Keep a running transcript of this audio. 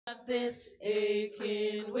this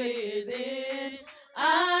aching within.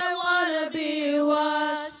 I want to be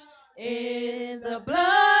washed in the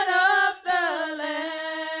blood of the Lamb.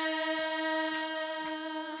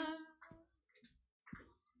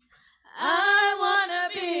 I want to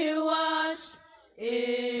be washed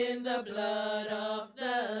in the blood of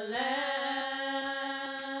the Lamb.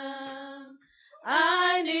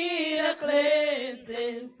 I need a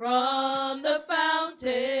cleansing from the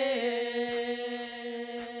fountain.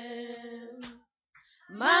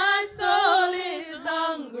 My soul is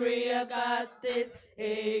hungry, I got this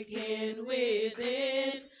aching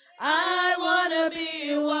within. I want to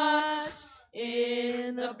be washed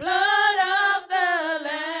in the blood of the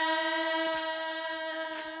Lamb.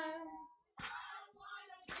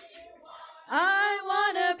 I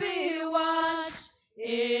want to be washed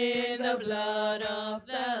in the blood of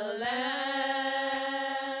the Lamb.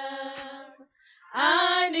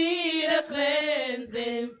 I need a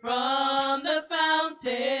cleansing from the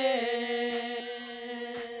fountain.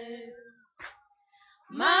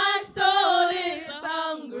 My soul is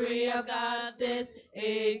hungry, I've got this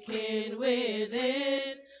aching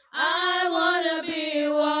within. I want to be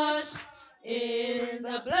washed in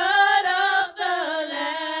the blood of the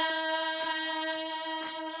Lamb.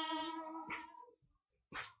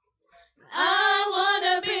 I want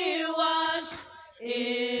to be washed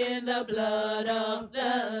in the blood of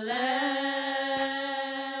the Lamb.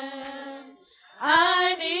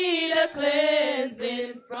 I need a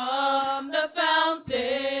cleansing from the fountain.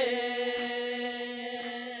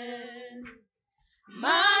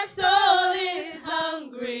 My soul is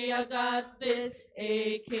hungry, I got this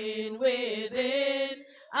aching within.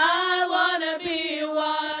 I want to be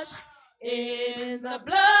washed in the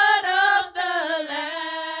blood of the Lamb.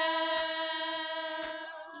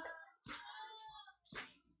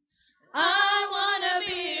 I want to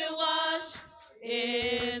be washed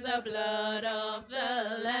in the blood of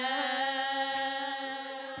the Lamb.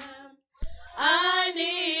 I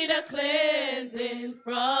need a cleansing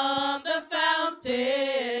from the fountain.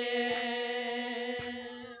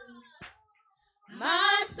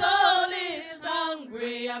 My soul is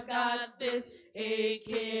hungry, I've got this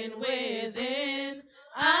aching within.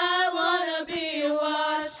 I want to be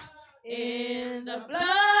washed in the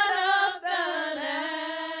blood of the Lamb.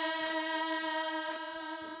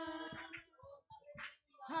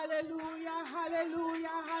 Hallelujah,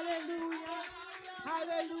 hallelujah, hallelujah,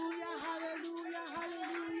 hallelujah, hallelujah,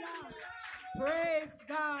 hallelujah. Praise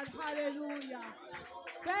God, hallelujah.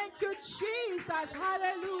 Thank you, Jesus,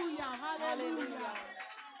 hallelujah, hallelujah.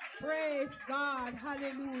 Praise God,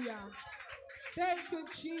 hallelujah. Thank you,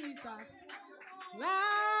 Jesus.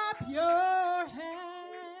 Clap your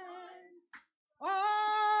hands,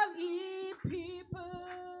 all ye people.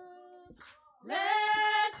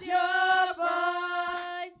 Let your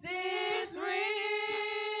voices ring.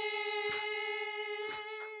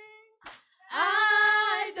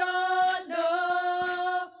 I don't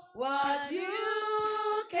know what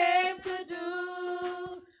you came to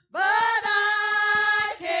do, but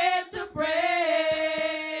I came to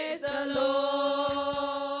praise the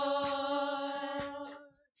Lord.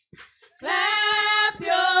 Clap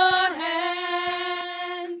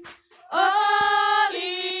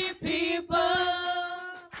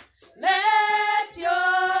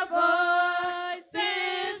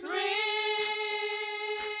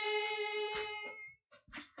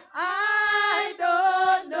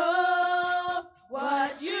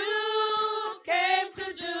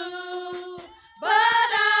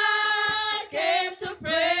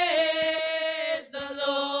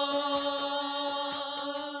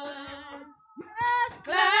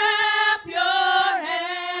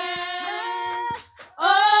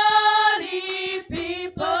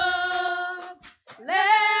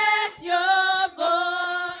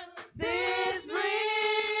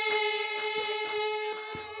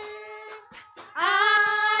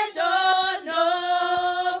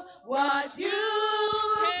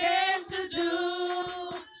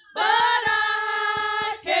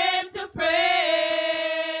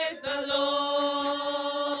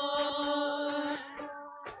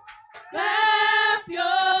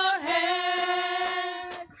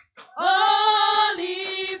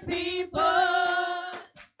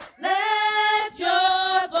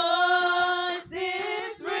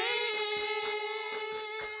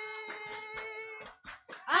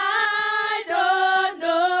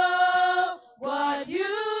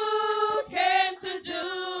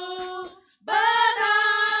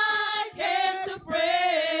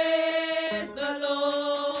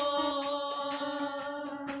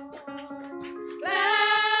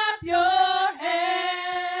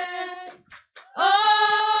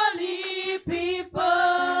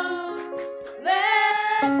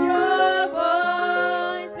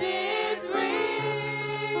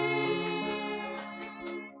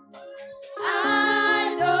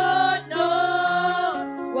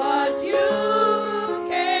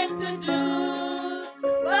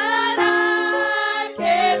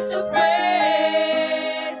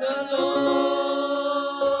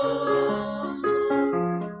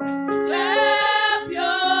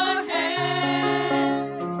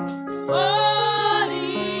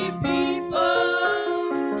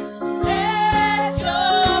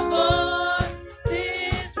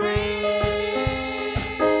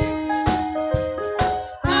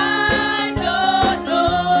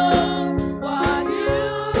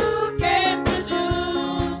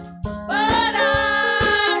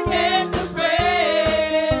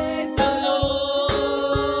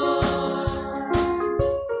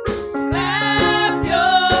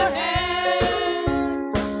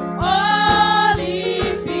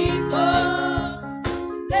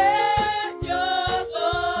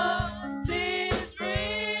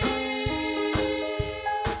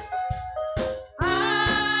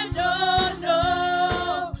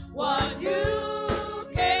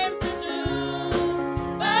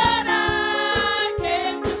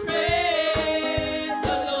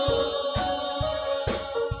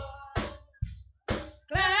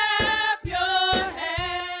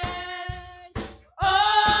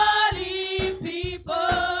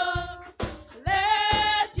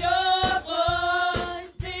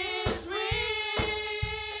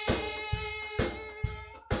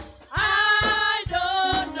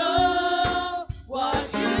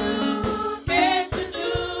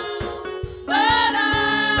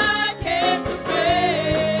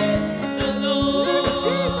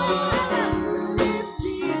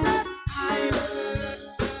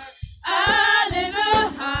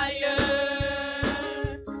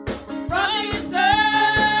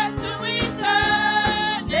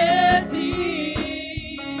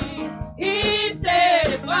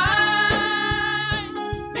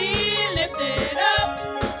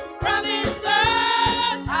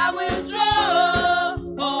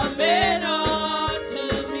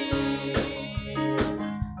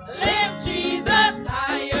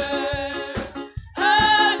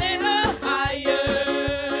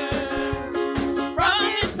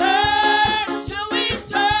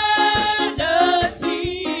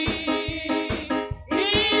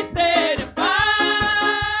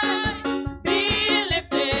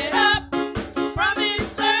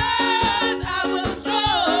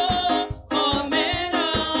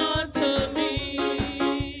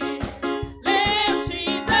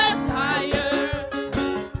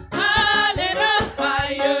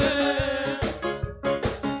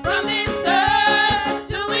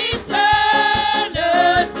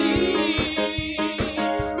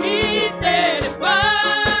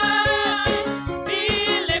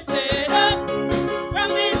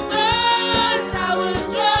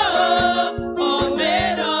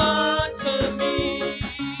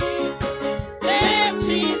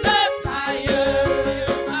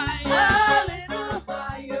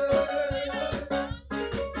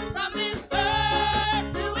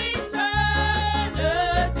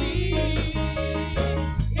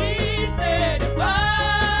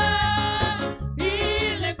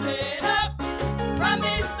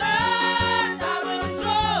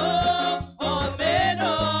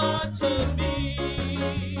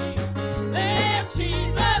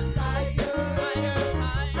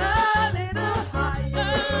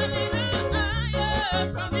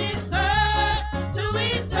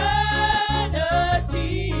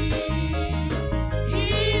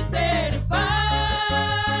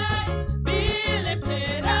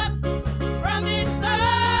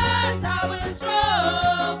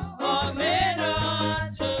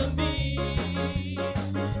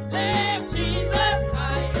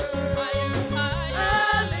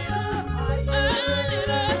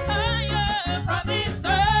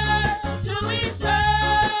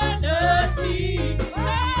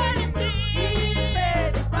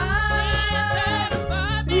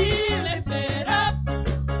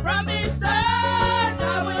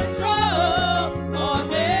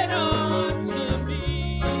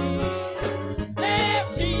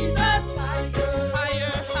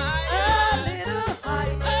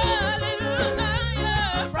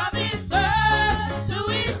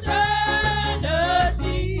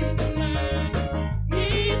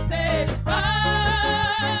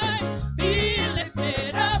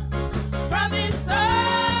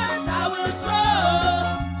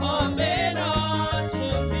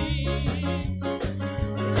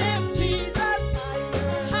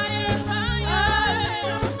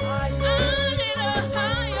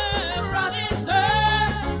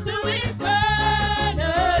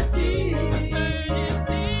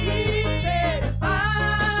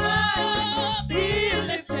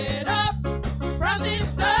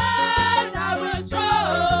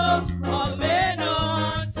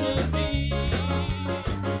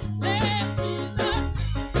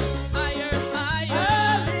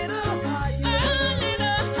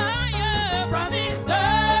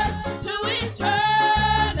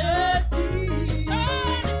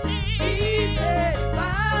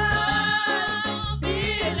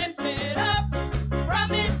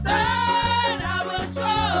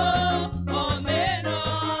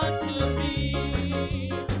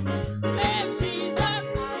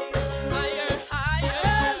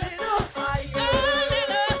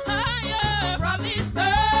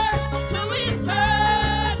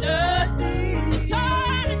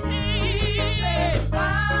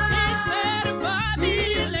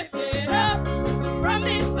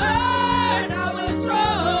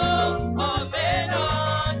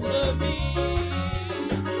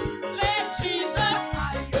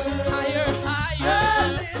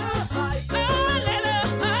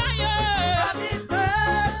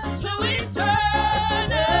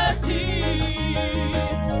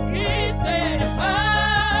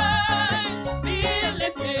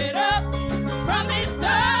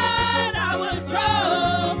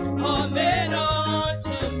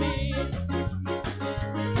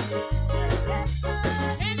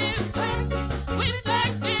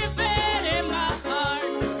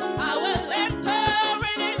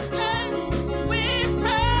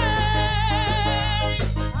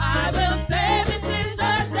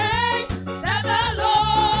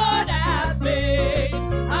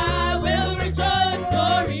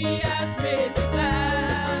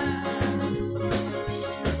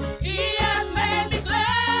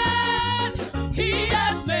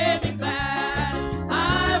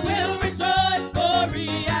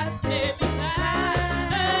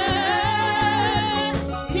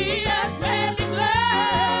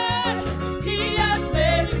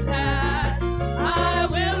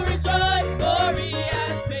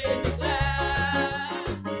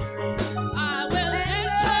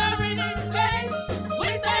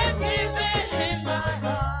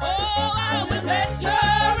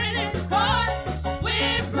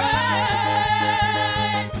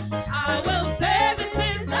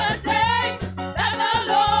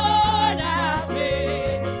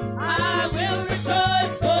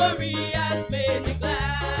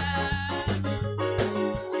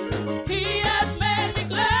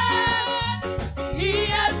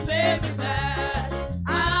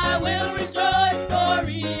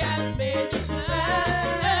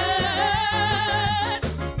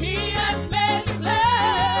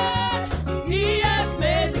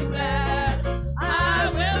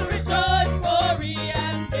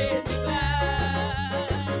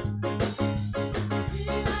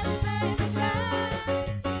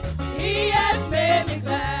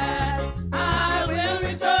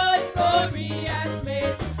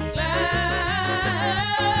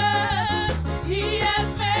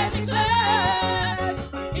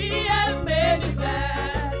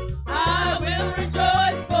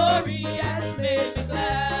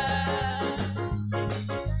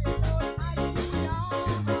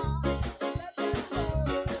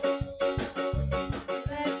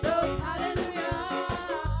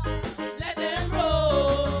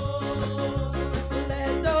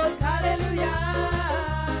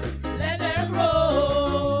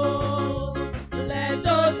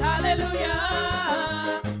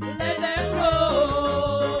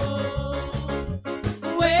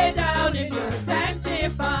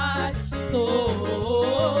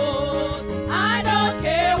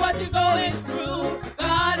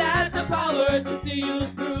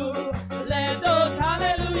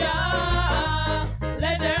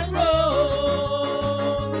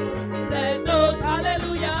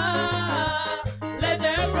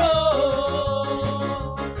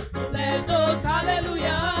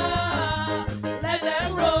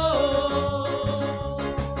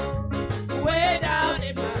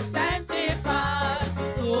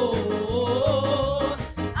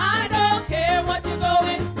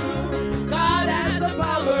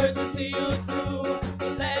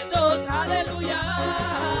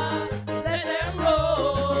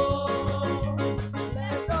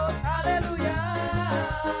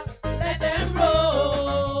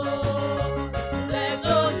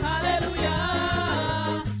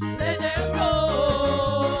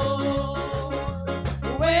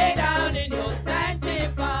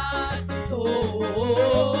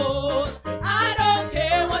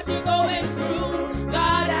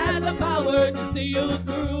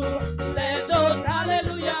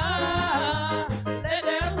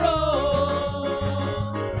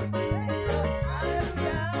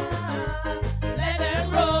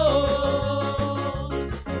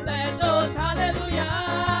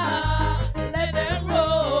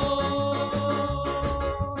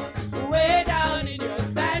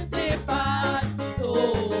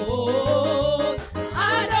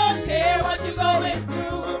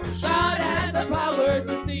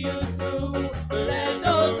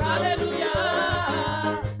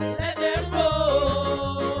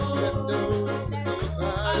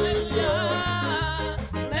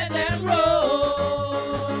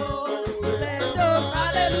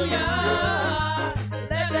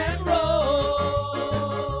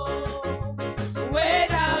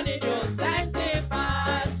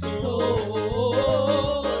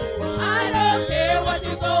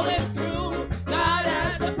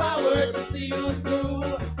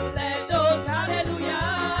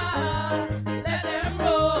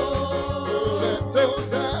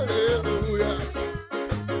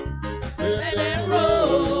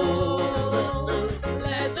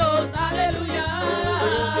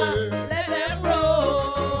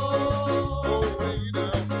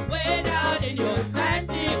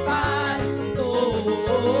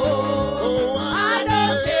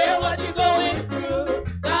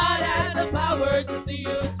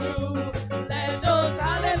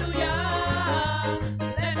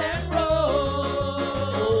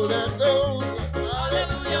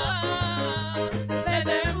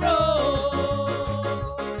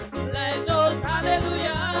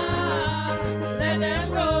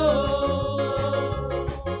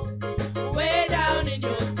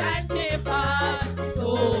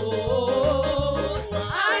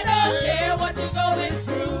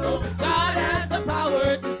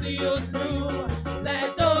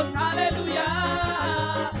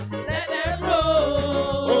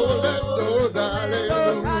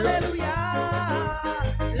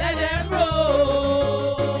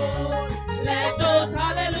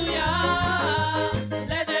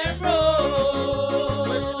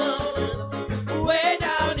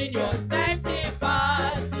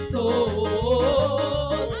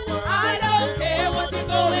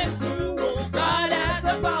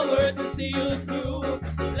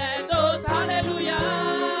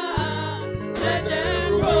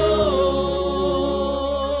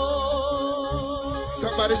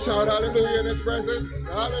Somebody shout hallelujah in his presence.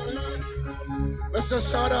 Hallelujah. Let's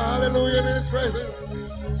just shout a hallelujah in his presence.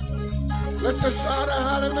 Let's just shout a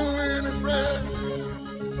hallelujah in his presence.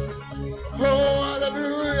 Oh,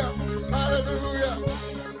 hallelujah. Hallelujah.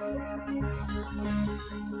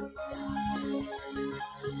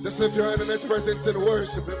 Just lift your hand in his presence and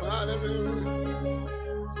worship him. Hallelujah.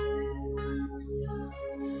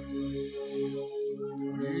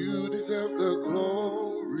 You deserve the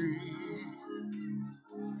glory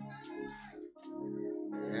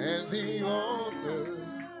and the honor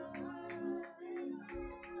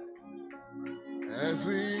as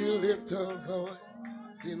we lift our voice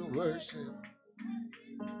in worship,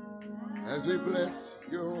 as we bless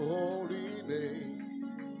your holy name.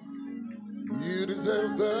 You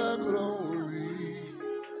deserve the glory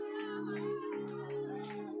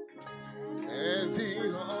and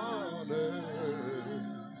the honor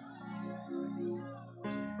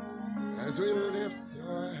as we lift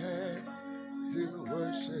our hands in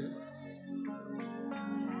worship,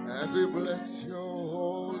 as we bless your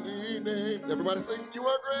holy name. Everybody sing, you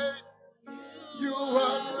are great. You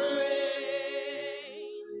are great.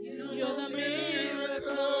 You're the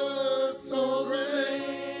miracle so great.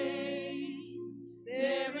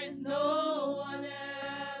 There is no one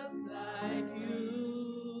else like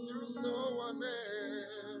you. There is no one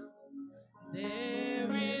else.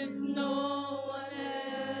 There is no one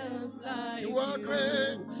else like you. You are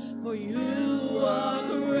great. For you are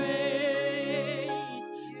great.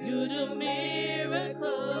 You do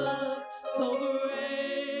miracles so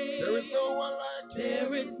great. There is no one like you.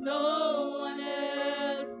 There is no one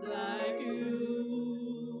else like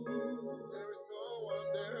you. There is no one.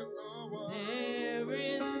 There is no one. There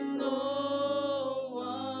is no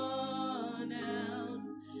one else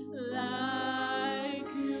like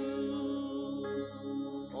you.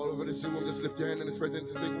 All over this room, just lift your hand in his presence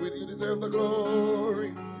and sing, you deserve the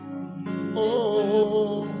glory.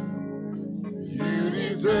 Oh, you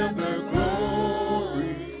deserve the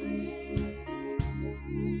glory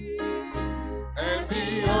and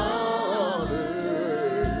the honor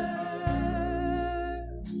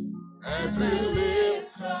as we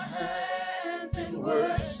lift our hands in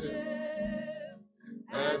worship,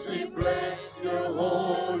 as we bless your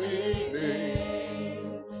holy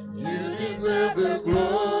name. You deserve the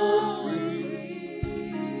glory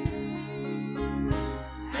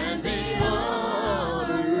and the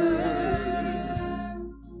honor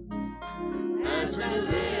as we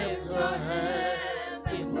lift our hands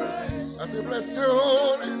in worship, as we bless your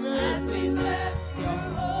holy name. As we bless your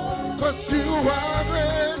holy 'Cause you are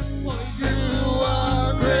great. 'Cause you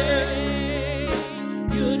are great.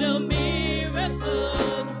 You do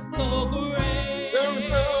miracles so great. There is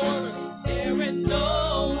no one. There is no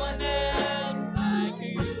one else like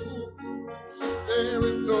you. There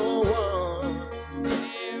is no one.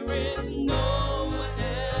 There is no one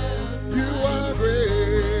else. You are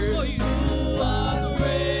great. For you are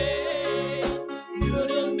great. You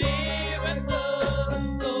do miracles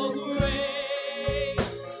so great.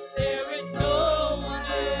 There is no one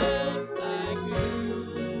else like you.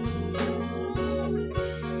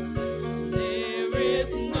 There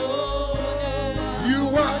is no one else. You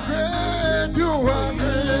are great. You are You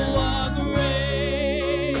great. are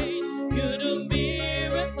great. You do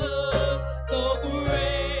miracles so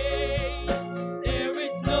great. There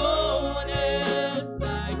is no one else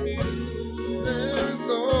like you. There is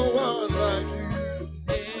no one like you.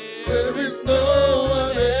 There There is no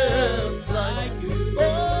one else like you. you.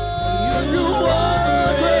 Oh, you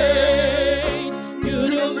are great. You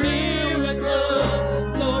do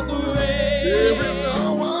miracles so great. There is no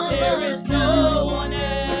one There is like no you. one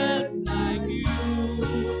else like you.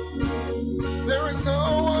 There is no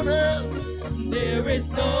one else. There is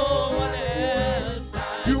no one else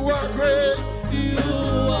like You are great. you.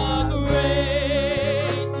 Are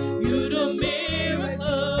great. You do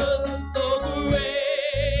miracles so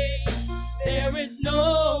great. There is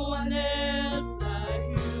no one else like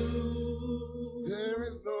you. There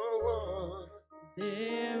is no one.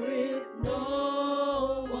 There is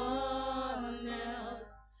no one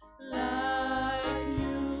else like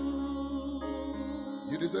you.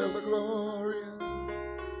 You deserve the glory.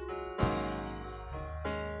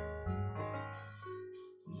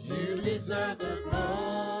 You Deserve the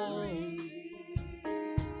glory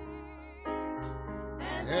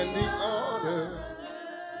and the honor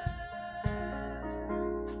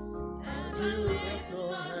as we lift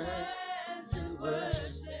our hands in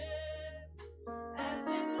worship. as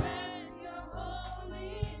we bless your holy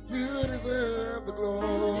name. You deserve the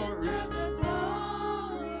glory Deserve the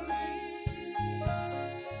glory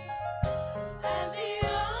and the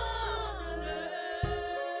honor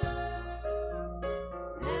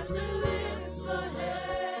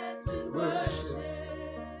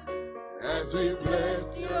Jesus, we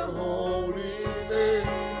bless your holy name.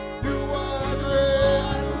 You are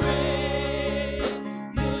great.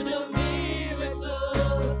 You do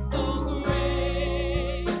miracles so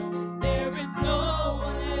great. There is no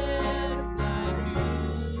one else like you.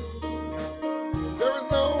 There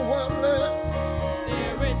is no one else.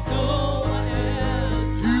 There is no one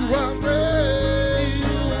else. You are great.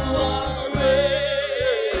 You are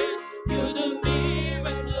great. You do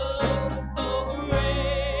miracles so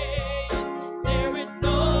great. There is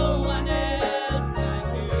no one else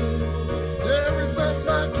like you. There is none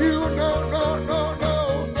like you. No, no, no,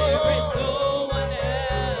 no, There is no. no one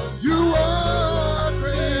else. You are You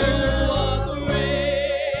great. are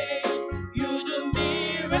great. You do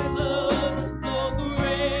miracles so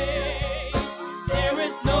great. There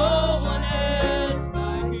is no one else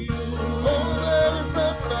like you. Oh, there is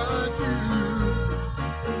none like you.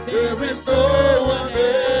 There is no one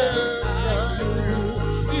else like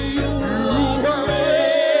you. You are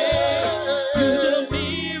great. You do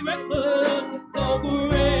miracles so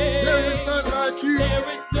great. There is none like you. There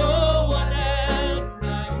is no one else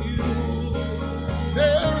like you.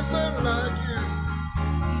 There is none like you.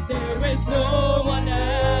 There is no one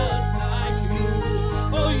else like you.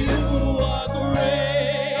 Oh, you are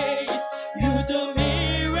great. You do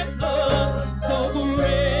miracles so great.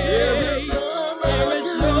 There is none There like is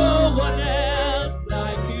you. no one else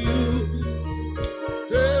like you.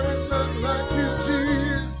 There is none like you,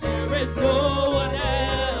 Jesus. There is no one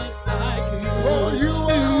else like you. Oh, you You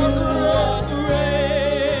are are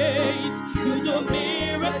great. You do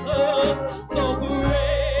miracles so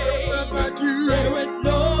great. none like you. There is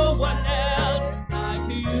no one else like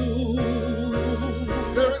you.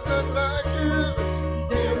 There is none like you.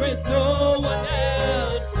 There is no one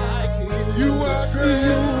else like you. You are You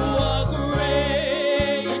great. are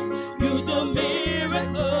great. You do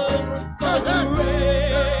miracles so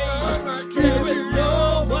great. None like you, There is Jesus.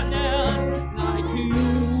 no one else like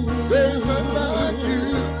you. There is none like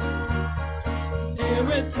you.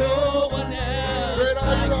 There is no one else Great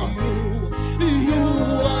are you, like Lord. you. You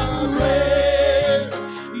are great.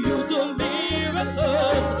 You do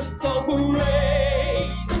miracles so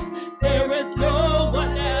great. There is no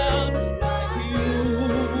one else like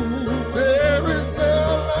you. There is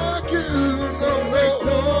none like you. No, There's no.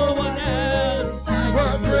 no one else You like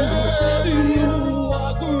are great. you.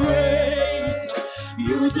 Are great.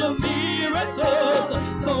 You do miracles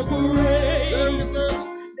so There great. is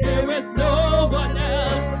none. There is no one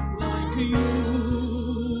else like you.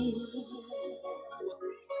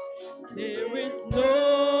 There is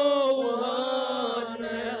no one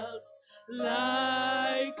else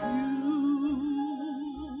like you.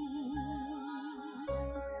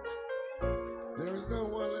 There is no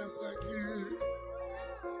one else like you.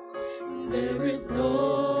 There is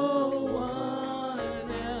no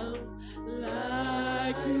one else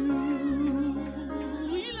like you.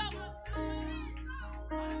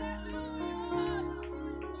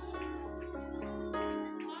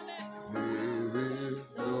 There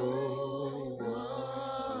is no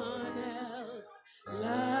One else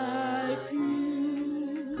like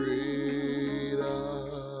you. great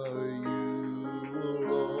are you,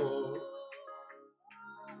 Lord.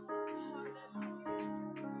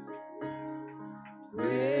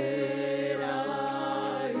 Great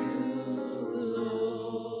are you,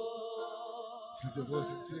 Lord. Just lift your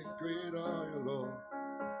voice and sing, great are you, Lord.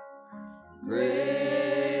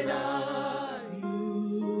 Great are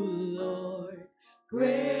you, Lord.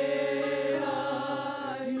 Great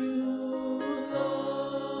are you,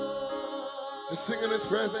 Lord. Just sing in his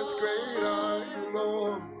presence, great are you,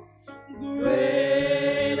 Lord.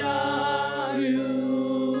 Great are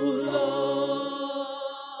you, Lord.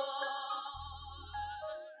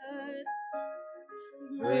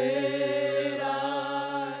 Great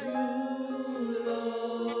are you,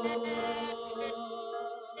 Lord.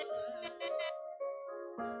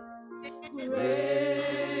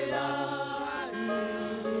 Great are you,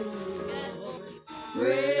 Lord.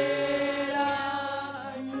 Great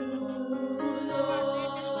are you, Lord.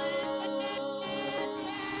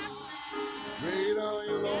 Great are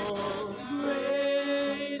you, Lord.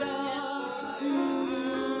 Great are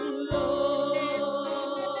you, Lord.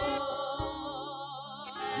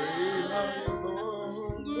 Great are you,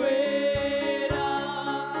 Lord. Great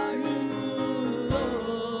are you, Lord.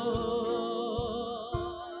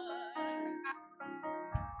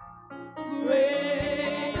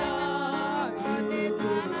 Great are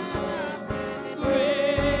you,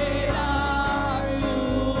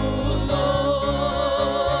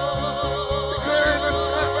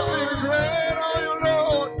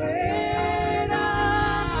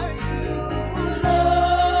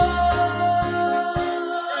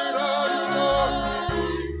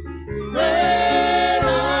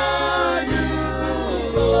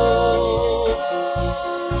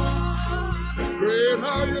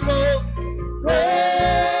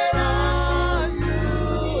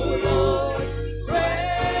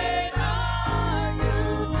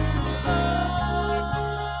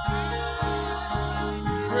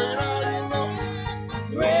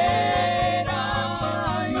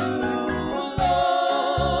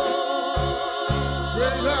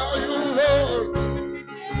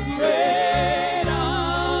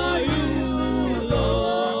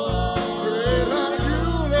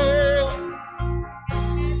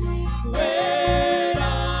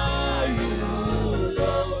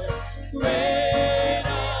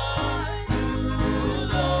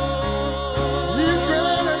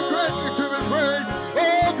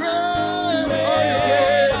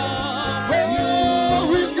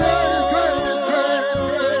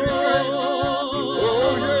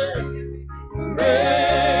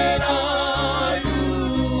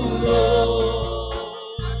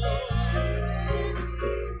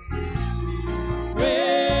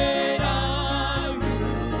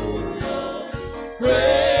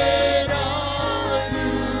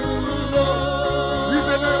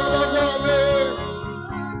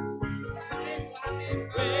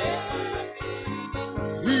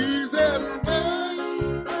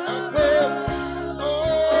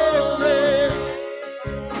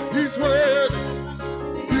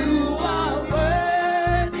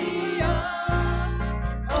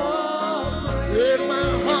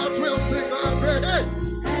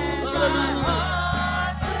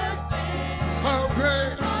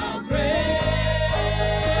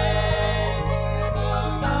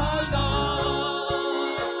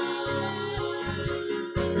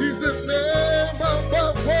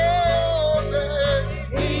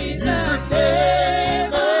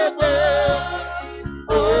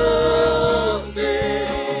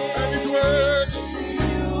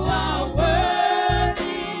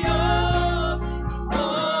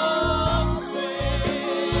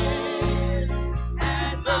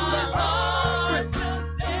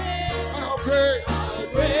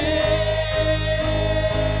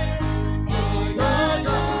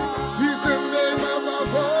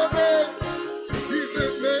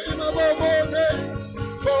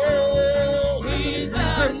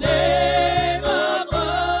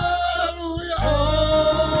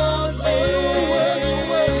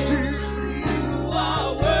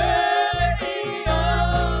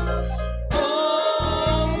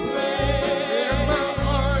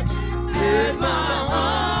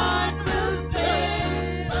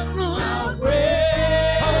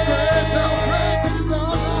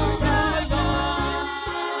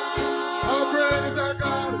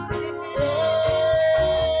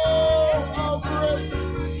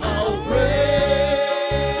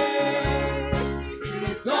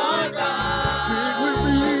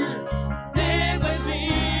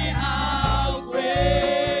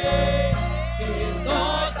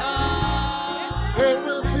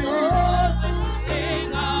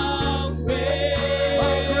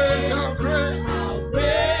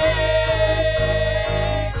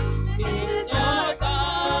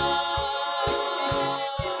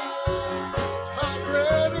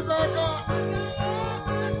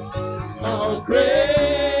 how How great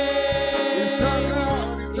is our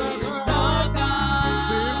God, is our is God. our God.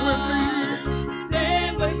 Sing with me.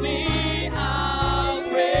 Sing with me, how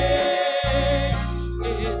great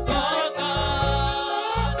is our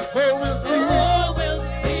God. Oh, we'll see. Oh, we'll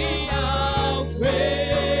see how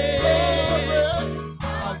great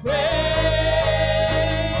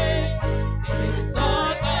is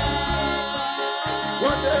our God.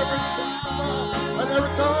 One every tongue and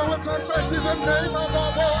every tongue will confess His name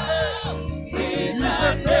above all names. He's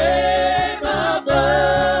the name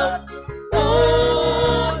above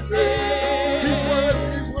all names. He's worthy,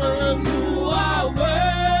 He's worthy. You are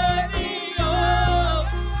worthy of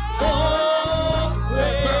all My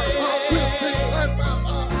heart will praise. sing and my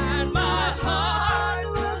heart. And my heart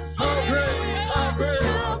will How great, how great.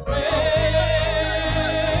 praise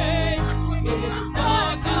is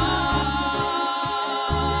our God.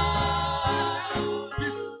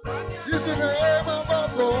 He's the name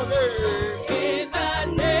above all names. He's the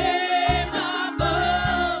name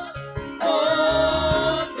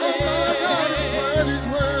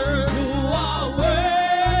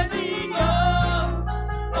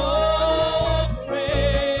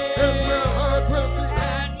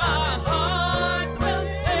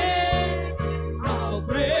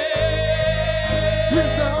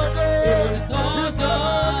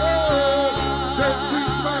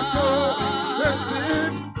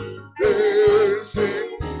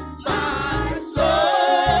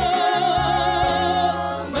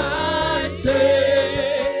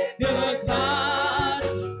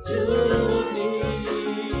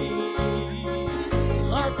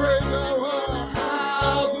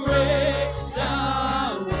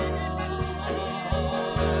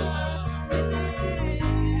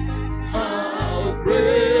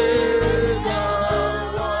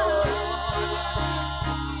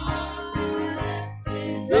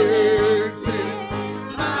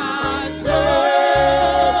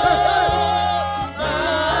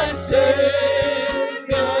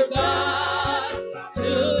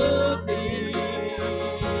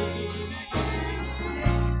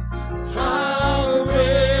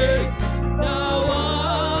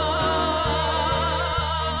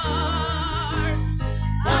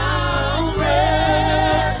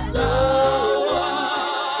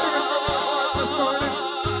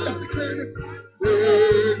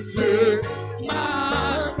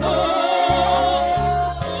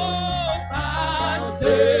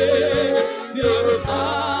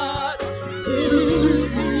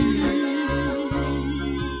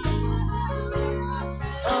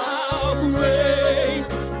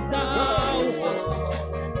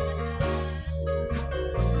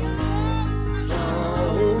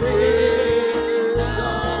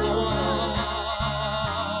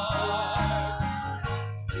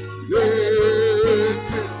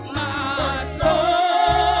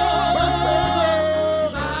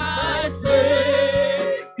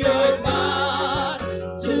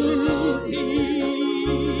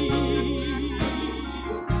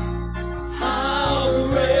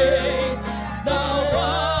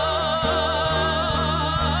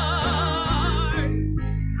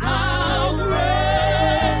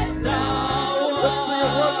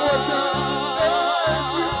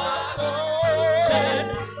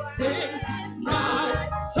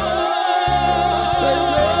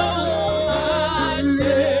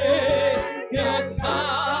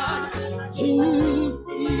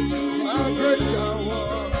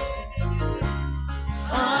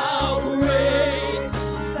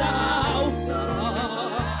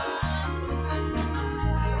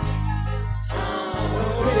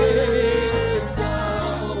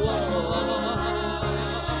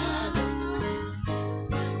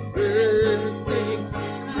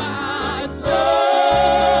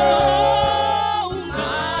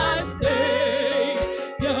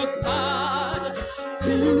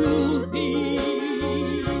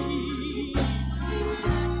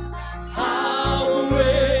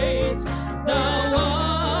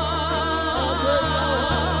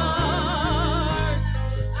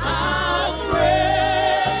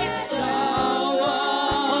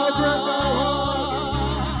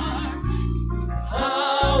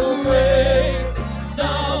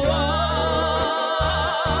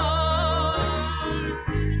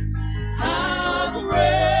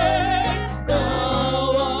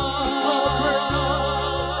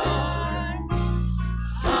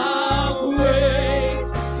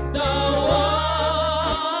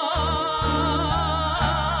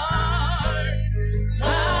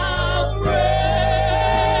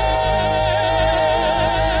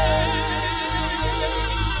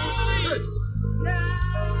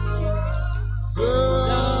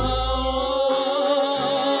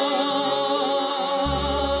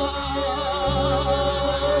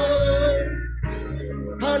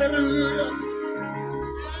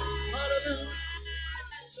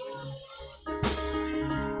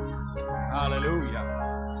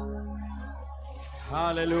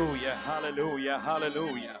Hallelujah, hallelujah,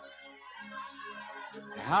 hallelujah.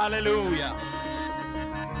 Hallelujah.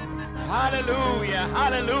 Hallelujah,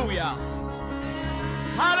 hallelujah.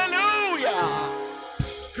 Hallelujah.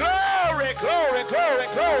 Glory, glory, glory,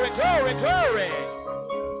 glory, glory, glory.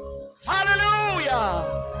 Hallelujah.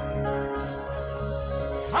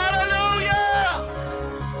 Hallelujah.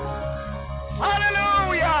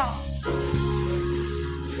 Hallelujah.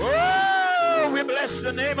 Oh, we bless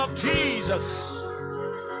the name of Jesus.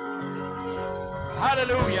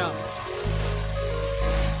 Hallelujah.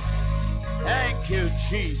 Thank you,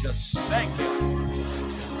 Jesus. Thank you.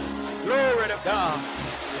 Glory to God.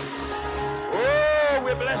 Oh,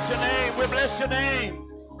 we bless your name. We bless your name.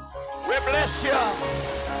 We bless you.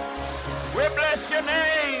 We bless your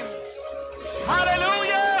name.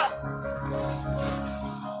 Hallelujah.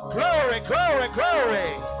 Glory, glory,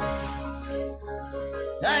 glory.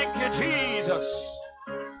 Thank you, Jesus.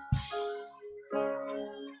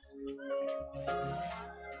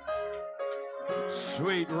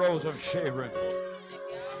 Sweet Rose of Sharon.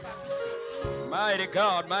 Mighty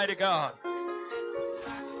God, mighty God.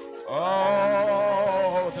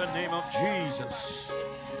 Oh, the name of Jesus.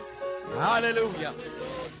 Hallelujah.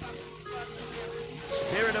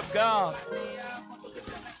 Spirit of God.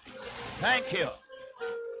 Thank you.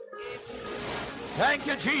 Thank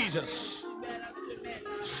you, Jesus.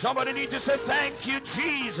 Somebody need to say thank you,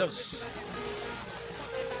 Jesus.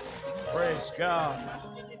 Praise God.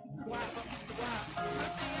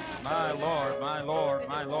 My Lord, my Lord,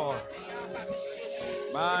 my Lord.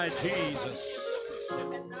 My Jesus.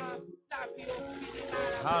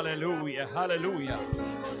 Hallelujah, hallelujah.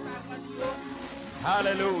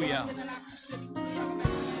 Hallelujah.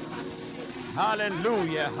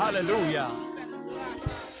 Hallelujah, hallelujah.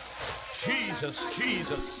 Jesus,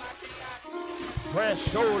 Jesus.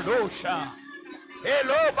 Preshodosha.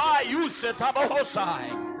 Eloba yuse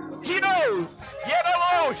tabahosai. Kino.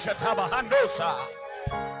 Yebelosha tabahandosa.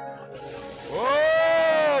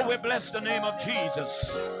 Oh, we bless the name of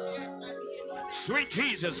Jesus. Sweet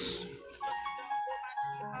Jesus.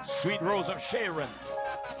 Sweet Rose of Sharon.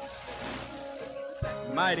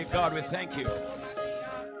 Mighty God, we thank you.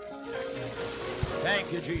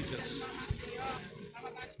 Thank you, Jesus.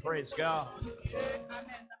 Praise God.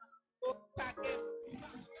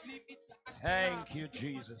 Thank you,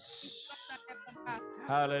 Jesus.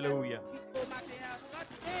 Hallelujah.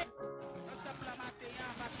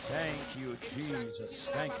 Thank you, Jesus.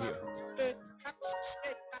 Thank you.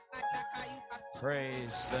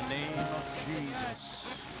 Praise the name of Jesus.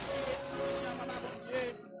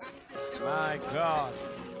 My God.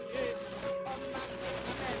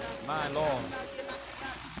 My Lord.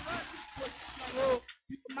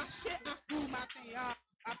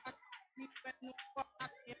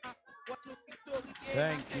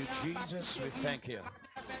 Thank you, Jesus. We thank you.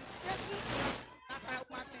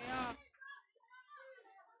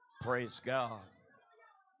 Praise God.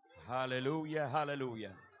 Hallelujah,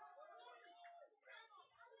 hallelujah.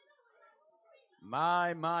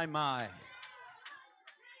 My, my, my.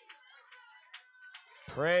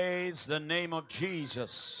 Praise the name of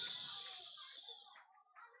Jesus.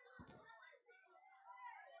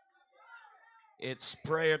 It's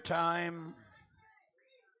prayer time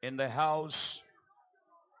in the house.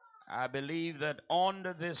 I believe that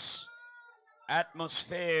under this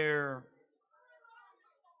atmosphere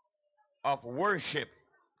of worship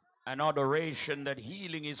and adoration, that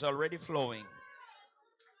healing is already flowing.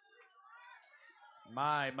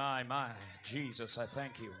 My, Jesus, I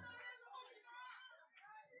thank you.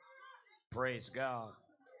 Praise God.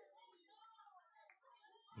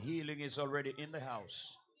 Healing is already in the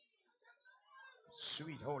house.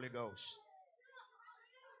 Sweet Holy Ghost.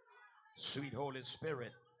 Sweet Holy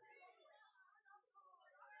Spirit.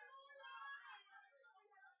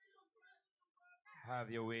 Have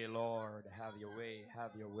your way, Lord. Have your way,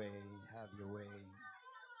 have your way, have your way.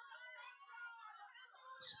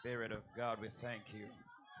 Spirit of God, we thank you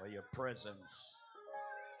for your presence,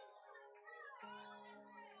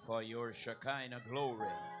 for your Shekinah glory.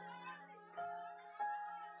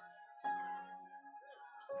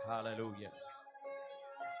 Hallelujah.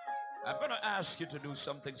 I'm going to ask you to do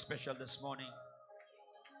something special this morning.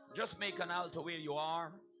 Just make an altar where you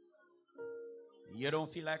are. You don't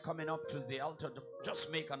feel like coming up to the altar,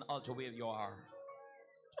 just make an altar where you are.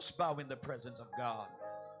 Just bow in the presence of God.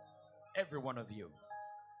 Every one of you.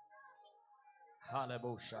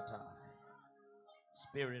 Hallelujah.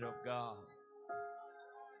 Spirit of God.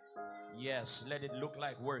 Yes, let it look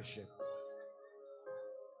like worship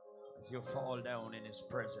as you fall down in His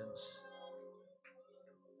presence.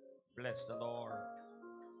 Bless the Lord.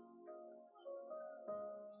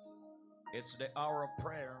 It's the hour of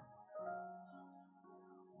prayer,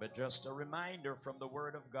 but just a reminder from the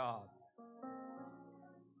Word of God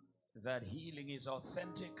that healing is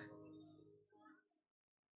authentic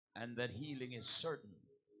and that healing is certain.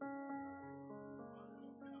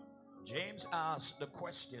 James asked the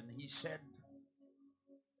question, he said,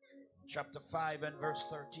 chapter 5 and verse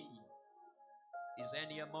 13, is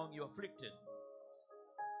any among you afflicted?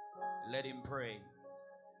 Let him pray.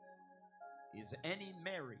 Is any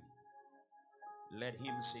merry? Let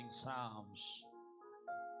him sing psalms.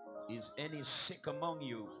 Is any sick among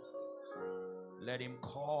you? Let him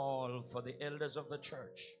call for the elders of the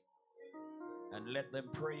church and let them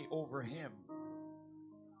pray over him,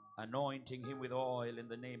 anointing him with oil in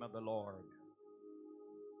the name of the Lord.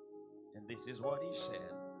 And this is what he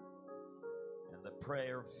said. And the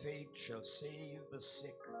prayer of faith shall save the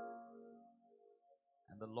sick,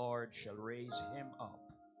 and the Lord shall raise him up.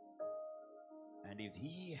 And if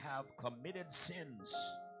he have committed sins,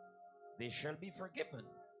 they shall be forgiven.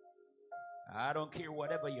 I don't care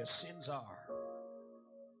whatever your sins are.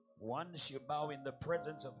 Once you bow in the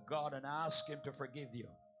presence of God and ask him to forgive you,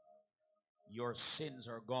 your sins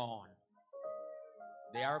are gone.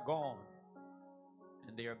 They are gone.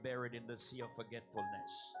 And they are buried in the sea of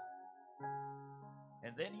forgetfulness.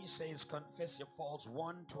 And then he says, confess your faults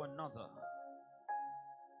one to another.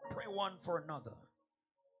 Pray one for another,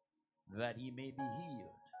 that he may be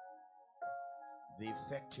healed. The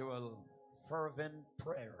effectual, fervent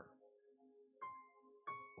prayer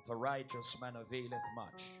of a righteous man availeth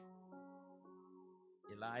much.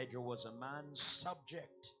 Elijah was a man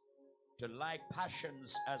subject to like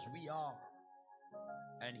passions as we are.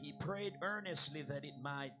 And he prayed earnestly that it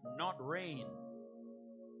might not rain.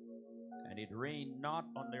 And it rained not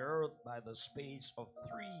on the earth by the space of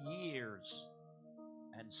 3 years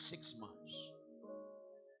and 6 months.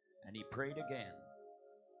 And he prayed again,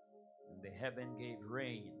 and the heaven gave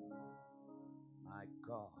rain. My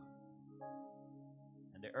God.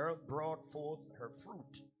 And the earth brought forth her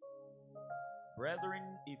fruit. Brethren,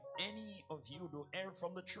 if any of you do err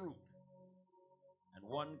from the truth, and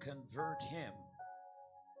one convert him,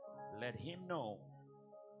 let him know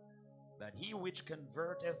that he which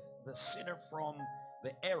converteth the sinner from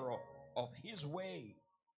the error of his way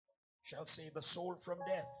shall save a soul from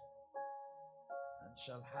death, and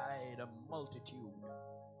shall hide a multitude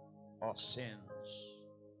of sins.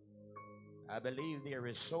 I believe there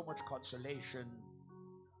is so much consolation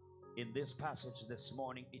in this passage this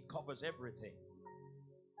morning. It covers everything.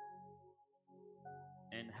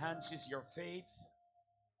 Enhances your faith,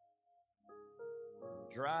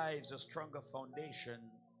 drives a stronger foundation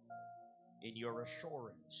in your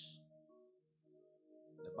assurance.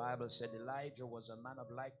 The Bible said Elijah was a man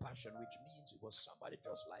of like passion, which means it was somebody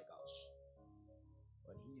just like us.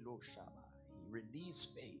 But he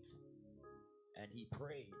released faith and he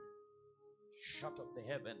prayed, shut up the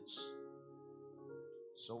heavens.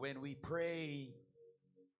 So when we pray,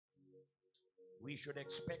 we should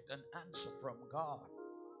expect an answer from God.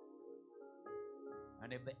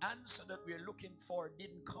 And if the answer that we're looking for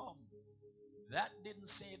didn't come, that didn't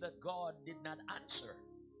say that God did not answer.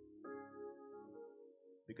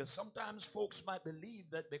 Because sometimes folks might believe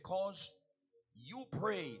that because you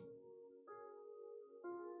prayed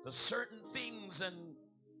for certain things and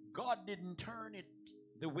God didn't turn it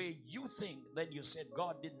the way you think, then you said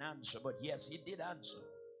God didn't answer. But yes, he did answer.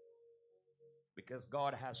 Because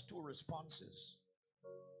God has two responses.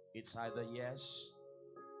 It's either yes.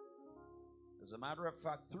 As a matter of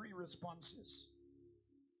fact, three responses.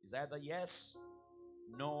 It's either yes,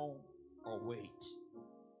 no, or wait.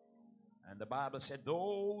 And the Bible said,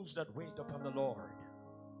 those that wait upon the Lord,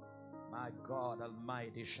 my God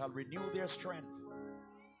Almighty, shall renew their strength,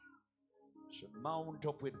 shall mount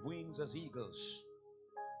up with wings as eagles.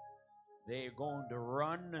 They're going to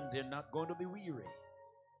run and they're not going to be weary.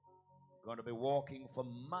 Going to be walking for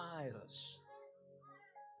miles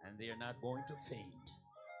and they're not going to faint.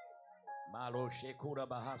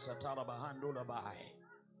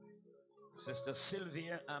 Sister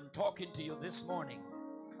Sylvia, I'm talking to you this morning.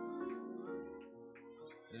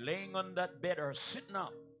 Laying on that bed or sitting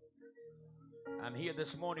up, I'm here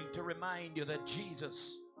this morning to remind you that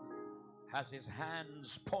Jesus has his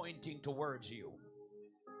hands pointing towards you.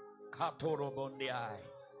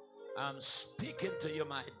 I'm speaking to you,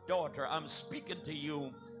 my daughter. I'm speaking to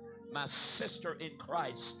you, my sister in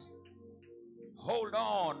Christ. Hold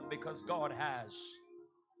on, because God has.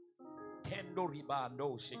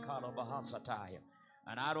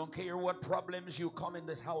 And I don't care what problems you come in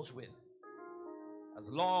this house with, as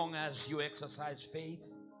long as you exercise faith.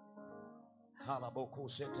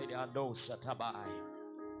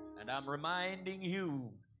 And I'm reminding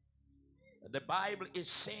you The Bible is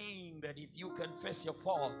saying that if you confess your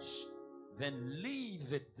faults, then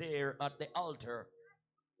leave it there at the altar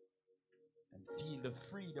and feel the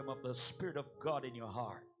freedom of the Spirit of God in your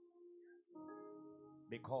heart,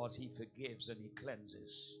 because He forgives and He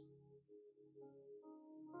cleanses.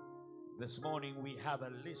 This morning we have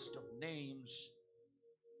a list of names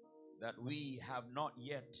that we have not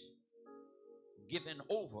yet given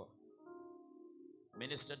over.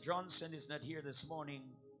 Minister Johnson is not here this morning,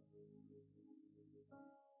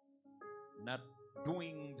 not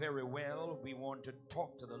doing very well. We want to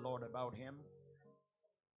talk to the Lord about him.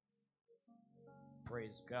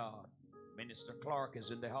 Praise God. Minister Clark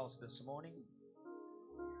is in the house this morning.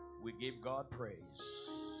 We give God praise.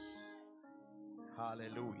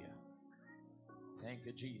 Hallelujah. Thank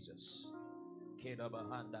you, Jesus.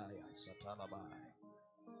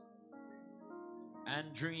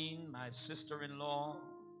 Andrine, my sister-in-law,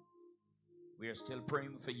 we are still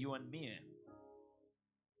praying for you and me.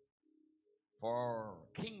 For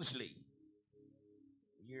Kingsley,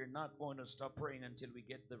 we're not going to stop praying until we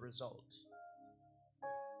get the results.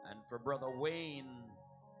 And for Brother Wayne,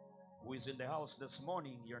 who is in the house this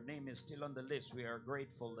morning, your name is still on the list. We are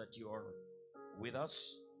grateful that you are with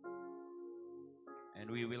us. And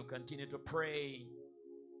we will continue to pray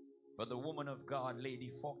for the woman of God, Lady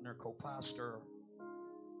Faulkner, co-pastor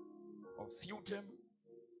of Futum.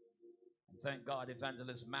 And thank God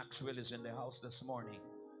Evangelist Maxwell is in the house this morning.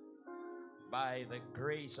 By the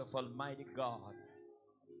grace of Almighty God,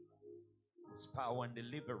 His power and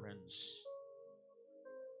deliverance.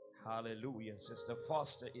 Hallelujah. Sister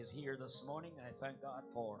Foster is here this morning. I thank God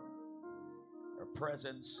for her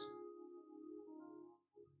presence.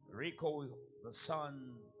 Rico, the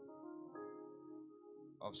son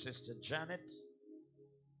of Sister Janet,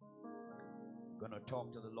 I'm going to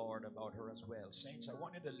talk to the Lord about her as well. Saints, I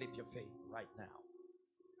want you to lift your faith right now.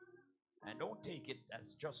 And don't take it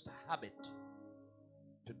as just a habit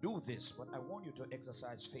to do this, but I want you to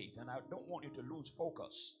exercise faith, and I don't want you to lose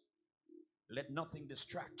focus. Let nothing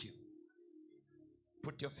distract you.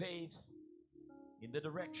 Put your faith in the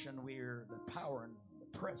direction where the power and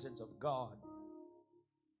the presence of God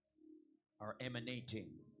are emanating.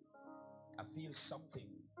 I feel something.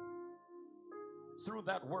 Through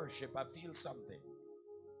that worship, I feel something.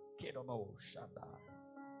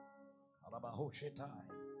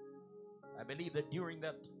 I believe that during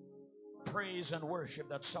that praise and worship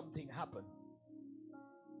that something happened.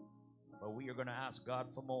 But we are going to ask God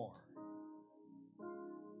for more.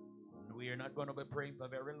 And we are not going to be praying for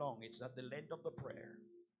very long. It's not the length of the prayer,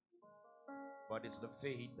 but it's the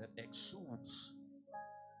faith that exudes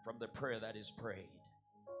from the prayer that is prayed.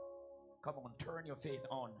 Come on, turn your faith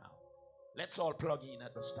on now. Let's all plug in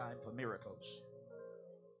at this time for miracles.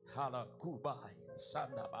 Hala kubai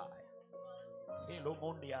sandabai. Hello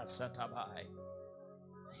mundia satabai.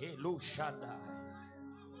 Hello shandai.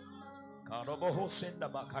 Karoboho senda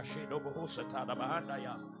bakashe doboho satada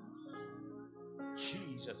bahandaya.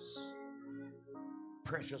 Jesus,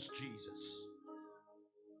 precious Jesus,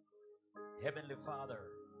 Heavenly Father,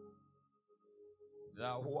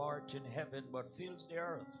 Thou who art in heaven but fills the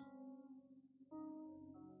earth,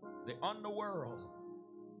 the underworld,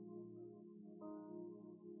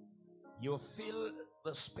 you fill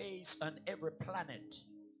the space on every planet,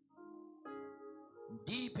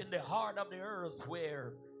 deep in the heart of the earth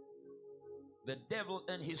where the devil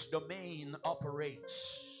and his domain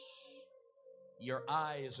operates. Your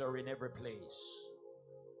eyes are in every place.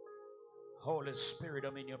 Holy Spirit,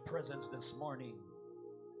 I'm in your presence this morning.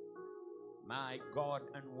 My God,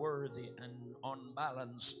 unworthy and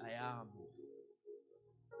unbalanced I am.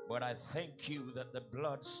 But I thank you that the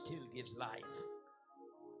blood still gives life.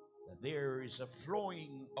 That there is a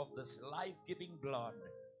flowing of this life-giving blood.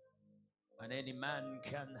 And any man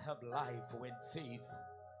can have life when faith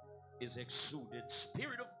is exuded.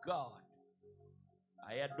 Spirit of God,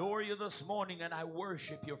 I adore you this morning and I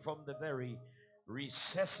worship you from the very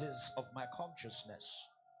recesses of my consciousness.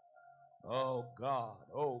 Oh God,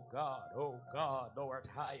 oh God, oh God, thou art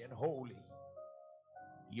high and holy.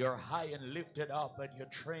 You're high and lifted up, and your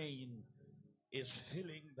train is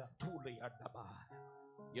filling the Tuli Adaba.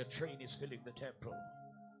 Your train is filling the temple.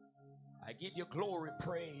 I give you glory,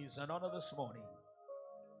 praise, and honor this morning.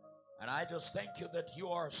 And I just thank you that you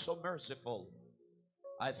are so merciful.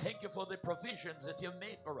 I thank you for the provisions that you've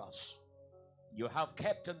made for us. You have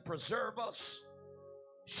kept and preserved us,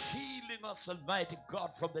 shielding us, Almighty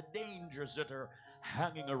God, from the dangers that are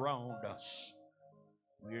hanging around us.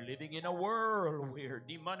 We're living in a world where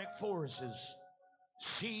demonic forces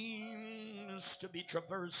seems to be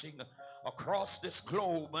traversing across this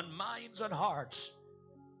globe, and minds and hearts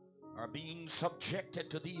are being subjected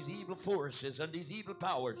to these evil forces and these evil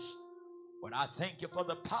powers. But I thank you for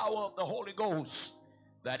the power of the Holy Ghost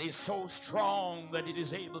that is so strong that it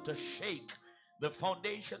is able to shake the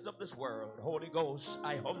foundations of this world. Holy Ghost,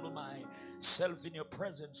 I humble myself in your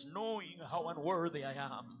presence, knowing how unworthy I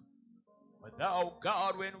am. But thou,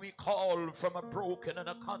 God, when we call from a broken and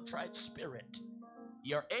a contrite spirit,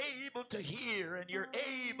 you're able to hear and you're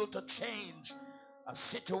able to change a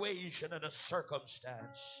situation and a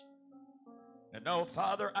circumstance. And now,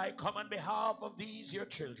 Father, I come on behalf of these your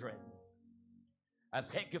children. I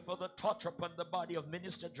thank you for the touch upon the body of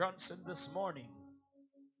Minister Johnson this morning.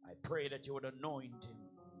 I pray that you would anoint him.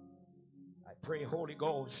 I pray, Holy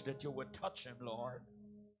Ghost, that you would touch him, Lord,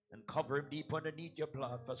 and cover him deep underneath your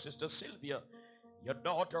blood. For Sister Sylvia, your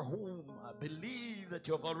daughter, whom I believe that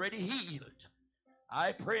you have already healed,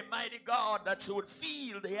 I pray, mighty God, that she would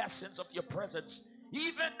feel the essence of your presence,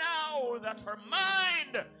 even now, that her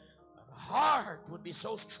mind and heart would be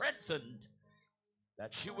so strengthened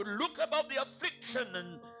that she would look above the affliction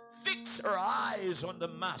and fix her eyes on the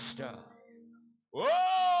Master.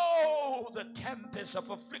 Oh, the tempest of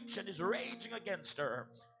affliction is raging against her.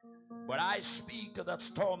 But I speak to that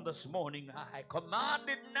storm this morning. I command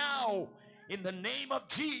it now in the name of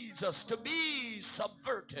Jesus to be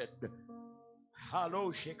subverted. Hello,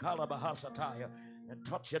 Shekala Bahasataya. And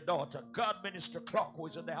touch your daughter, God, Minister Clark, who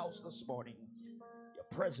is in the house this morning. Your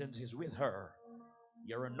presence is with her.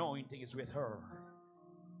 Your anointing is with her.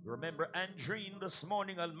 Remember Andrine this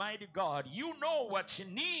morning, Almighty God. You know what she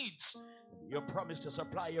needs. You promised to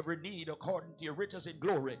supply every need according to your riches in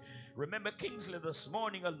glory. Remember Kingsley this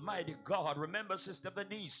morning, Almighty God. Remember Sister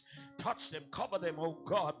Venice. Touch them, cover them, oh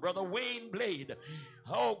God. Brother Wayne Blade.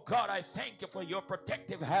 Oh God, I thank you for your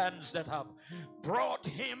protective hands that have brought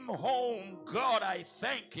him home. God, I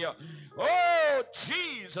thank you. Oh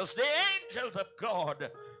Jesus, the angels of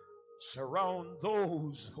God surround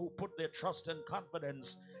those who put their trust and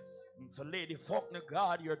confidence. For Lady Faulkner,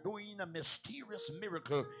 God, you're doing a mysterious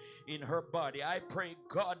miracle in her body. I pray,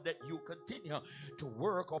 God, that you continue to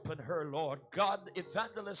work upon her, Lord. God,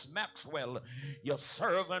 Evangelist Maxwell, your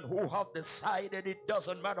servant who have decided it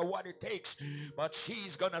doesn't matter what it takes, but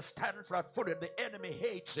she's going to stand flat-footed. The enemy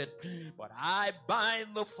hates it. But I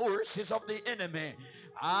bind the forces of the enemy.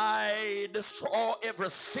 I destroy every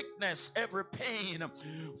sickness, every pain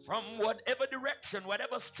from whatever direction,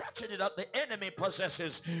 whatever strategy that the enemy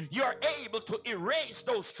possesses. You're able to erase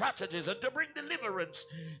those strategies and to bring deliverance.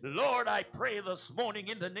 Lord, I pray this morning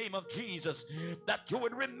in the name of Jesus that you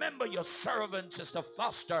would remember your servant, Sister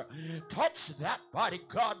Foster. Touch that body,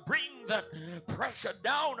 God. Bring that pressure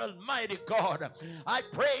down, Almighty God. I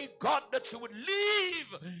pray, God, that you would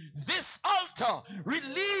leave this altar,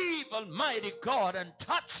 relieve, Almighty God, and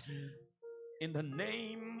touch in the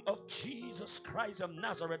name of Jesus Christ of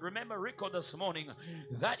Nazareth. Remember Rico this morning.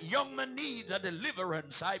 That young man needs a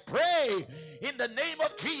deliverance. I pray in the name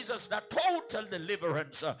of Jesus that total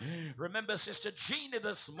deliverance. Remember Sister Jeannie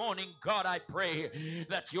this morning. God, I pray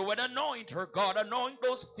that you would anoint her. God, anoint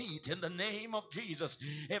those feet in the name of Jesus.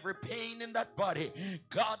 Every pain in that body.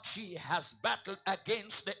 God, she has battled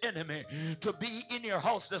against the enemy to be in your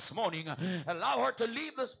house this morning. Allow her to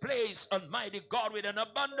leave this place, Almighty God, with an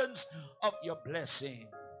abundance of your blessing.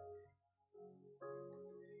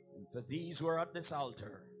 And for these who are at this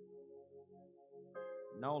altar,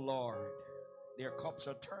 now, Lord, their cups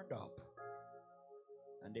are turned up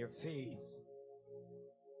and their faith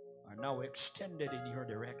are now extended in your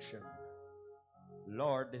direction.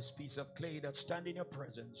 Lord, this piece of clay that stands in your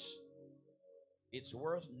presence, it's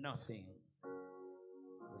worth nothing,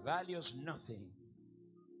 values nothing.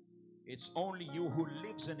 It's only you who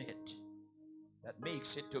lives in it that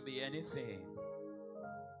makes it to be anything.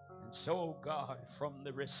 And so, God, from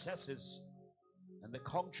the recesses and the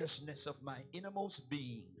consciousness of my innermost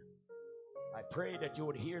being, I pray that you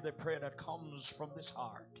would hear the prayer that comes from this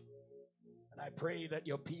heart. And I pray that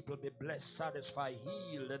your people be blessed, satisfied,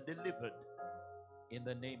 healed, and delivered in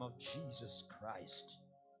the name of Jesus Christ.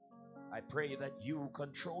 I pray that you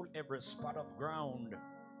control every spot of ground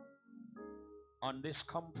on this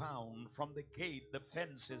compound, from the gate, the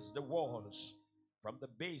fences, the walls, from the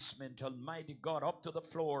basement, Almighty God, up to the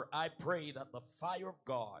floor. I pray that the fire of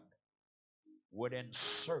God would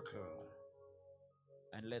encircle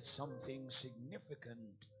and let something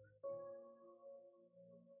significant,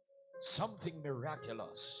 something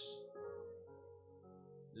miraculous,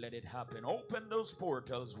 let it happen. Open those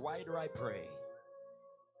portals wider, I pray.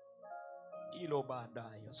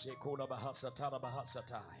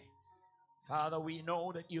 Father, we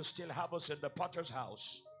know that you still have us in the potter's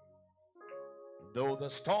house. Though the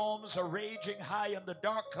storms are raging high and the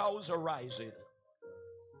dark clouds are rising,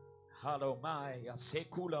 Halomai,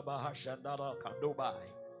 Asekula Bahashandara Kandubai.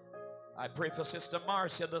 I pray for Sister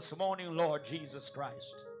Marcia this morning, Lord Jesus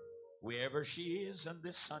Christ, wherever she is on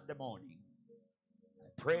this Sunday morning. I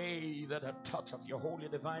pray that a touch of your holy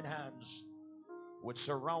divine hands would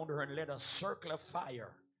surround her and let a circle of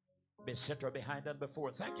fire be set her behind and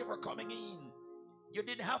before. Thank you for coming in. You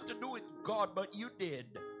didn't have to do it, God, but you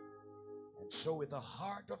did. And so with a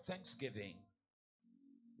heart of thanksgiving,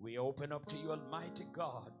 we open up to you, Almighty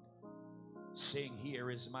God, saying, here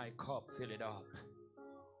is my cup, fill it up.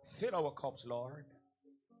 Fill our cups, Lord.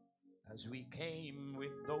 As we came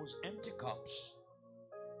with those empty cups,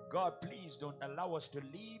 God, please don't allow us to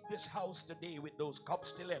leave this house today with those cups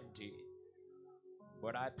still empty.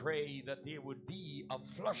 But I pray that there would be a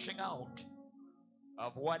flushing out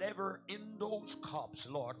of whatever in those cups,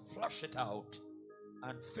 Lord. Flush it out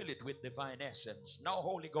and fill it with divine essence. Now,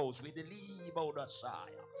 Holy Ghost, we delete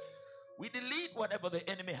Bodasaya. We delete whatever the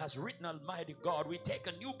enemy has written, Almighty God. We take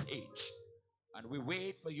a new page and we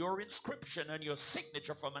wait for your inscription and your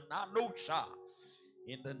signature from an Anosha.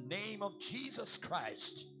 In the name of Jesus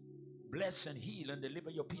Christ, bless and heal and deliver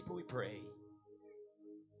your people, we pray.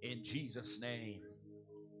 In Jesus' name.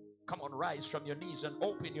 Come on, rise from your knees and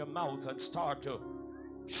open your mouth and start to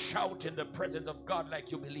shout in the presence of God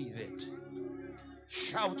like you believe it.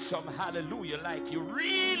 Shout some hallelujah like you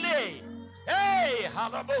really, hey,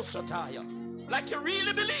 halabosataya, like you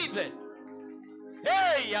really believe it.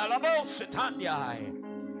 Hey,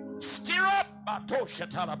 halabosatanyai. Stir up,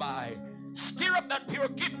 batoshatarabai. Stir up that pure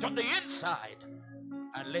gift on the inside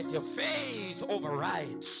and let your faith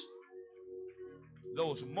overrides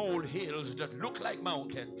those molehills that look like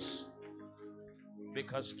mountains,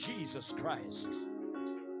 because Jesus Christ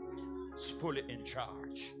is fully in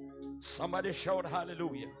charge. Somebody shout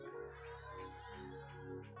hallelujah.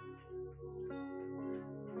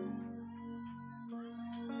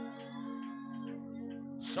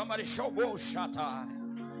 Somebody shout whoa shatai.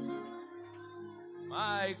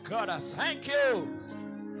 My God, I thank you.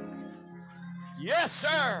 Yes,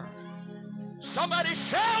 sir. Somebody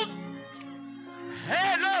shout.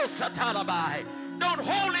 Hello, Satalabai. Don't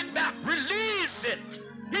hold it back. Release it.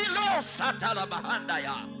 Hello,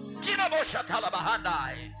 Satalabahandaya. Kinabo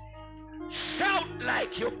Satalabahandai. Shout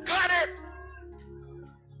like you got it.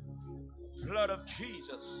 Blood of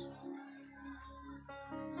Jesus.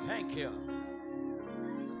 Thank you.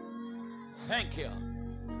 Thank you.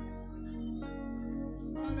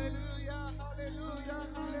 Hallelujah, hallelujah,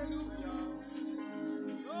 hallelujah.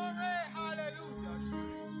 Glory, hallelujah.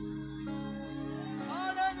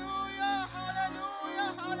 Hallelujah, hallelujah,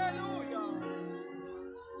 hallelujah.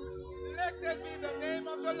 Blessed be the name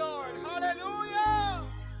of the Lord. Hallelujah.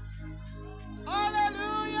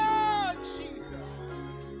 Hallelujah, Jesus.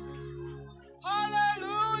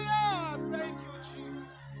 Hallelujah. Thank you, Jesus.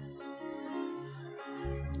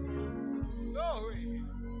 Glory.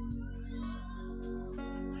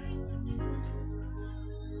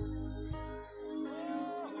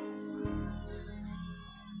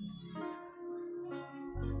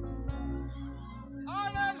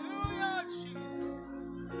 Hallelujah, Jesus.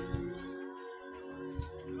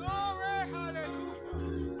 Glory,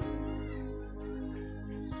 hallelujah.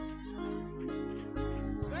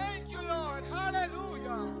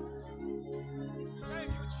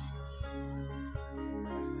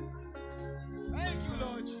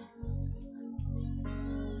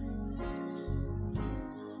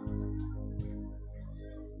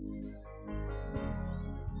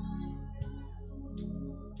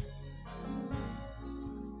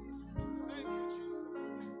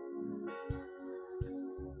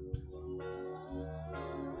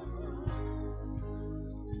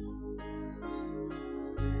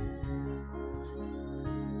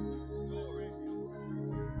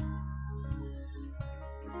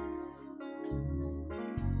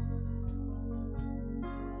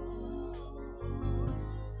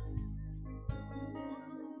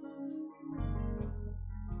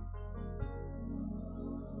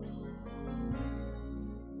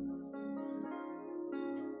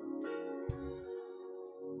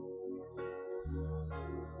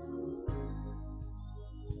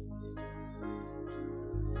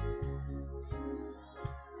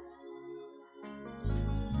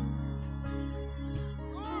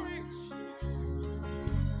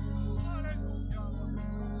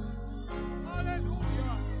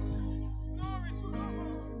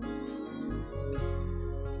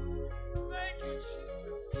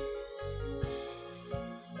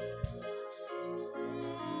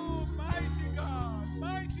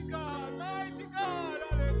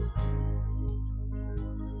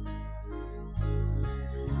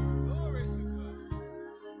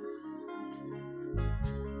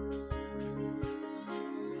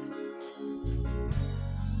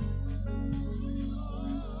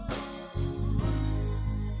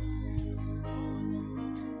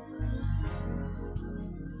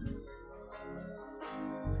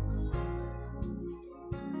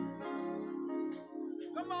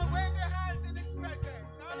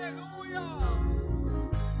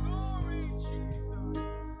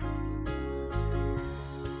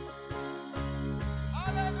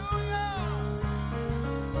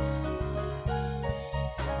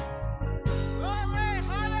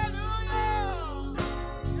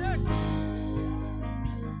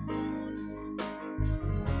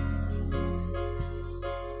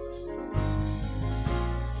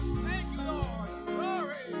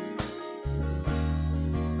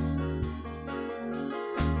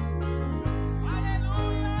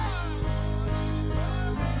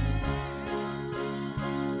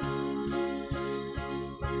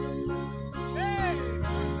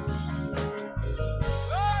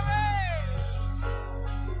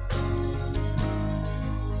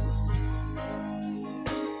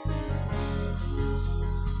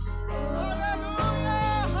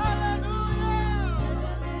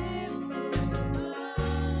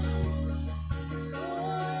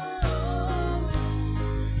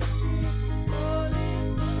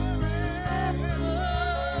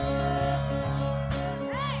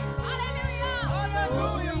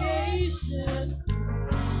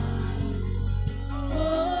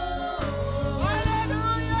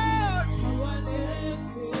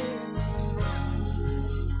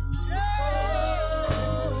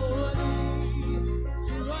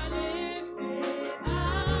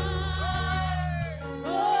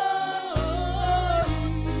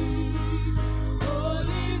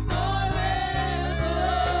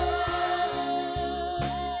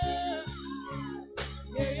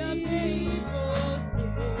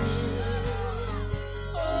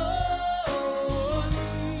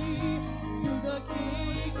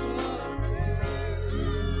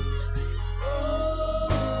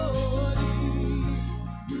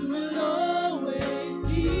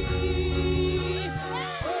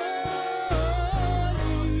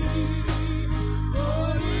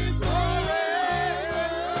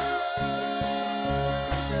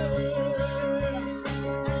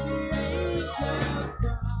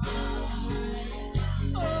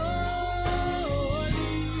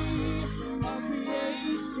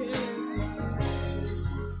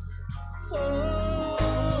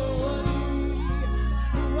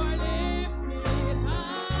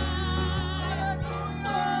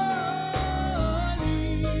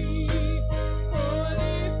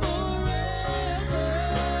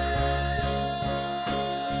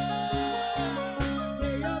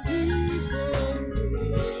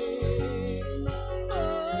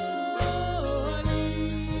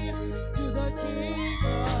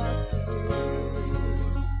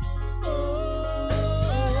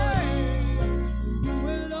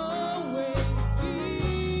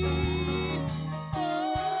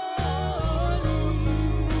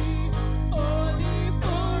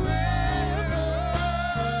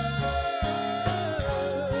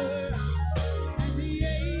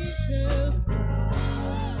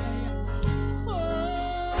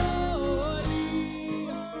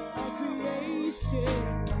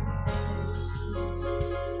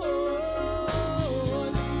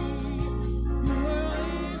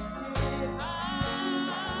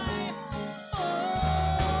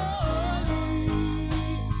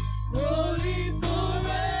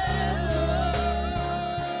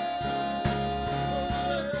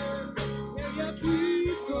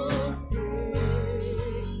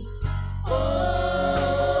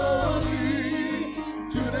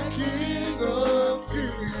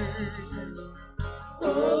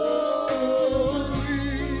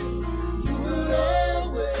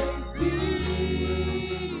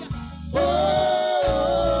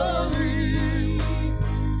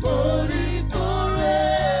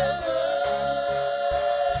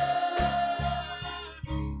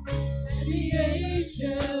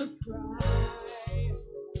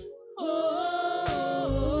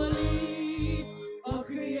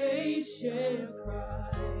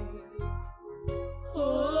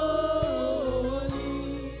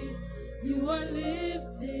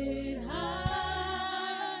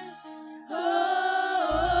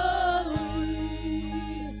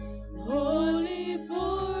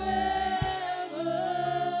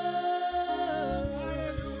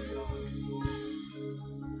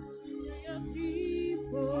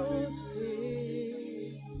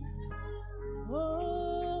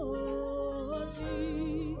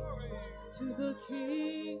 the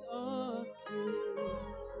King of Kings.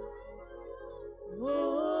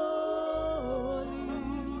 Holy,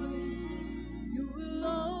 you will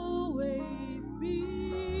always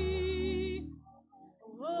be.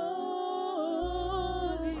 Holy,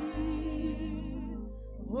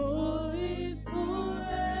 holy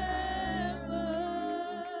forever.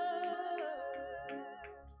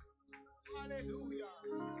 Hallelujah.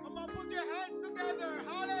 Come on, put your hands together.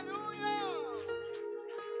 Hallelujah.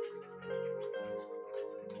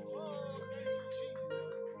 Oh, thank you,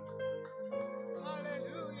 Jesus.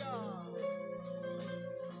 Hallelujah.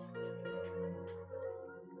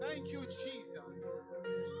 Thank you, Jesus.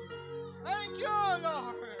 Thank you,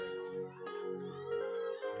 Lord.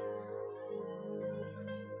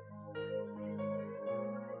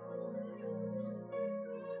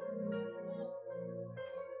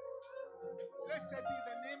 Blessed be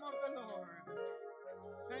the name of the Lord.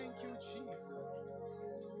 Thank you, Jesus.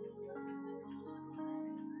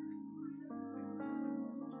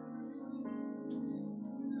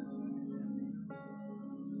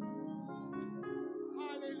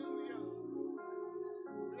 Hallelujah.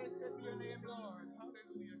 Blessed be your name, Lord.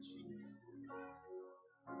 Hallelujah, Jesus.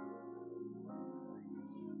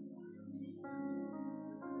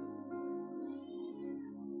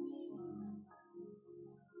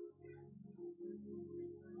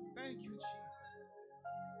 Thank you, Jesus.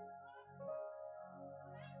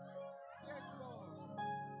 Yes, Lord.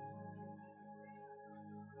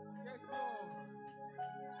 Yes, Lord.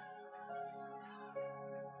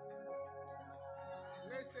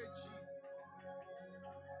 Blessed Jesus.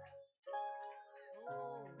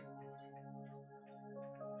 Oh,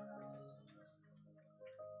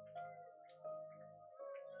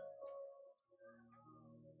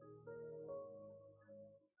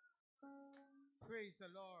 praise the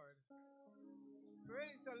Lord.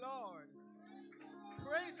 Praise the Lord.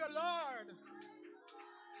 Praise the Lord.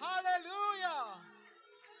 Hallelujah.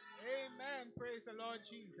 Amen. Praise the Lord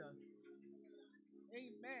Jesus.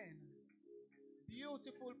 Amen.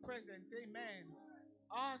 Beautiful presence. Amen.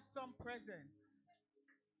 Awesome presence.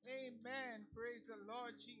 Amen. Praise the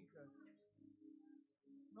Lord Jesus.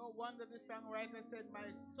 No wonder the songwriter said,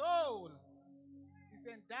 my soul is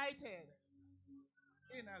indicted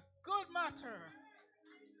in a good matter.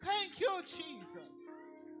 Thank you, Jesus.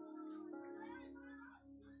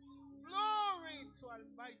 Glory to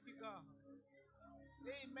Almighty God.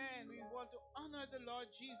 Amen. We want to honor the Lord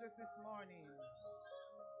Jesus this morning.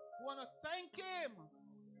 We want to thank Him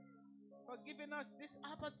for giving us this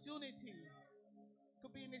opportunity to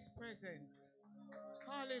be in His presence.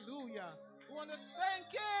 Hallelujah. We want to thank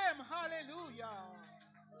Him. Hallelujah.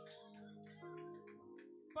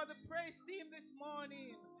 For the praise team this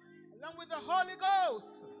morning, along with the Holy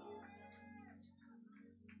Ghost.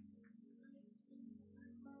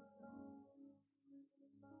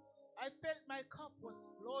 I felt my cup was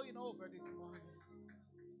flowing over this morning.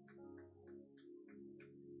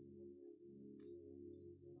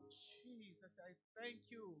 Jesus, I thank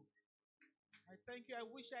you. I thank you. I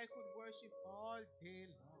wish I could worship all day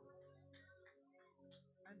long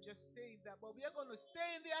and just stay in that. But we are going to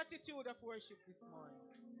stay in the attitude of worship this morning.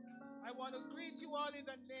 I want to greet you all in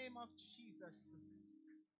the name of Jesus.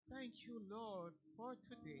 Thank you, Lord, for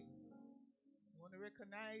today. I want to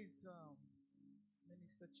recognize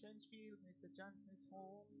Minister Chenfield, Minister Johnson is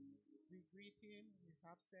home. We greet him in his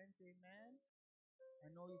absence. Amen. I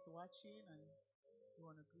know he's watching and we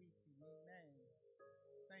want to greet him. Amen.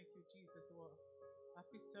 Thank you, Jesus. Our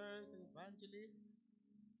officers, evangelists,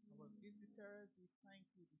 our visitors, we thank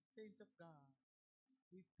you, the saints of God.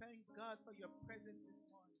 We thank God for your presence this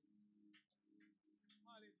morning.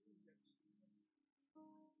 Hallelujah, Jesus.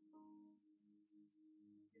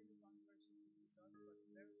 Daily one worship will be done for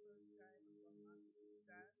the very first time. I'm going to ask you to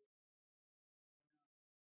stand.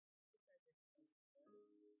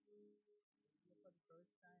 Here for the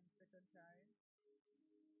first time, second time,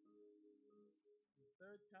 the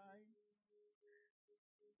third time.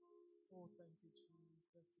 Oh, thank you,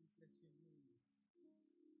 Jesus. We bless your name.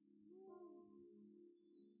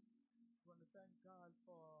 I want to thank God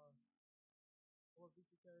for our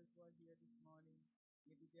visitors who are here this morning.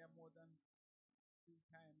 Maybe they are more than 3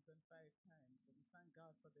 times and 5 times. And we thank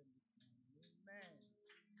God for them this morning. Amen.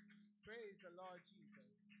 Praise the Lord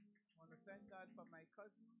Jesus. I want to thank God for my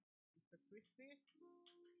cousin, Mr. Christy.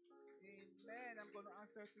 Amen. I'm going to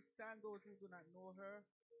ask her to stand, those who do not know her.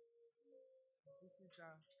 This is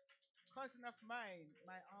a cousin of mine,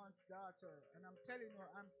 my aunt's daughter. And I'm telling her,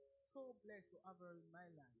 I'm so blessed to have her in my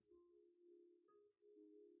life.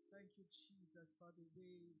 Thank you, Jesus, for the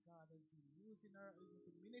way God has been using her even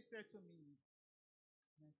to minister to me.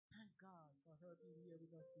 And I thank God for her being here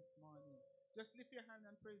with us this morning. Just lift your hand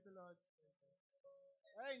and praise the Lord.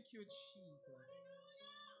 Thank you, Jesus.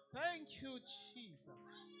 Thank you, Jesus.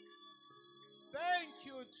 Thank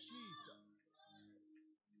you, Jesus.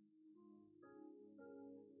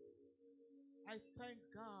 I thank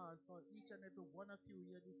God for each and every one of you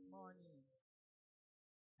here this morning.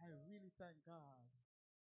 I really thank God.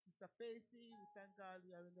 Sister Facey, we thank God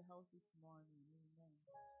you are in the house this morning. Amen.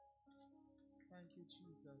 Thank you,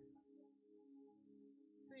 Jesus.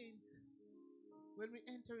 Saints, when we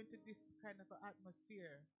enter into this kind of an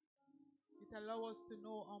atmosphere, it allows us to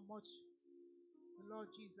know how much the Lord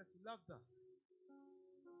Jesus loved us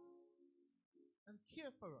and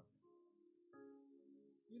cared for us.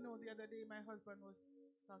 You know, the other day my husband was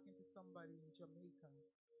talking to somebody in Jamaica,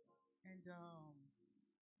 and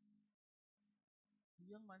the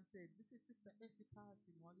young man said, "This is Sister Essie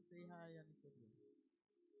passing. Want to say hi?" And he said, "Yes."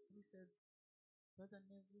 And he said, "Brother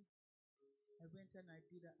Neville, I went and I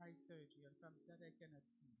did an eye surgery, and from that I cannot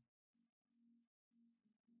see."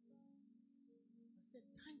 I said,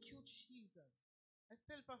 "Thank you, Jesus." I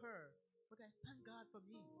felt for her, but I thank God for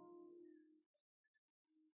me.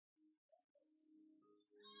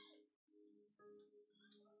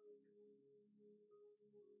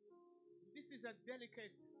 This is a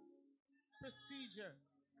delicate procedure.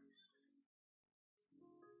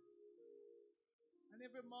 And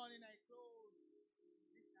every morning I close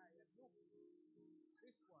this eye and look,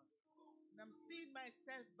 this one. And I'm seeing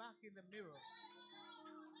myself back in the mirror.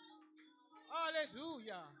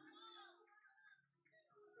 Hallelujah.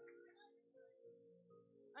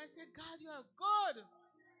 I said, "God, you are good."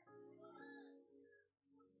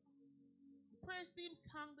 The praise team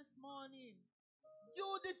sang this morning.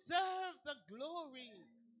 You deserve the glory.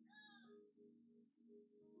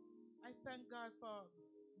 I thank God for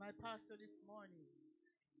my pastor this morning.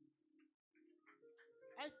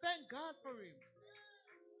 I thank God for him.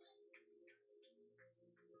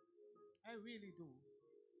 I really do.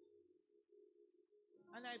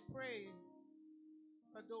 And I pray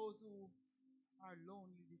for those who are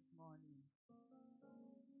lonely this morning,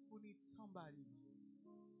 who need somebody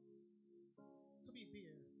to be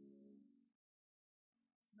there.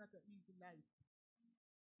 It's not an easy life.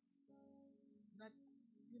 Not,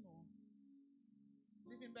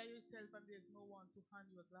 living by yourself and there's no one to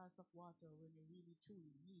hand you a glass of water when you really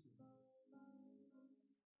truly need it.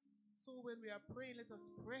 So when we are praying, let us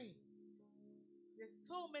pray. There's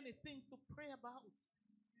so many things to pray about.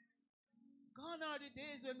 Gone are the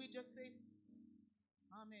days when we just say,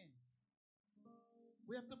 Amen.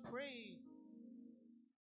 We have to pray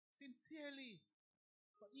sincerely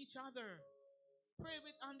for each other. Pray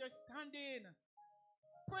with understanding.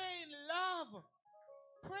 Pray in love.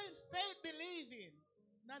 Pray in faith, believing.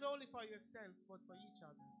 Not only for yourself, but for each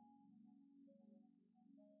other.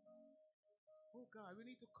 Oh God, we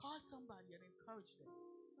need to call somebody and encourage them.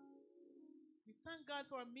 We thank God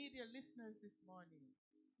for our media listeners this morning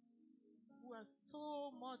who are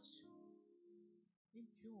so much in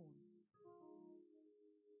tune.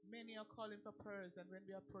 Many are calling for prayers, and when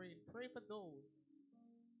we are praying, pray for those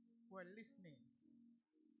who are listening.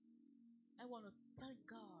 I want to thank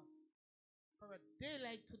God for a day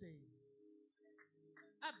like today.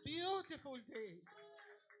 A beautiful day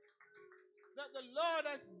that the Lord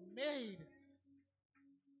has made.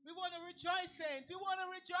 We want to rejoice, saints. We want to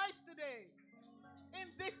rejoice today in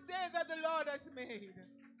this day that the Lord has made.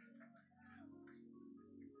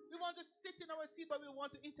 We want to sit in our seat, but we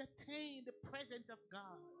want to entertain the presence of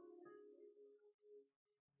God.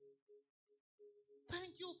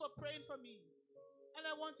 Thank you for praying for me. And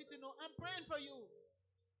I want you to know I'm praying for you.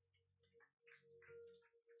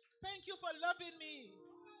 Thank you for loving me.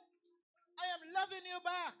 I am loving you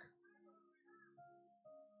back.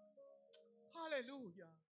 Hallelujah.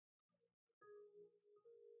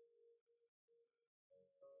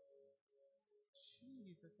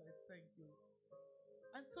 Jesus, I thank you.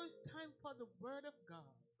 And so it's time for the word of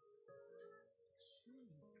God.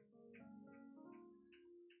 Jesus.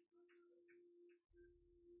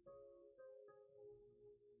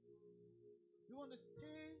 We want to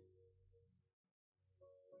stay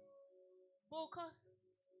focused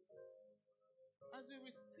as we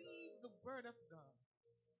receive the word of God.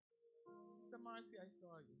 Sister Marcy, I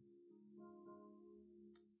saw you.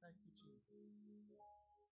 Thank you, Jesus.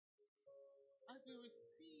 As we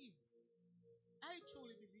receive, I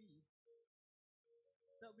truly believe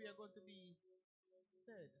that we are going to be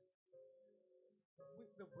fed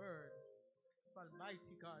with the word of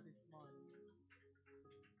Almighty God this morning.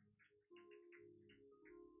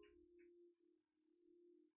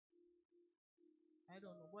 I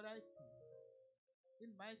don't know what I feel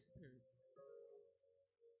in my spirit.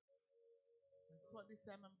 And That's what this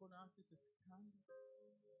time I'm going to ask you to stand.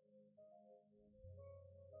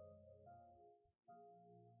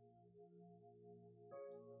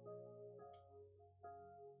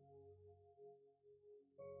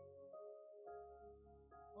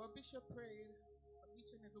 Our bishop prayed for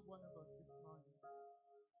each and every one of us this morning.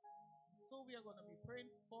 So we are going to be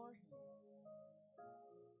praying for him.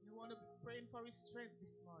 We want to be praying for his strength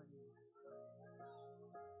this morning.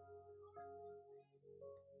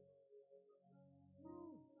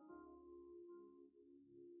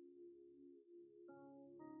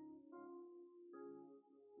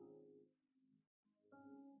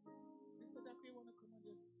 Sister Duffy, you want to come and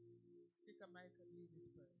just take a mic and lead this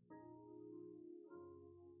prayer?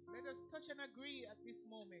 Let us touch and agree at this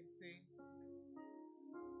moment, saints.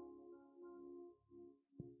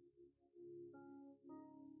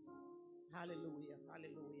 Hallelujah,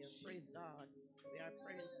 hallelujah. Praise God. We are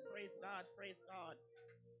praying. Praise God, praise God.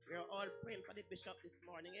 We are all praying for the bishop this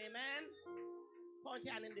morning. Amen. Point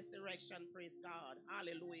your hand in this direction. Praise God.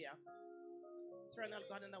 Hallelujah. Eternal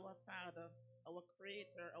God and our Father, our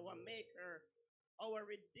Creator, our Maker, our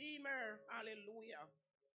Redeemer. Hallelujah.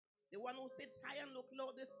 The one who sits high and look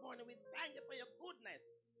low this morning, we thank you for your goodness.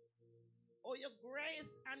 Oh, your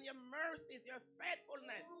grace and your mercies, your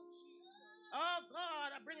faithfulness. Oh,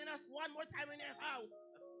 God, bringing us one more time in your house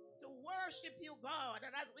to worship you, God.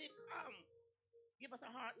 And as we come, give us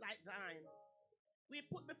a heart like thine. We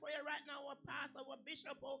put before you right now our pastor, our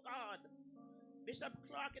bishop, oh God. Bishop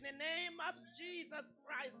Clark, in the name of Jesus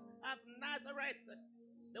Christ of Nazareth,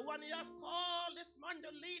 the one you have called this morning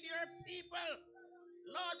to lead your people.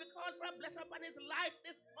 Lord, we call for a blessing upon his life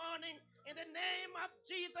this morning in the name of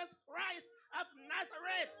Jesus Christ of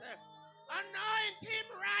Nazareth. Anoint him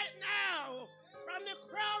right now from the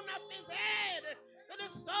crown of his head to the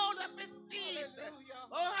sole of his feet. Hallelujah.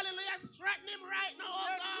 Oh, hallelujah. Strengthen him right now, oh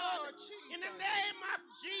Yes, God. Lord Jesus. In the name of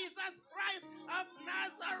Jesus Christ of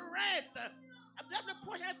Nazareth. Let the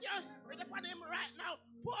portion of your spirit upon him right now.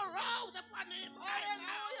 Pour out upon him right now.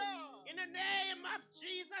 Hallelujah. In the name of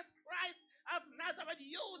Jesus Christ of Nazareth,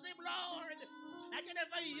 use him, Lord, like you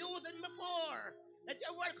never used him before. Let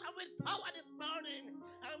your word come with power this morning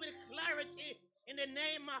and with clarity in the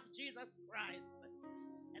name of Jesus Christ.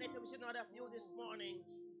 Anything which is not of you this morning,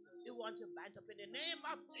 we want to bind up in the name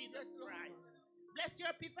of Jesus Christ. Bless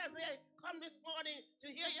your people as they come this morning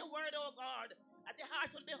to hear your word, oh God, that their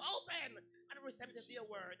hearts will be open and receptive to your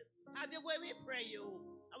word. Have your way, we pray you.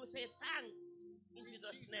 I will say thanks in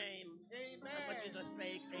Jesus' name. Amen. And for Jesus'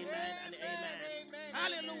 sake, amen and amen. Amen.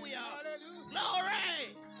 Hallelujah. Hallelujah.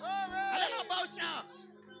 Glory. Glory. Hallelujah.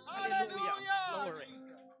 Hallelujah. Glory.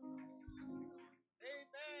 Jesus.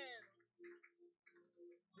 Amen.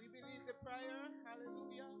 We believe the prayer.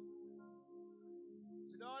 Hallelujah.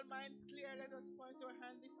 With all minds clear, let us point our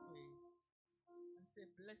hand this way and say,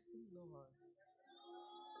 bless him, Lord,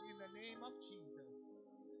 in the name of Jesus.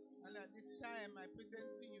 And at this time, I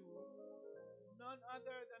present to you none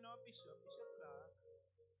other than our bishop, Bishop Clark.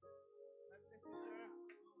 God bless you, sir.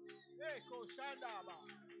 Hey, Koshandaba.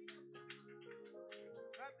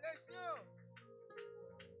 God bless you.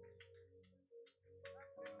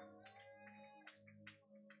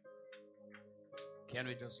 Can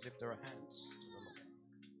we just lift our hands to the Lord?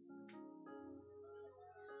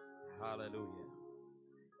 Hallelujah.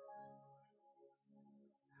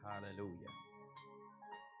 Hallelujah.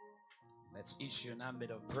 Let's issue an ambit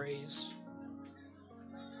of praise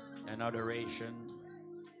and adoration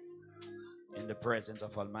in the presence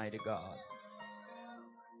of Almighty God.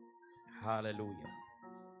 Hallelujah.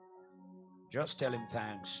 Just tell him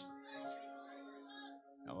thanks.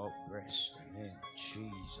 Oh, bless the name of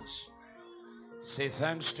Jesus. Say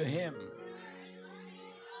thanks to him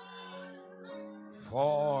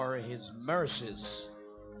for his mercies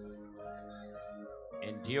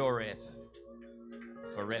endureth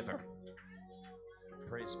forever.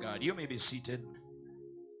 Praise God. You may be seated.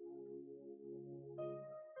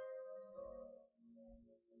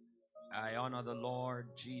 I honor the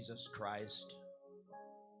Lord Jesus Christ,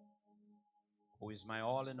 who is my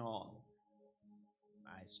all in all,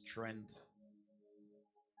 my strength,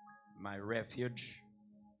 my refuge,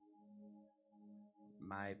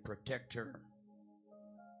 my protector,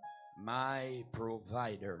 my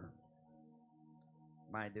provider,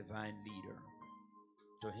 my divine leader.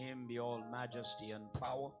 To him be all majesty and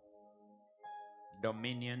power,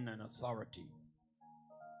 dominion and authority.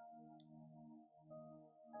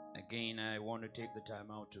 Again, I want to take the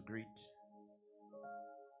time out to greet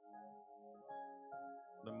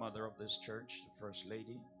the mother of this church, the First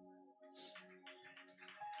Lady.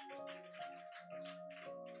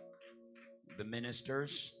 The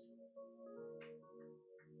ministers,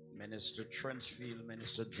 Minister Trenchfield,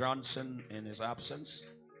 Minister Johnson in his absence,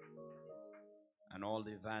 and all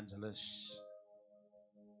the evangelists,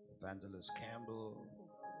 Evangelist Campbell,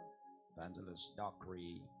 Evangelist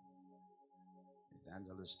Dockery,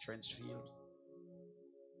 Evangelist Trenchfield,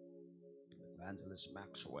 Evangelist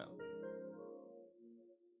Maxwell,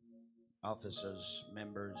 officers,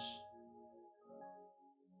 members,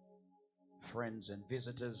 friends and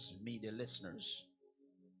visitors, media listeners,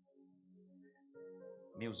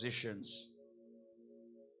 musicians,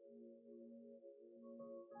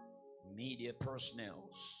 media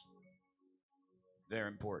personnel. Very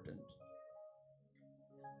important.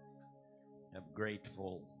 I'm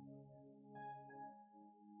grateful.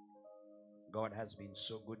 God has been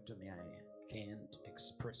so good to me, I can't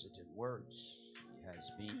express it in words. He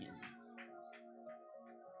has been.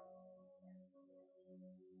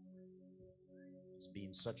 He's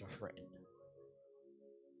been such a friend.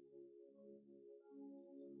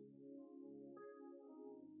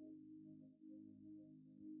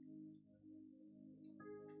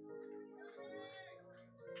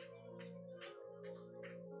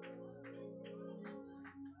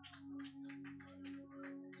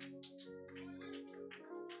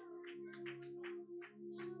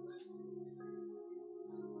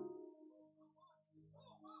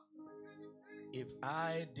 If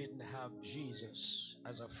I didn't have Jesus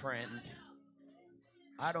as a friend,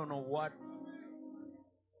 I don't know what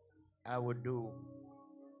I would do.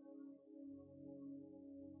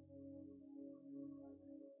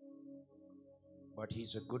 But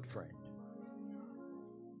he's a good friend.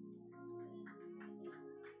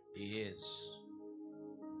 He is.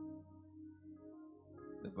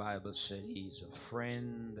 The Bible said he's a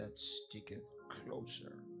friend that sticketh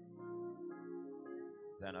closer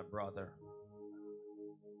than a brother.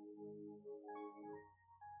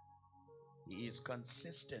 He is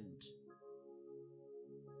consistent.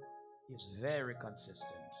 He's very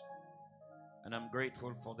consistent. And I'm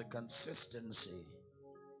grateful for the consistency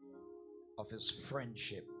of his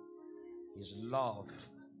friendship, his love,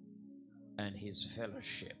 and his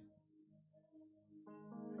fellowship.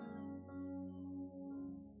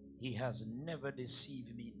 He has never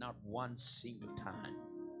deceived me, not one single time.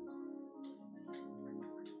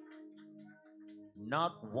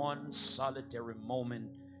 Not one solitary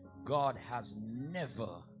moment. God has never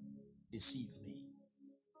deceived me.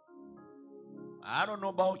 I don't know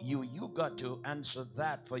about you. You got to answer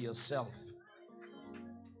that for yourself.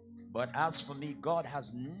 But as for me, God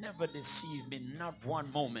has never deceived me, not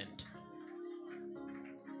one moment.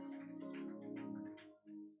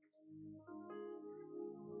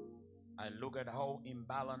 I look at how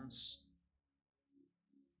imbalanced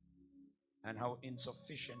and how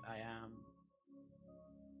insufficient I am.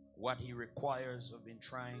 What he requires. I've been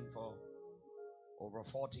trying for over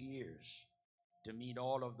 40 years to meet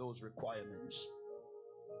all of those requirements.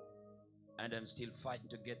 And I'm still fighting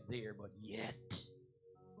to get there, but yet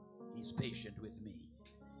he's patient with me.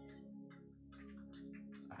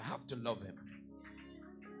 I have to love him.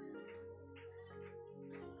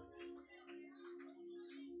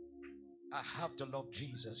 I have to love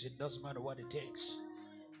Jesus. It doesn't matter what it takes.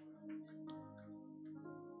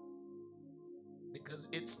 Because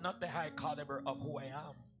it's not the high caliber of who I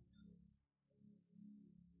am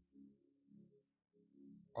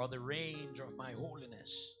or the range of my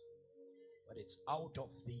holiness, but it's out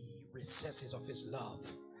of the recesses of his love.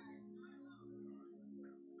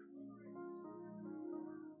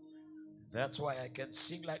 That's why I can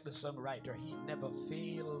sing like the songwriter. He never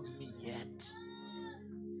failed me yet.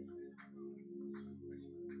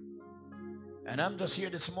 And I'm just here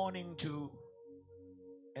this morning to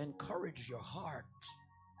encourage your heart.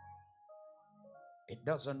 It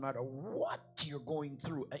doesn't matter what you're going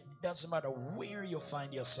through. It doesn't matter where you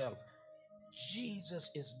find yourself. Jesus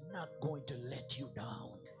is not going to let you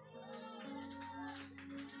down.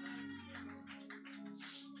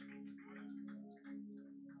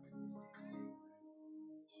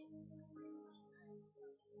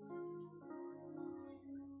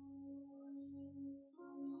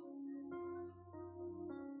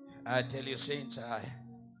 I tell you, saints,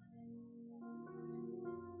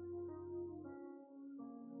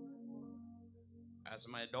 as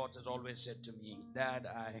my daughters always said to me, Dad,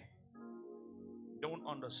 I don't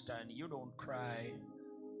understand. You don't cry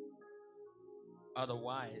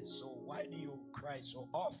otherwise. So why do you cry so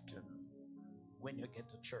often when you get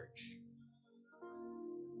to church?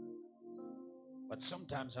 But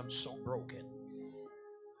sometimes I'm so broken.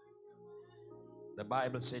 The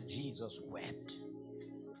Bible said Jesus wept.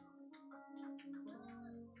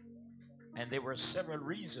 And there were several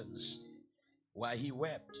reasons why he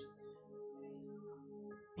wept.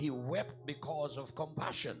 He wept because of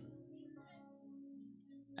compassion.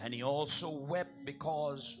 And he also wept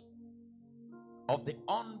because of the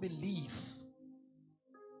unbelief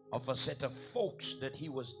of a set of folks that he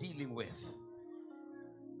was dealing with.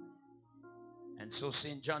 And so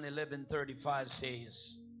St. John 11:35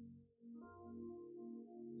 says,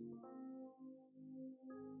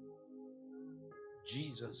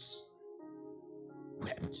 Jesus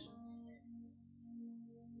wept.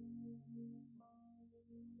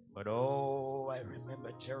 But oh, I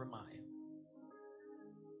remember Jeremiah.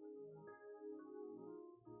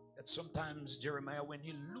 That sometimes Jeremiah, when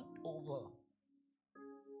he looked over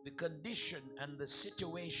the condition and the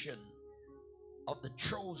situation of the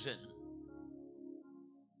chosen,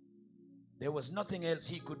 there was nothing else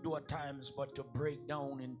he could do at times but to break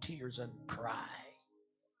down in tears and cry.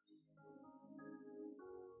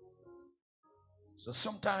 So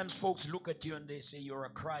sometimes folks look at you and they say you're a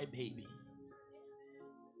crybaby.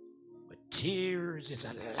 But tears is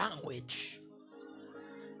a language.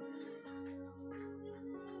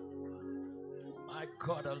 My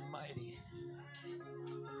God Almighty.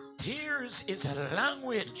 Tears is a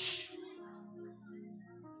language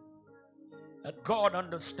that God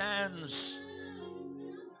understands.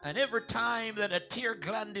 And every time that a tear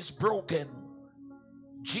gland is broken,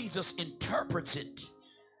 Jesus interprets it.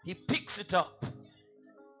 He picks it up.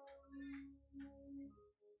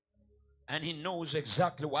 And he knows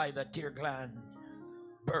exactly why the tear gland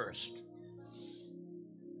burst.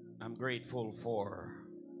 I'm grateful for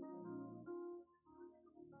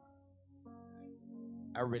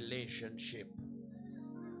a relationship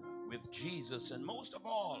with Jesus. And most of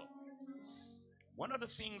all, one of the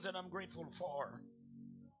things that I'm grateful for,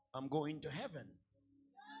 I'm going to heaven.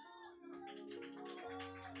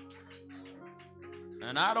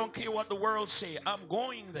 And I don't care what the world say, I'm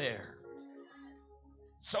going there.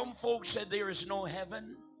 Some folks said there is no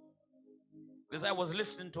heaven. Because I was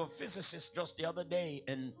listening to a physicist just the other day,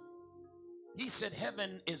 and he said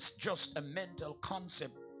heaven is just a mental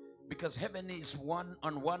concept, because heaven is one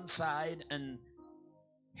on one side and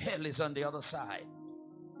hell is on the other side.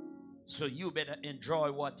 So you better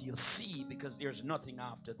enjoy what you see, because there's nothing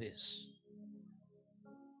after this.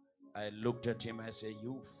 I looked at him, I said,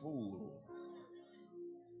 you fool.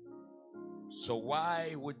 So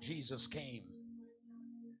why would Jesus came?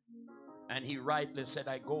 And he rightly said,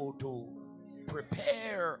 I go to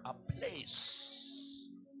prepare a place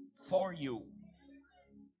for you.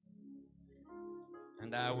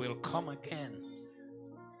 And I will come again.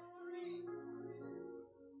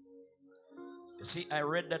 You see, I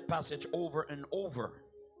read that passage over and over.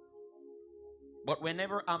 But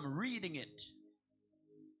whenever I'm reading it,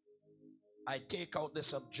 I take out the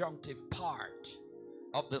subjunctive part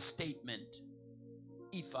of the statement,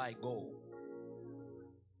 if I go.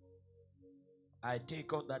 I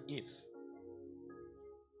take out that if.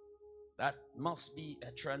 That must be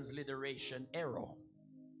a transliteration error.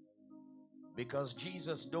 Because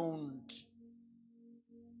Jesus don't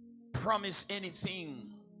promise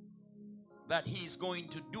anything that he's going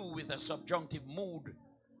to do with a subjunctive mood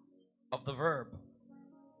of the verb.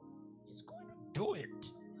 He's going to do it.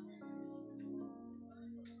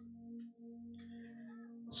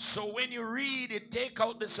 So when you read it, take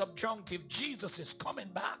out the subjunctive. Jesus is coming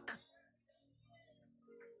back.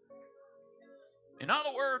 In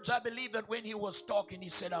other words, I believe that when he was talking, he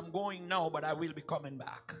said, I'm going now, but I will be coming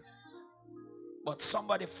back. But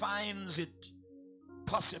somebody finds it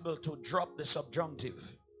possible to drop the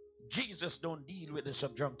subjunctive. Jesus don't deal with the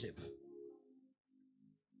subjunctive.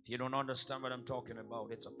 If you don't understand what I'm talking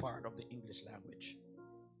about, it's a part of the English language.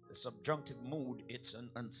 The subjunctive mood, it's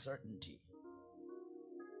an uncertainty.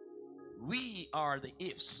 We are the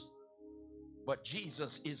ifs, but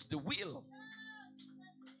Jesus is the will.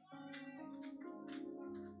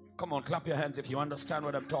 Come on, clap your hands if you understand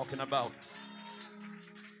what I'm talking about.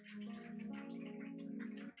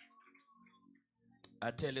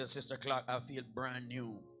 I tell you, Sister Clark, I feel brand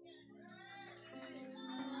new.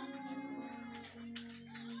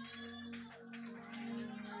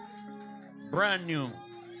 Brand new.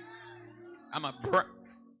 I'm a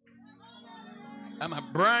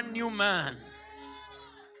brand new man.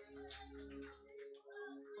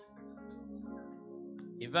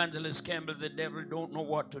 Evangelist Campbell, the devil don't know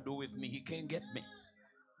what to do with me. He can't get me.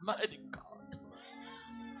 Mighty God.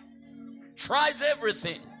 Tries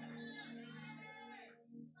everything.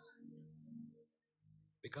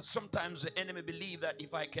 Because sometimes the enemy believes that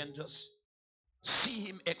if I can just see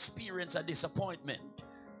him experience a disappointment,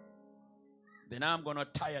 then I'm going to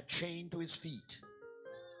tie a chain to his feet.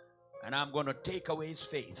 And I'm going to take away his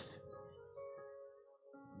faith.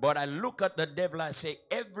 But I look at the devil, I say,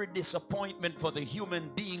 every disappointment for the human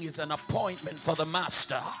being is an appointment for the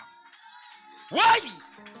master. Why?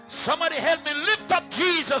 Somebody help me lift up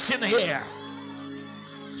Jesus in here.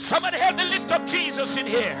 Somebody help me lift up Jesus in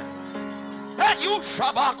here. Hey, you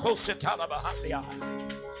shabako sitala bahandia.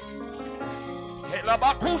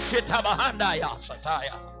 Helabaku sita bahandaya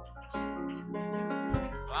sataya.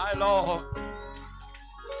 My Lord.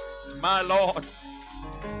 My Lord.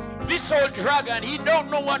 This old dragon, he don't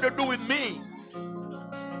know what to do with me.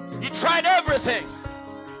 He tried everything.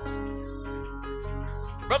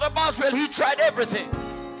 Brother Boswell, he tried everything.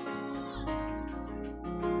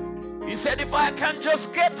 He said, if I can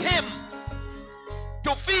just get him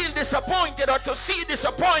to feel disappointed or to see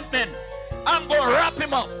disappointment, I'm going to wrap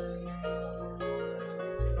him up.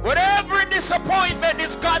 Whatever disappointment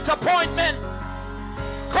is God's appointment.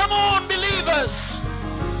 Come on, believers.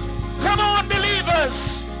 Come on,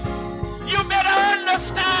 believers. You better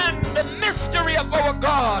understand the mystery of our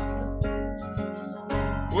God.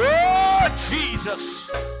 Oh, Jesus.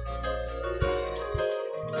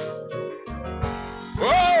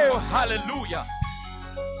 Oh, hallelujah.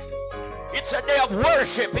 It's a day of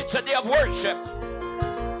worship. It's a day of worship.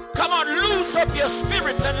 Come on, loose up your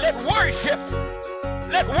spirit and let worship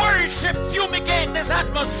fumigate this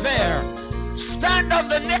atmosphere. Stand on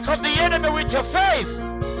the neck of the enemy with your faith.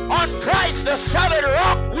 On Christ the solid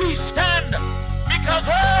rock we stand, because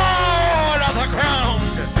all of the ground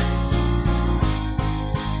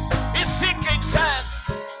is sinking sand.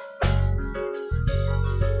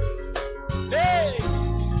 Hey,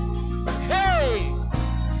 hey,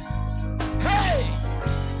 hey.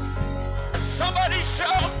 Somebody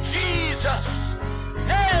shout Jesus.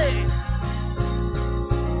 Hey.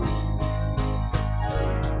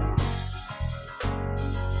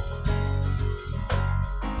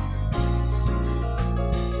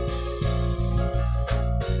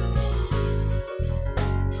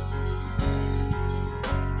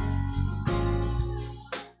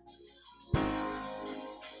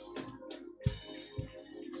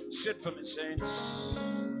 Sit for me, saints.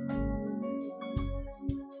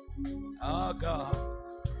 Oh, God.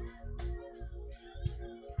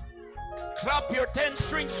 Clap your 10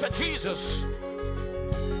 strings for Jesus.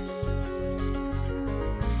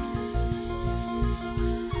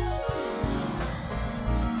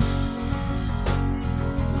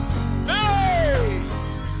 Hey!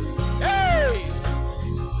 Hey!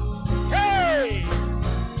 Hey!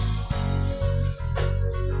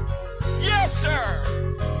 Yes, sir.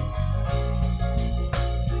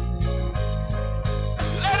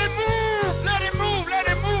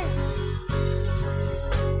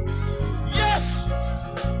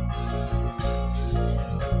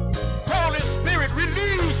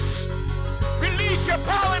 Release your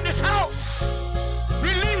power in this house.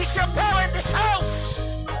 Release your power in this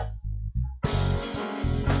house.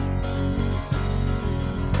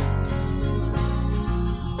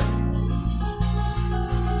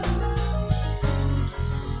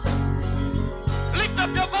 Lift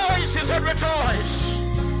up your voices and rejoice.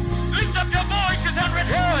 Lift up your voices and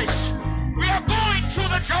rejoice. We are going through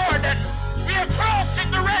the Jordan. We are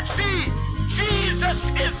crossing the Red Sea. Jesus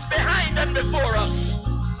is behind and before us.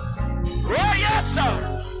 Oh, yes, sir.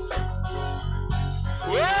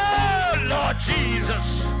 Oh, Lord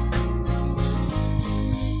Jesus.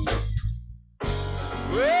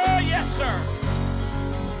 Oh, yes, sir.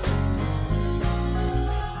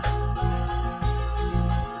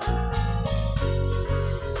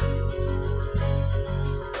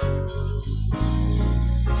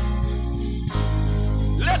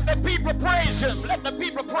 Let the people praise him. Let the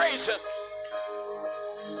people praise him.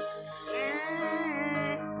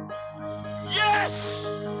 Yes!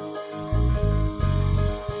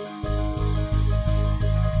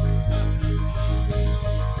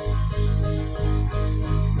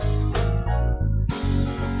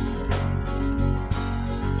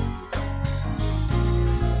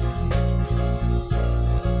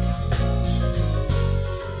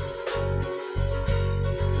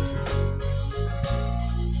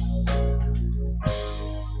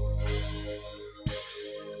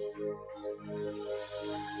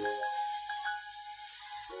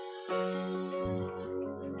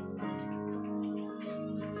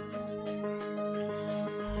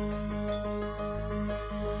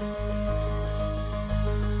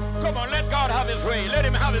 Come on, let God have his way. Let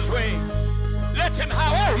him have his way. Let him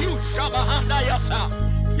have, oh, you shabahanda yasa.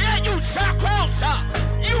 Yeah, you shakosa.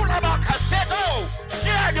 You labakaseto.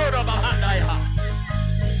 Shadura bahanda ya.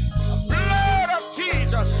 Blood of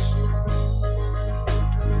Jesus.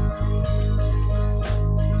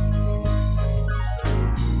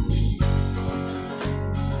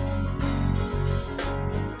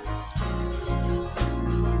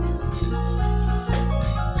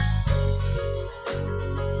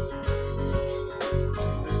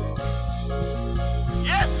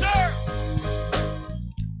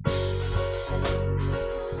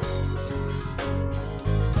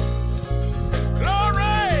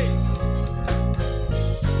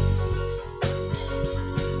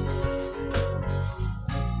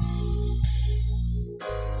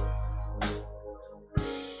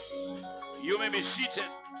 be seated.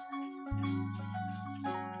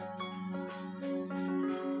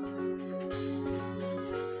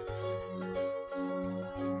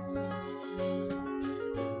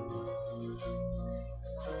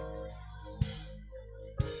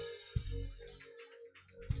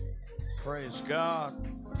 Praise God.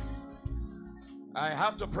 I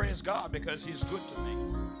have to praise God because He's good to me.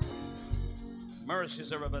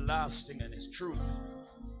 Mercies are everlasting and His truth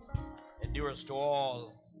endures to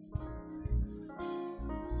all.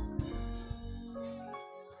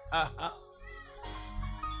 I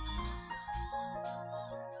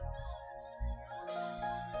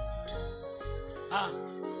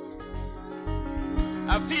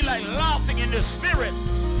feel like laughing in the spirit.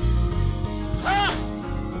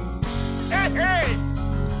 Hey,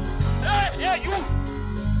 you.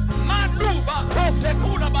 Manuba,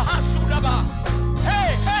 Kosekuda, Bahasudaba.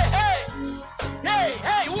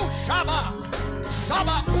 Hey, Ushaba.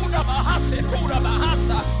 Saba, Kuda, Bahasekuda,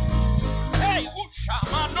 Bahasa. Hey,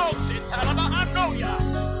 Ushama, no, Sitaraba, Anoya.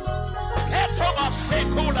 Ketoba,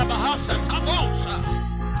 Sekuda, Bahasa, Tabosa.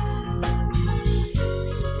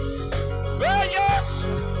 Oh, yes.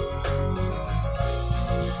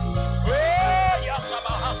 Oh, yes,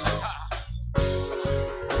 Bahasata.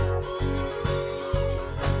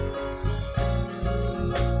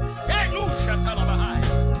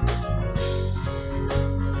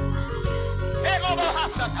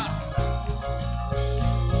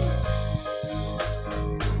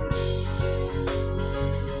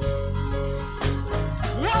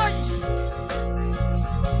 What?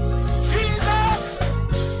 Jesus!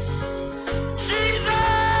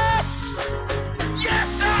 Jesus! Yes,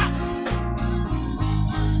 sir!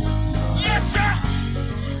 Yes, sir!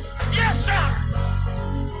 Yes, sir!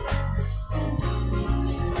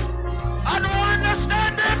 I don't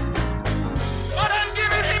understand it, but I'm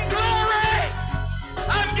giving Him glory!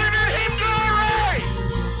 I'm giving Him glory!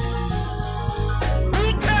 Who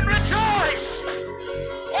can rejoice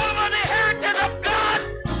over the heritage of God?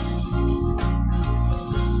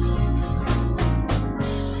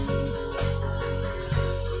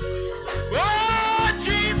 Oh,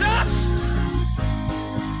 Jesus!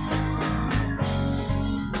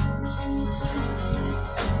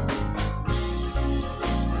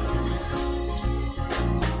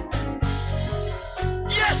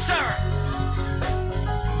 Yes, sir!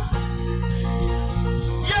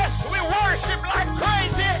 Yes, we worship like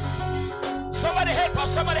crazy. Somebody help her,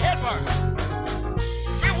 somebody help her.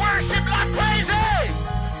 We worship like crazy.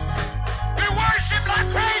 We worship like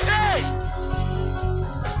crazy.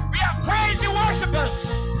 We are crazy worshipers.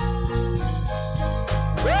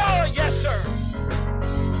 Oh, yes, sir.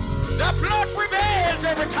 The blood prevails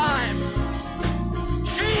every time.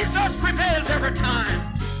 Jesus prevails every time.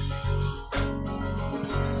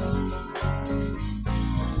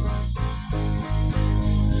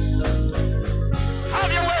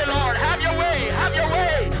 Have your way, Lord. Have your way. Have your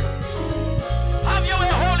way. Have your way,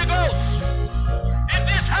 Holy Ghost. In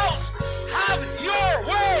this house, have your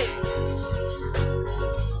way.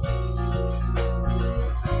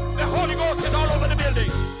 The Holy Ghost is all over the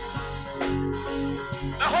building.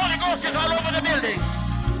 The Holy Ghost is all over the building.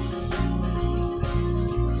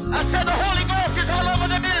 I said the Holy Ghost is all over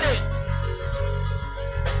the building.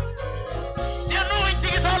 The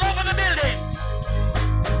anointing is all over the building.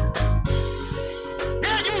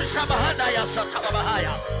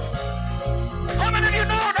 How many of you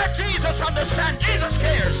know that Jesus understands? Jesus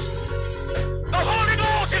cares. The Holy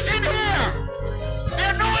Ghost is in here. The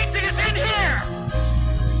anointing is in here.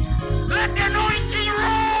 Let the anointing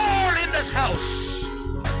roll in this house.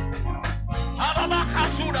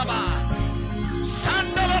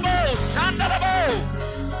 Sandalabo, Sandalabo,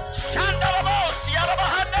 Sandalabo,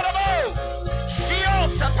 Sialabahandalabo, Shio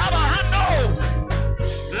Satabahando.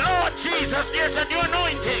 Lord Jesus, there's a new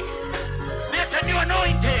anointing. There's a new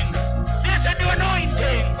anointing. There's a new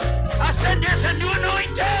anointing. I said there's a new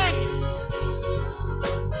anointing.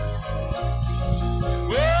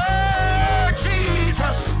 Oh,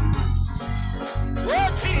 Jesus. Oh,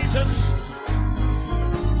 Jesus.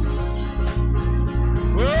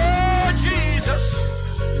 Oh, Jesus.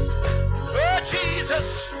 Oh, Jesus.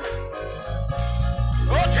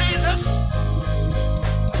 Oh, Jesus.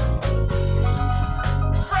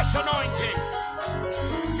 Fresh anointing.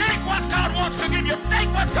 Take what God wants to give you.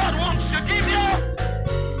 Take what God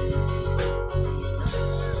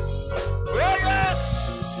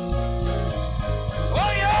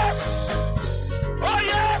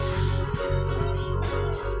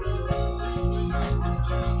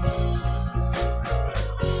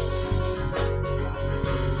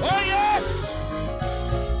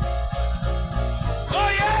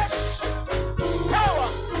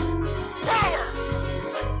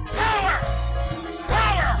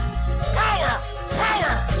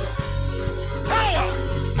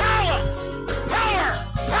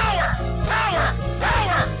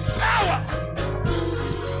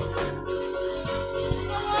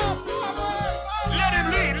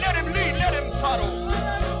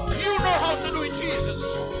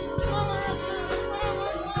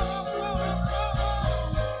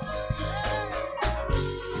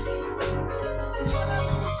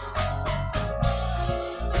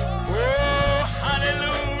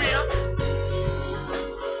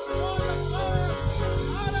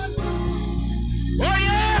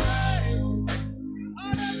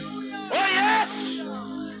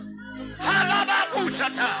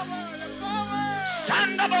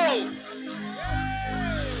Shandabo.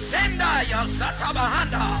 Sendaya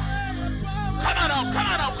Satabahanda. Come on out, come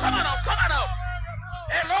on out, come on out, come on out.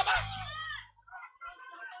 Hey, Loba.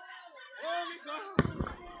 Holy God.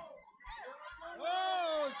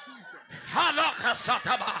 Oh, Jesus. Halaka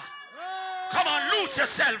Sataba. Oh, Come on, lose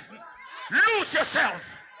yourself. Lose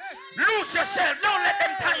yourself. yes. Lose yourself. Don't let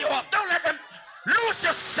them tie you up. Don't let them. Lose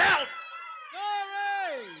yourself.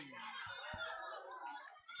 Glory.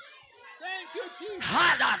 Thank you, Jesus.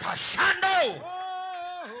 Halata Shando.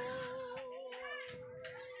 Oh,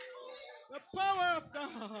 the power of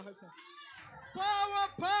God. Power,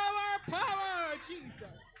 power, power,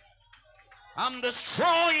 Jesus. I'm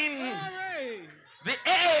destroying Glory. the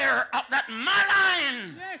air of that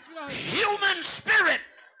malign Yes, Lord. human spirit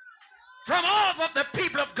from off of the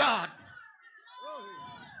people of God. Glory.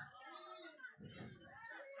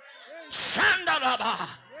 Shandalaba. Praise.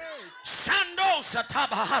 Sando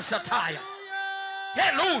Sataba Hasataya.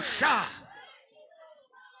 Hallelujah. Elusha.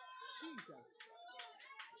 Jesus.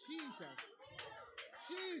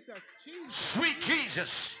 Jesus. Jesus. Sweet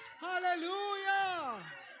Jesus. Hallelujah.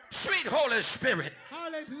 Sweet Holy Spirit.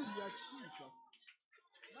 Hallelujah, Jesus.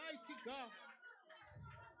 Mighty God.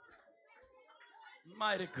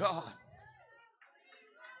 Mighty God.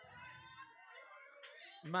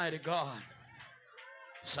 Mighty God.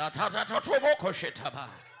 Satatatatobokoshetaba.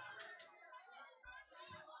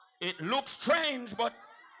 It looks strange, but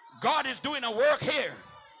God is doing a work here.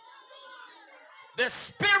 The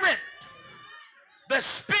spirit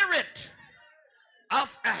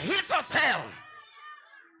of Ahithophel,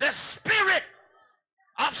 the spirit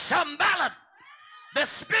of Sanballat, the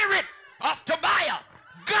spirit of Tobiah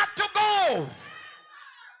got to go.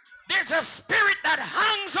 There's a spirit that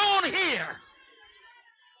hangs on here.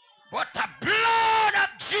 But the blood of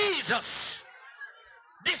Jesus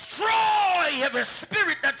destroy every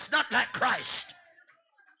spirit that's not like Christ.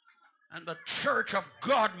 And the church of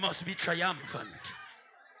God must be triumphant.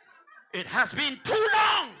 It has been too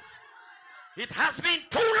long. It has been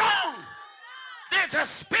too long. There's a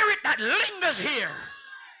spirit that lingers here.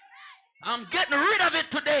 I'm getting rid of it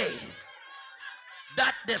today.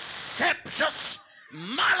 That deceptious,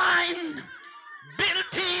 malign,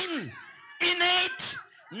 built-in, innate,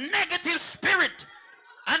 negative spirit.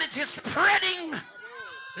 And it is spreading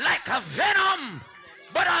like a venom.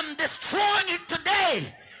 But I'm destroying it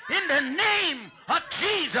today in the name of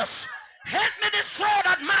Jesus. Help me destroy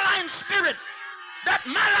that malign spirit. That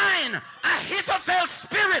malign Ahithophel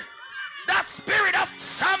spirit. That spirit of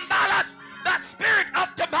Sanballat. That spirit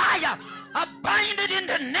of Tobiah. I bind it in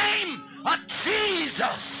the name of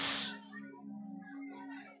Jesus.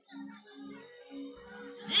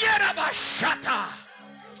 Yerabashata.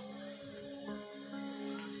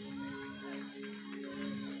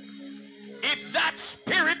 If that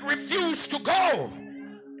spirit refused to go,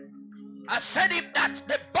 I said if that's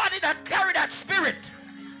the body that carried that spirit,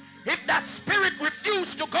 if that spirit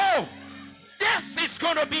refused to go, death is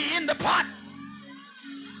going to be in the pot.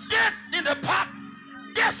 Death in the pot.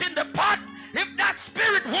 Death in the pot. If that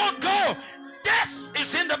spirit won't go, death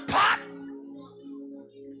is in the pot.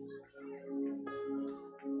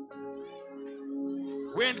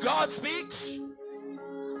 When God speaks,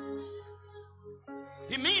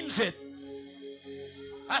 he means it.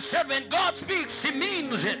 I said when God speaks, he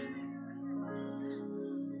means it.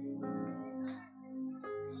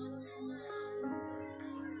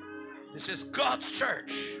 This is God's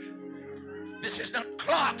church. This is not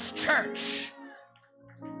Clark's church.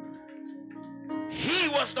 He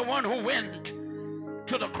was the one who went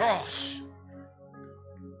to the cross.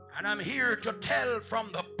 And I'm here to tell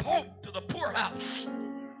from the Pope to the poorhouse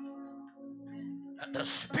that the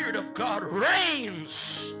Spirit of God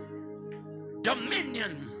reigns.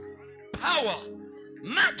 Dominion, power,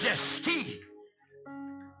 majesty.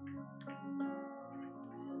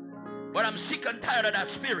 But I'm sick and tired of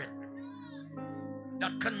that spirit.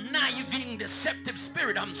 That conniving, deceptive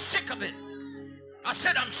spirit. I'm sick of it. I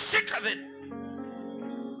said I'm sick of it.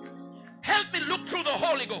 Help me look through the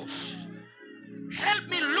Holy Ghost. Help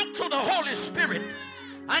me look through the Holy Spirit.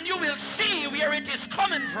 And you will see where it is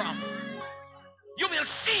coming from. You will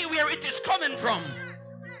see where it is coming from.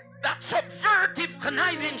 That subvertive,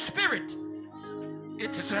 conniving spirit.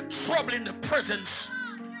 It is a trouble in the presence.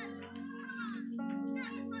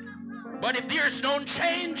 But if there's no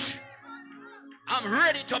change, I'm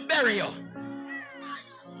ready to bury you.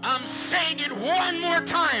 I'm saying it one more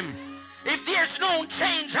time. If there's no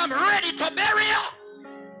change, I'm ready to bury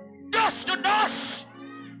you. Dust to dust,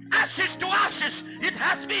 ashes to ashes. It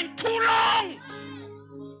has been too long.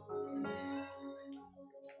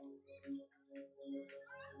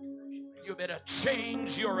 You better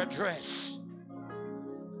change your address.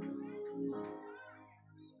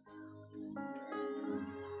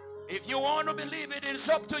 If you want to believe it, it's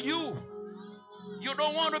up to you. You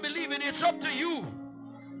don't want to believe it, it's up to you.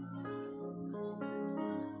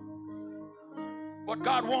 But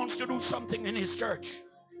God wants to do something in his church.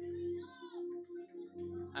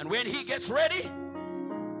 And when he gets ready,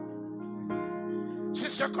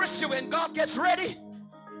 Sister Christy, when God gets ready,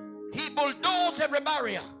 he bulldozes every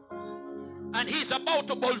barrier. And he's about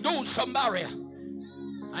to bulldoze some barrier.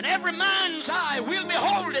 And every man's eye will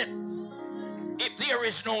behold it if there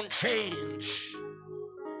is no change.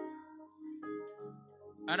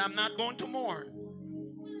 And I'm not going to mourn.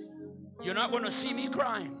 You're not going to see me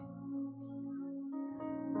crying.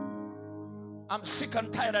 I'm sick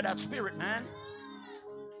and tired of that spirit, man.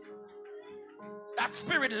 That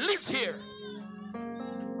spirit lives here.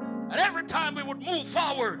 And every time we would move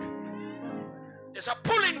forward, there's a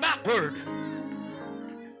pulling backward.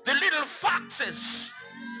 The little foxes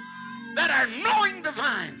that are gnawing the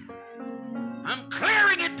vine, I'm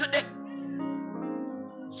clearing it today.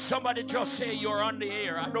 Somebody just say you're on the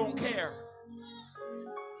air. I don't care.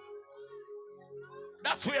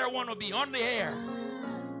 That's where I want to be, on the air.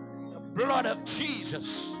 The blood of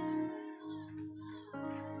Jesus.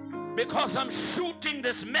 Because I'm shooting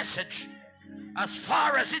this message as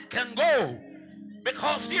far as it can go.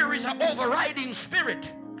 Because there is an overriding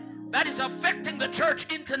spirit that is affecting the church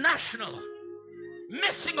international.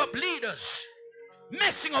 Messing up leaders.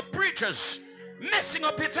 Messing up preachers. Messing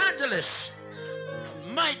up evangelists.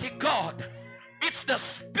 Mighty God, it's the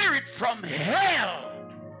spirit from hell.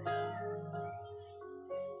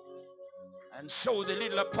 And so the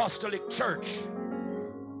little apostolic church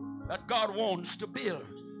that God wants to build,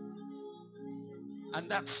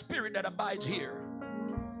 and that spirit that abides here.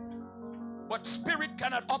 But spirit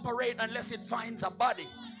cannot operate unless it finds a body.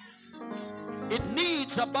 It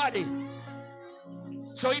needs a body.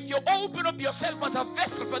 So if you open up yourself as a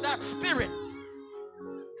vessel for that spirit,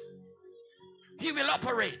 he will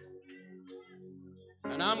operate.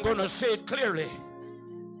 And I'm going to say it clearly.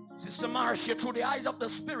 Sister Marcia, through the eyes of the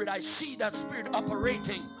spirit, I see that spirit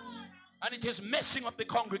operating. And it is messing up the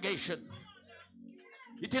congregation.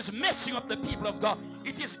 It is messing up the people of God.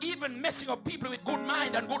 It is even messing up people with good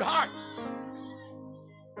mind and good heart.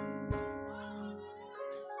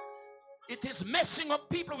 It is messing up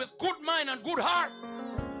people with good mind and good heart.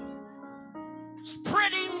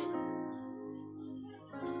 Spreading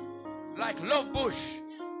like love bush.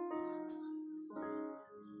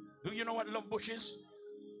 Do you know what love bush is?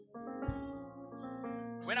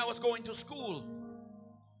 When I was going to school,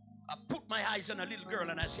 I put my eyes on a little girl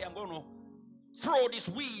and I say, I'm going to throw this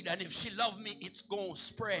weed, and if she loves me, it's going to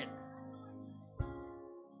spread.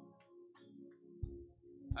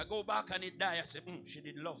 I go back and it die. I say, she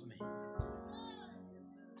didn't love me.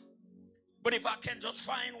 But if I can just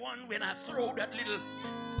find one when I throw that little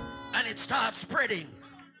and it starts spreading,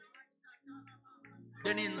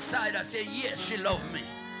 then inside I say, yes, she loved me.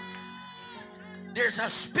 There's a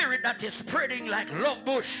spirit that is spreading like love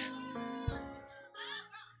bush.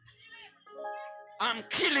 I'm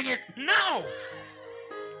killing it now.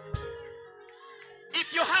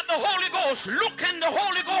 If you have the Holy Ghost, look in the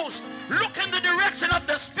Holy Ghost. Look in the direction of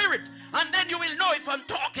the Spirit. And then you will know if I'm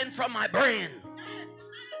talking from my brain.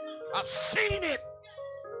 I've seen it.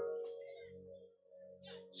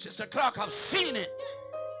 Sister Clark, I've seen it.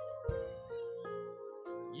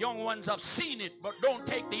 Young ones have seen it, but don't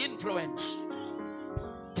take the influence.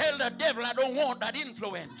 Tell the devil I don't want that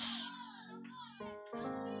influence.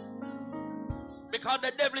 Because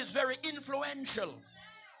the devil is very influential.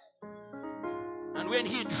 And when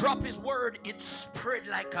he drops his word, it spread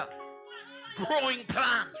like a growing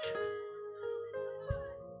plant.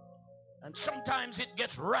 And sometimes it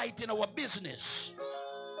gets right in our business.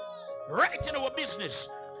 Right in our business.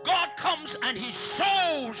 God comes and he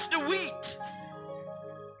sows the wheat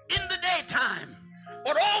in the daytime.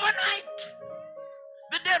 But overnight,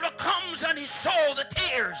 the devil comes and he sows the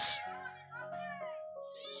tares.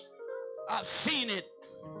 I've seen it.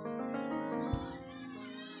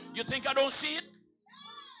 You think I don't see it?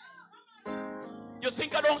 You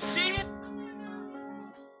think I don't see it?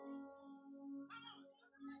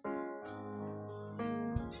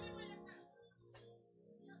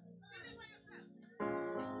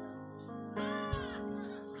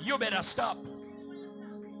 You better stop.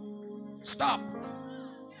 Stop.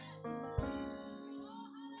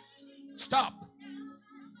 Stop.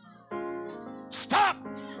 Stop.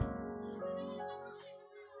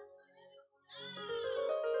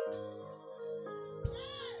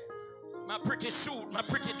 My pretty suit, my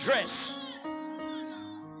pretty dress,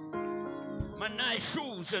 my nice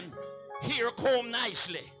shoes and hair combed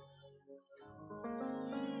nicely.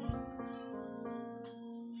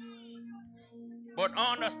 but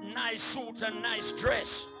on a nice suit and nice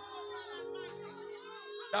dress.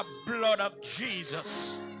 The blood of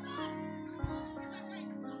Jesus.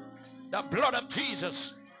 The blood of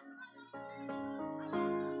Jesus.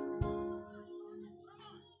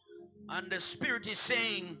 And the Spirit is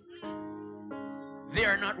saying they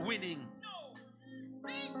are not winning.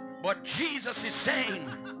 But Jesus is saying,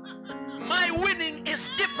 my winning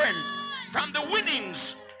is different from the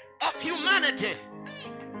winnings of humanity.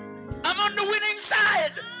 I'm on the winning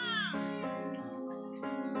side.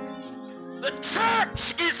 The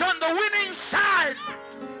church is on the winning side.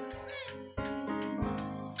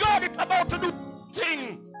 God is about to do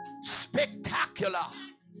something spectacular.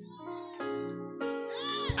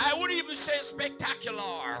 I wouldn't even say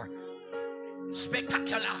spectacular.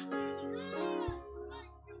 Spectacular.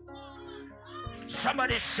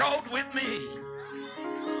 Somebody shout with me.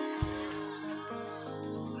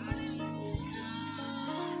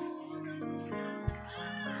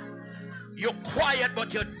 You're quiet,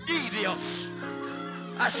 but you're devious.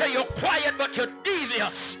 I say you're quiet, but you're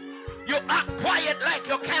devious. You act quiet like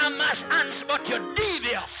you can't mash hands, but you're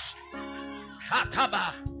devious.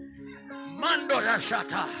 Hataba. Mando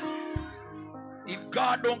Rashata. If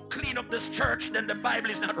God don't clean up this church, then the Bible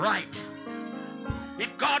is not right.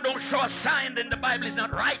 If God don't show a sign, then the Bible is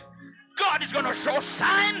not right. God is going to show a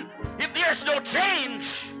sign if there's no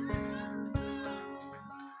change.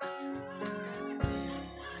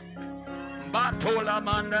 Batola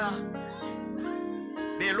manda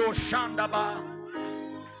Belo Shandaba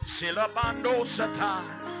Silabando Sata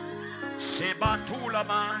Sebatula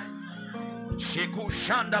Mai Sheku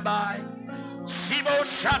Shandabai Sibo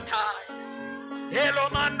Shatai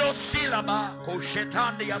Elomando Silaba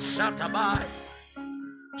Koshetandia Satabai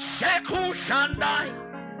Sheku Shandai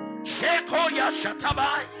Sheko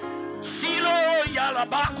Yashatabai Silo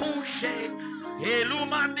Yalabaku She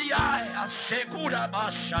Elumandiai Asekura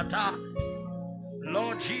Bashata.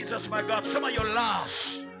 Lord Jesus, my God, some of you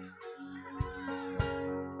lost.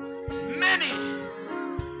 Many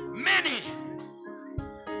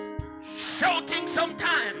shouting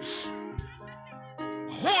sometimes,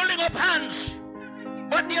 holding up hands,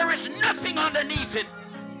 but there is nothing underneath it.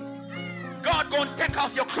 God gonna take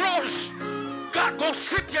off your clothes. God gonna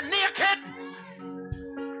strip you naked.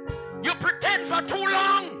 You pretend for too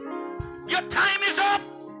long. Your time is up.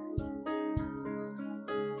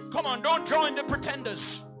 Come on, don't join the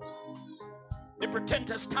pretenders. The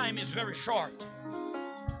pretenders' time is very short.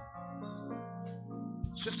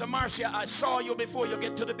 Sister Marcia, I saw you before you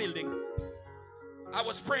get to the building. I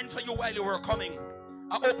was praying for you while you were coming.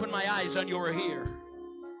 I opened my eyes and you were here.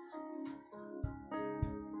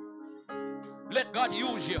 Let God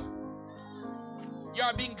use you. You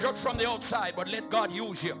are being judged from the outside, but let God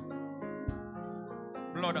use you.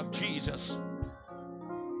 Blood of Jesus.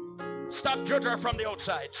 Stop judging her from the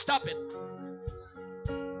outside. Stop it.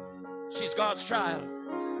 She's God's child.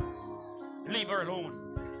 Leave her alone.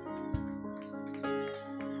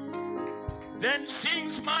 Then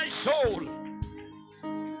sings my soul,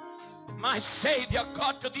 my Savior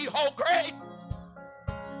God, to thee, how great.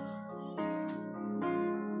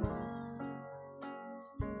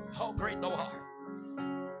 How great thou art.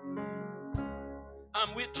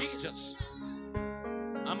 I'm with Jesus.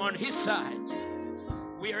 I'm on his side.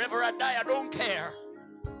 Wherever I die, I don't care.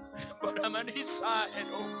 But I'm on his side,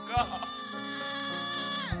 oh God.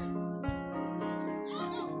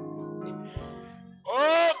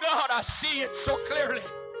 Oh God, I see it so clearly.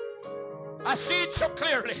 I see it so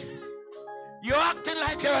clearly. You're acting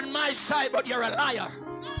like you're on my side, but you're a liar.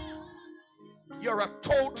 You're a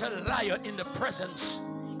total liar in the presence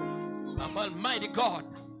of Almighty God.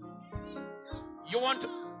 You want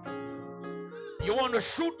to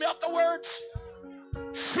shoot me afterwards?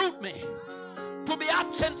 Shoot me. To be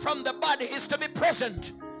absent from the body is to be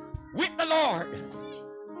present with the Lord.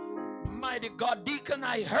 Mighty God, deacon,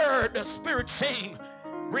 I heard the Spirit saying,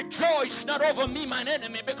 rejoice not over me, mine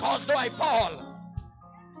enemy, because though I fall,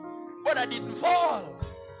 but I didn't fall.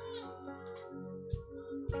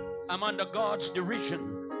 I'm under God's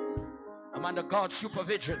derision. I'm under God's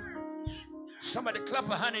supervision. Somebody clap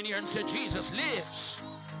a hand in here and say, Jesus lives.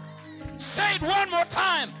 Say it one more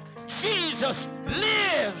time. Jesus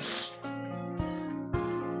lives.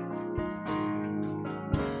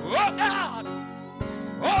 Oh God.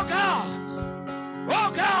 Oh God.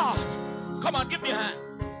 Oh God. Come on, give me a hand.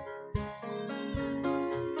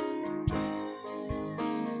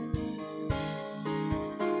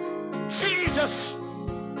 Jesus,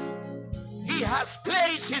 he has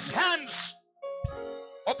placed his hands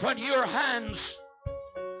upon your hands,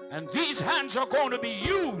 and these hands are going to be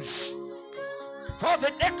used for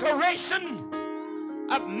the declaration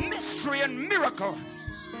of mystery and miracle.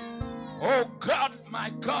 Oh God,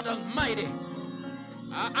 my God Almighty.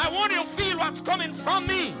 I want you to feel what's coming from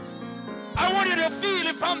me. I want you to feel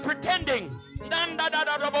if I'm pretending.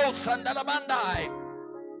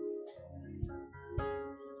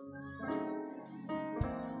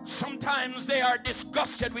 Sometimes they are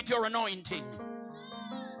disgusted with your anointing.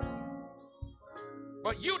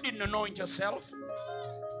 But you didn't anoint yourself.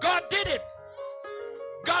 God did it.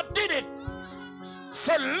 God did it.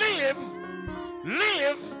 So live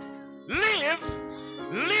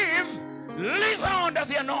under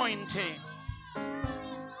the anointing.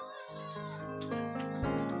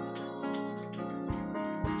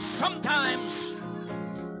 Sometimes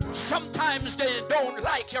they don't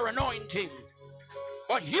like your anointing,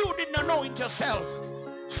 but you didn't anoint yourself.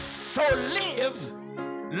 So live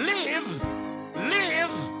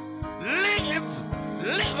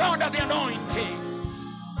under the anointing.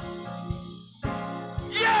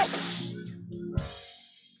 Yes.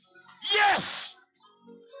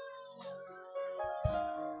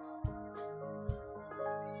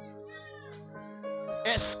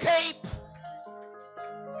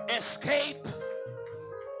 Escape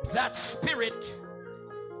that spirit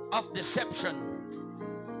of deception.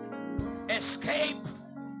 Escape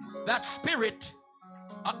that spirit.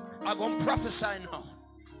 I'm going to prophesy now.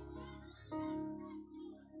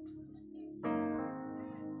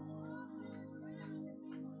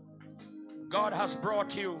 God has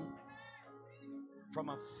brought you from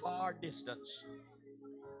a far distance.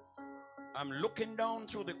 I'm looking down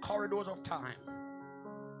through the corridors of time,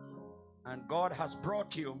 and God has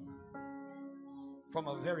brought you from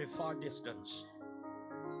a very far distance.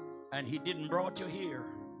 And He didn't brought you here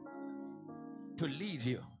to leave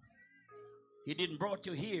you. He didn't brought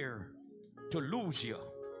you here to lose you.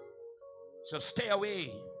 So stay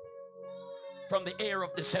away from the air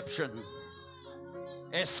of deception.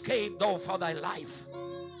 Escape thou for thy life.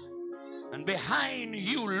 And behind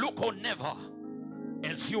you look on never,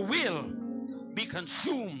 else you will be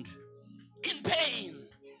consumed in pain.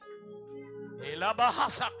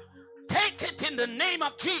 Take it in the name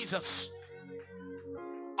of Jesus.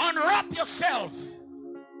 Unwrap yourself.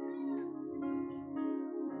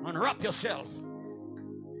 Unwrap yourself.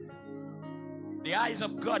 The eyes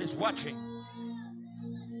of God is watching.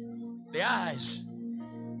 The eyes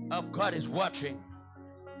of God is watching.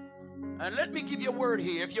 And let me give you a word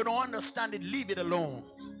here. If you don't understand it, leave it alone.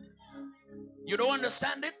 You don't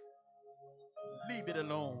understand it? Leave it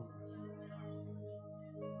alone.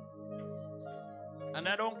 And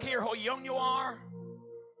I don't care how young you are,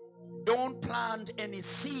 don't plant any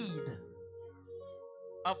seed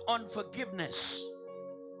of unforgiveness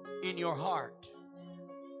in your heart.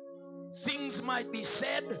 Things might be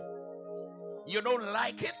said, you don't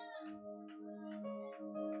like it.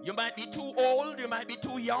 You might be too old, you might be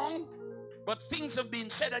too young, but things have been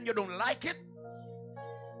said and you don't like it.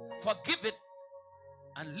 Forgive it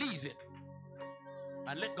and leave it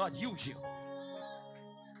and let God use you.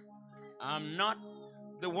 I'm not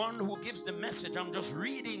the one who gives the message. I'm just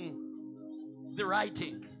reading the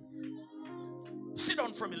writing. Sit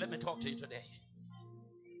down for me. Let me talk to you today.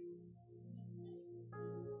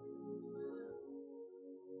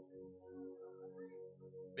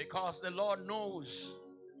 Because the Lord knows,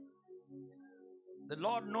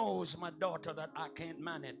 my daughter, that I can't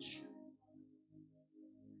manage.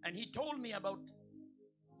 And He told me about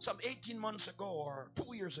some 18 months ago or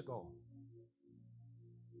 2 years ago.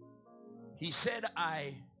 He said,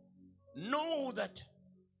 I know that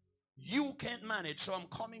you can't manage, so I'm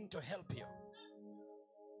coming to help you.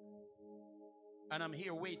 And I'm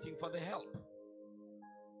here waiting for the help.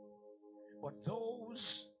 But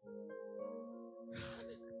those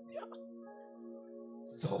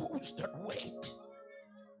that wait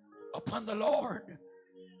upon the Lord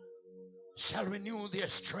shall renew their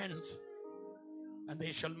strength, and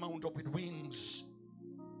they shall mount up with wings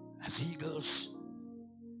as eagles.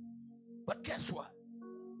 But guess what?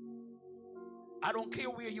 I don't care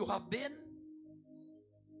where you have been.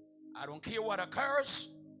 I don't care what occurs.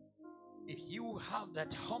 If you have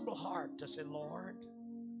that humble heart to say, Lord,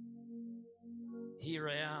 here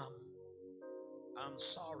I am. I'm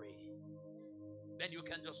sorry. Then you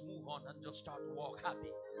can just move on and just start to walk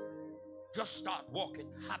happy. Just start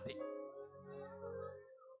walking happy.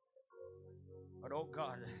 But oh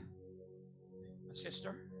God, my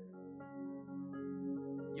sister,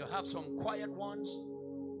 you have some quiet ones,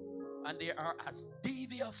 and they are as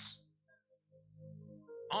devious.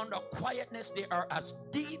 Under quietness, they are as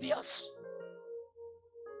devious.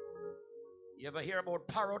 You ever hear about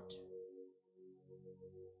parrot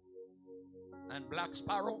and black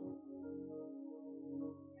sparrow?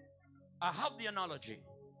 I have the analogy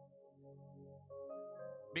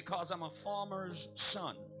because I'm a farmer's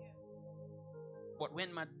son. But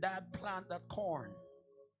when my dad planted that corn,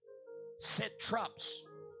 set traps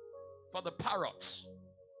for the parrots,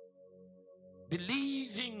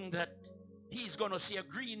 believing that he's going to see a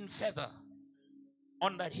green feather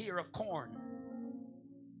on that ear of corn.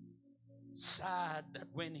 Sad that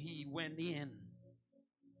when he went in,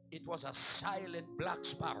 it was a silent black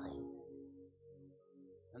sparrow.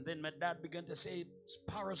 And then my dad began to say,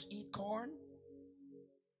 sparrows eat corn?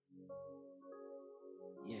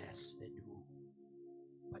 Yes, they do.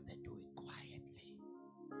 But they do it quietly.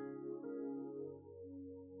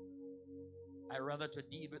 I rather to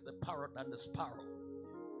deal with the parrot than the sparrow.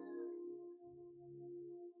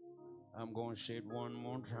 I'm going to say it one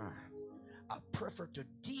more time. I prefer to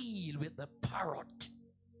deal with the parrot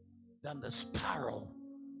than the sparrow.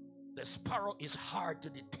 The sparrow is hard to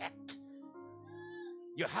detect.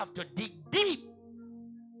 You have to dig deep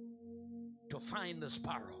to find the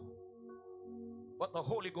sparrow. But the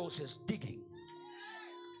Holy Ghost is digging,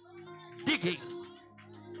 digging,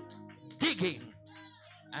 digging,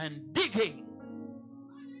 and digging.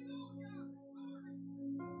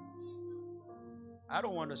 I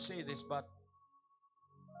don't want to say this, but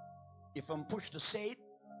if I'm pushed to say it,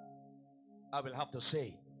 I will have to say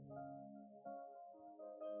it.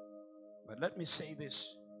 But let me say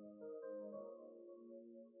this.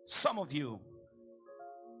 Some of you,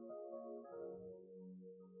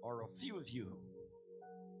 or a few of you,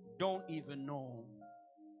 don't even know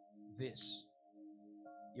this.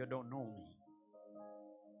 You don't know me.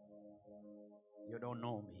 You don't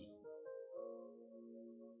know me.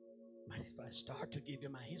 But if I start to give you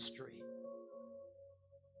my history,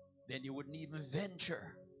 then you wouldn't even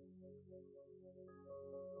venture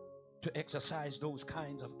to exercise those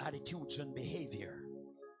kinds of attitudes and behavior,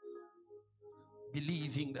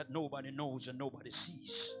 believing that nobody knows and nobody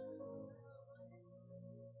sees.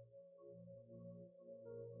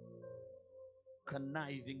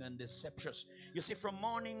 Conniving and deceptious. You see, from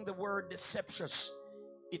morning the word deceptious,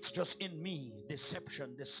 it's just in me.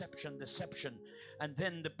 Deception, deception, deception. And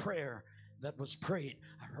then the prayer that was prayed,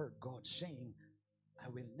 I heard God saying, I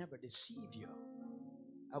will never deceive you.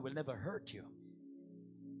 I will never hurt you.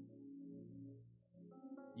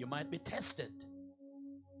 You might be tested,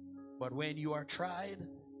 but when you are tried,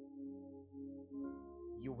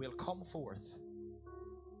 you will come forth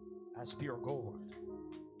as pure gold.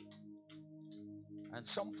 And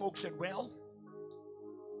some folks said, well,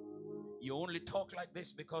 you only talk like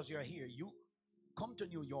this because you're here. You come to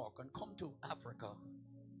New York and come to Africa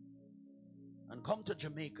and come to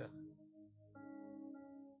Jamaica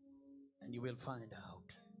and you will find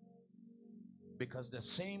out. Because the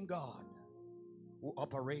same God who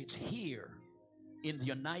operates here in the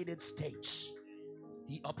United States,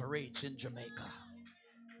 he operates in Jamaica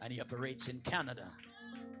and he operates in Canada.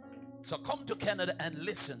 So come to Canada and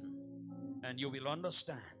listen, and you will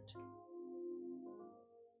understand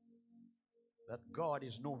that God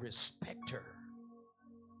is no respecter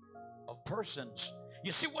of persons.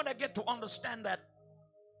 You see, when I get to understand that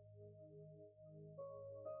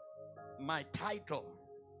my title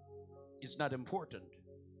is not important.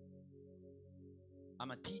 I'm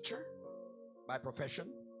a teacher by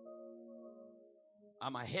profession.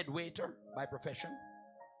 I'm a head waiter by profession.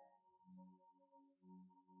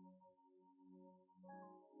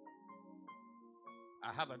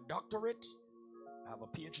 I have a doctorate. I have a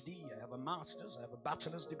PhD. I have a master's. I have a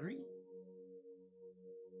bachelor's degree.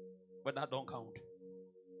 But that don't count.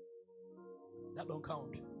 That don't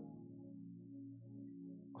count.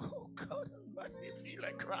 Oh God, I feel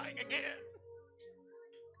like crying again.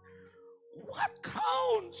 What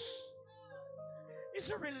counts is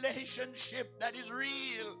a relationship that is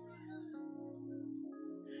real.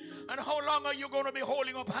 And how long are you going to be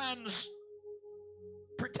holding up hands,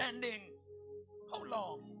 pretending? How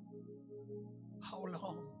long? How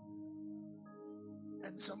long?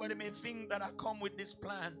 And somebody may think that I come with this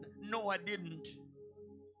plan. No, I didn't.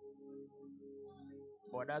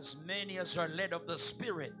 But as many as are led of the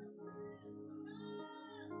Spirit,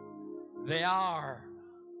 they are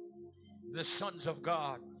the sons of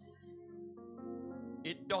God.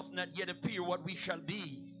 It doth not yet appear what we shall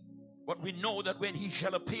be, but we know that when he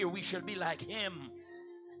shall appear, we shall be like him,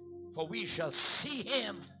 for we shall see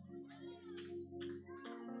him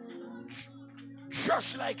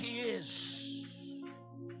just like he is.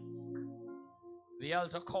 The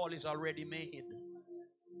altar call is already made.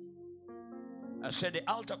 I said the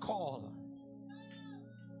altar call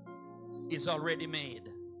is already made.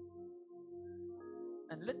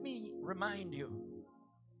 And let me remind you,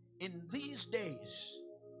 in these days,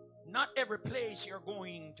 Not every place you're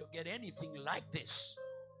going to get anything like this.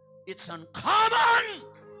 It's uncommon.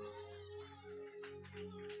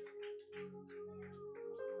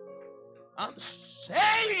 I'm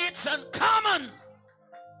saying it's uncommon.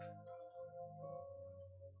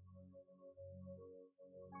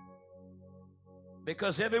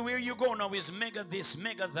 Because everywhere you go now is mega this,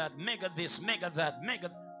 mega that, mega this, mega that, mega.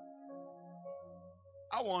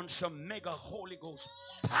 I want some mega Holy Ghost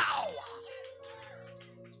power.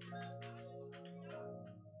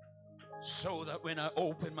 So that when I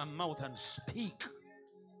open my mouth and speak,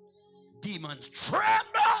 demons tremble.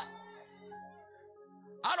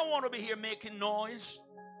 I don't want to be here making noise.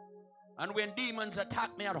 And when demons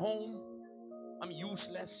attack me at home, I'm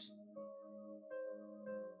useless.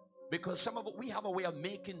 Because some of us, we have a way of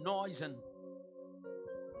making noise and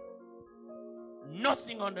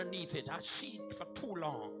nothing underneath it. I see it for too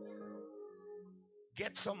long.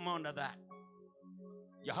 Get something under that.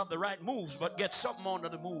 You have the right moves, but get something under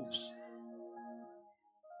the moves.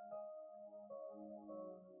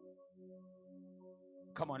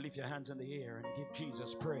 Come on, lift your hands in the air and give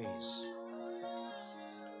Jesus praise.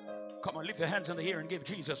 Come on, lift your hands in the air and give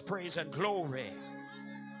Jesus praise and glory.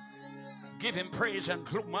 Give him praise and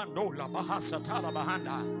glory.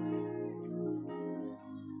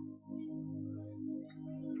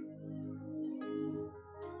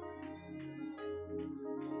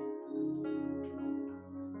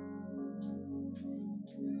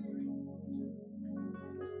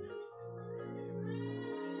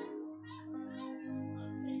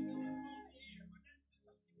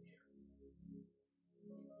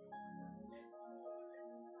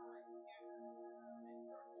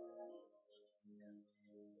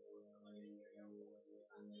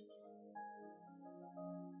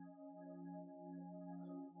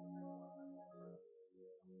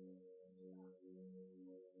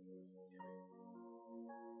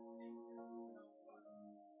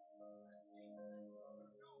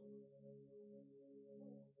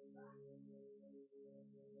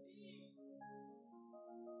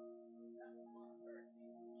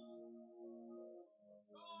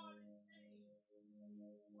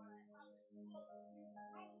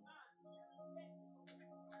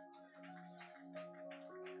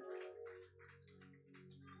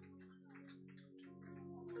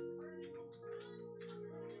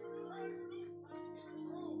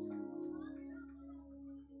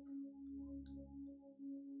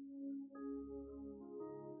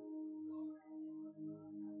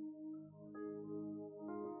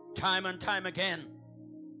 Time and time again,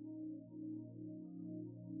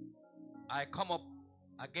 I come up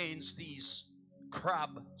against these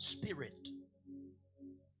crab spirit.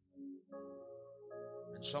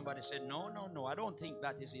 And somebody said, no, I don't think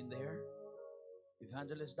that is in there.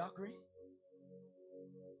 Evangelist Dockery?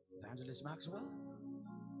 Evangelist Maxwell?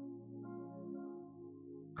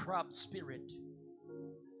 Crab spirit.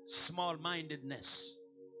 Small-mindedness.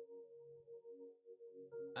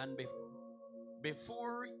 And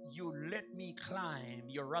before you let me climb,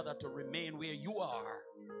 you're rather to remain where you are.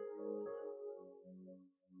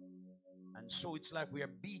 And so it's like we are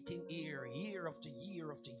beating year after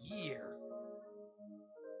year after year.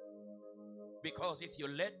 Because if you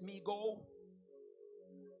let me go,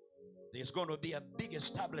 there's going to be a big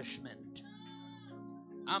establishment.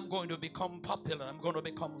 I'm going to become popular. I'm going to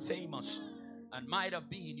become famous. And might have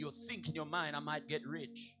been, you think in your mind, I might get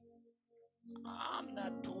rich. I'm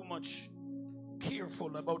not too much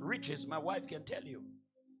careful about riches. My wife can tell you.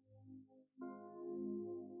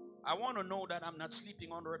 I want to know that I'm not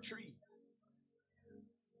sleeping under a tree.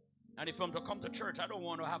 And if I'm to come to church, I don't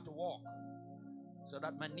want to have to walk so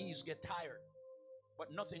that my knees get tired.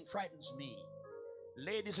 But nothing frightens me.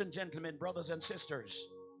 Ladies and gentlemen, brothers and sisters,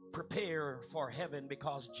 prepare for heaven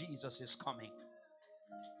because Jesus is coming.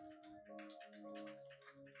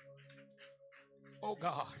 Oh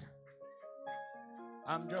God,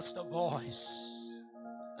 I'm just a voice.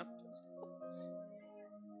 I'm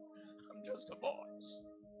just a voice.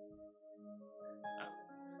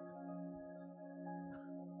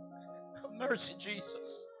 Have mercy,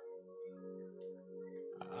 Jesus.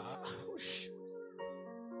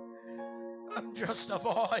 I'm just a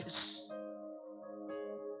voice.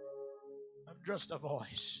 I'm just a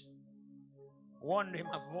voice. One day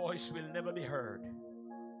my voice will never be heard.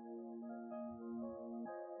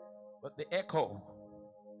 But the echo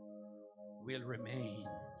will remain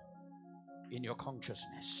in your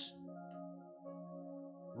consciousness.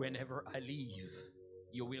 Whenever I leave,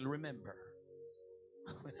 you will remember.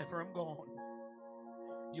 Whenever I'm gone,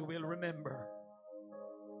 you will remember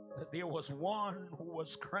that there was one who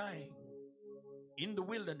was crying in the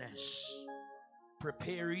wilderness,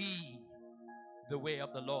 prepare ye the way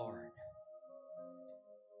of the Lord.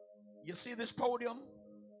 You see this podium?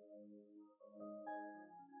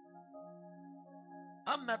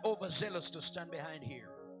 I'm not overzealous to stand behind here.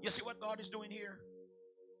 You see what God is doing here?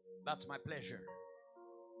 That's my pleasure.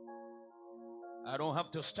 I don't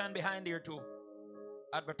have to stand behind here to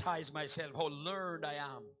advertise myself how learned I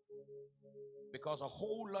am. Because a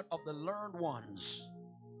whole lot of the learned ones,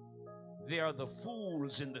 they are the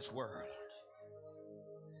fools in this world.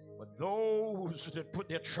 But those that put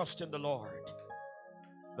their trust in the Lord,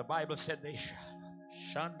 the Bible said they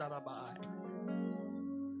shall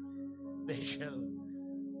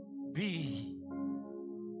be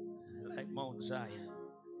like Mount Zion.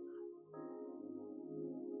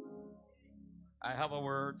 I have a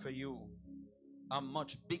word for you. I'm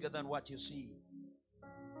much bigger than what you see.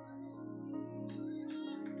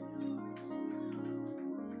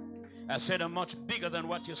 I said I'm much bigger than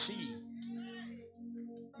what you see.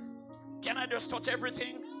 Can I just touch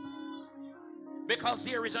everything? Because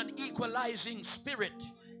there is an equalizing spirit.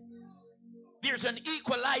 There's an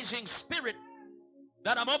equalizing spirit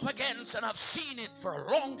that I'm up against, and I've seen it for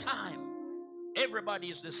a long time. Everybody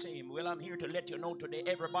is the same. Well, I'm here to let you know today,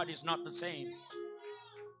 everybody's not the same.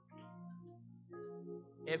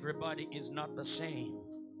 Everybody is not the same.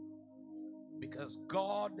 Because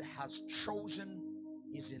God has chosen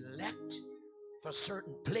His elect for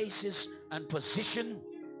certain places and position.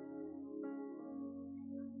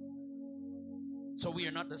 So we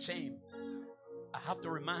are not the same. I have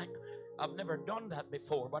to remind, I've never done that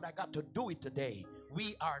before, but I got to do it today.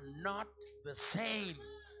 We are not the same.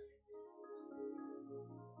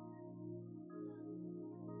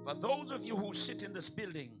 For those of you who sit in this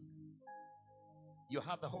building, you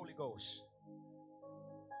have the Holy Ghost.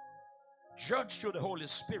 Judge through the Holy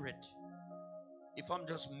Spirit if I'm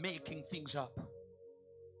just making things up.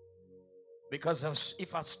 Because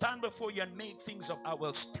if I stand before you and make things up, I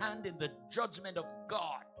will stand in the judgment of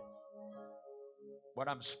God. But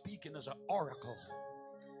I'm speaking as an oracle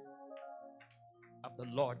of the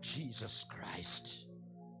Lord Jesus Christ.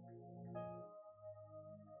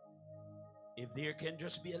 If there can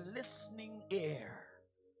just be a listening ear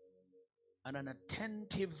and an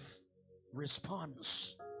attentive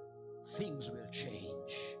response, things will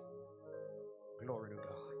change. Glory to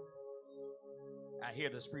God. I hear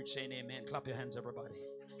the Spirit saying amen. Clap your hands, everybody.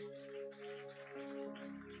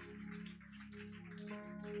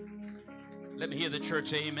 Let me hear the church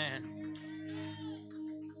say amen.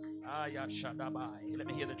 Let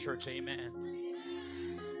me hear the church say amen.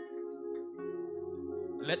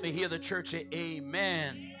 Let me hear the church say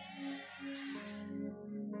amen.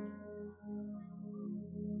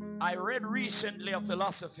 I read recently a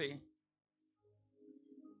philosophy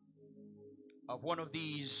of one of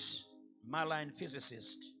these malign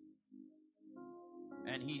physicists.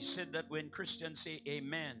 And he said that when Christians say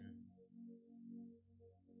amen,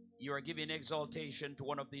 you are giving exaltation to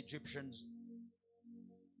one of the Egyptian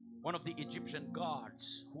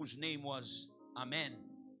gods whose name was Amen.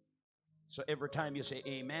 So every time you say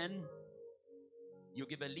amen, you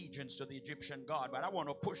give allegiance to the Egyptian god. But I want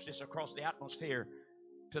to push this across the atmosphere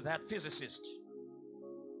to that physicist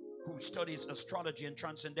who studies astrology and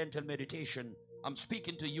transcendental meditation. I'm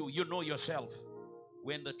speaking to you. You know yourself.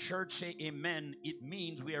 When the church say amen, it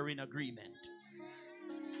means we are in agreement.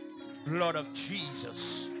 Blood of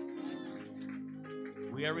Jesus.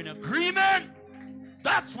 We are in agreement.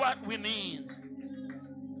 That's what we mean.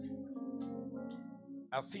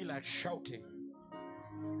 I feel like shouting.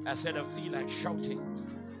 I said I feel like shouting.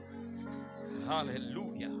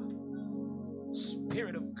 Hallelujah.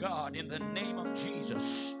 Spirit of God, in the name of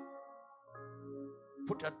Jesus,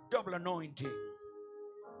 put a double anointing,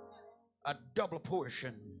 a double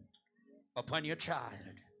portion upon your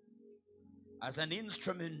child as an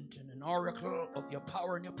instrument and an oracle of your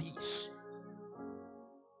power and your peace.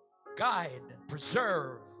 Guide,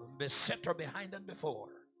 preserve, and beset her behind and before.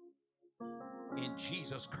 In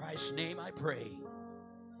Jesus Christ's name I pray.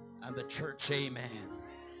 And the church say amen.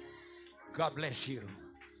 God bless you.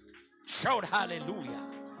 Shout hallelujah.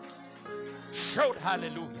 Shout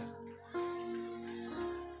hallelujah.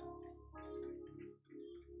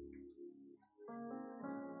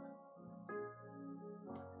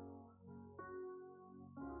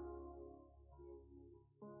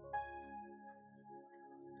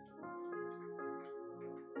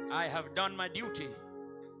 I have done my duty.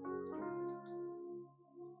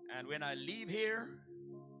 And when I leave here,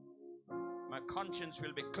 my conscience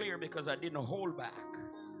will be clear because I didn't hold back.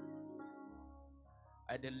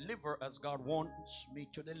 I deliver as God wants me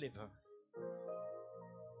to deliver.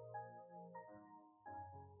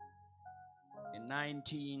 In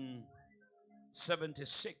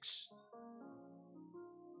 1976,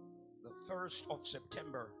 1st of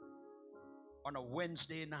September on a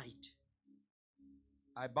Wednesday night,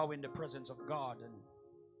 I bow in the presence of God and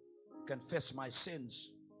confess my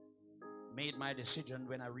sins. Made my decision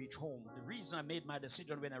when I reach home. The reason I made my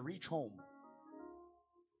decision when I reach home,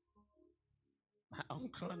 my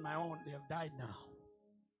uncle and my aunt, they have died now.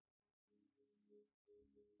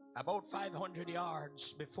 About 500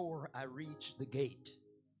 yards before I reached the gate,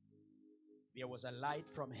 there was a light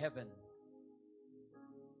from heaven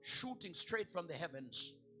shooting straight from the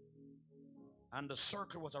heavens, and the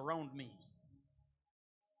circle was around me.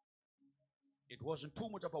 It wasn't too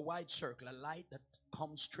much of a wide circle, a light that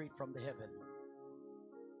comes straight from the heaven.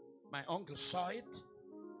 My uncle saw it,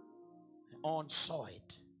 my aunt saw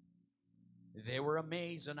it. They were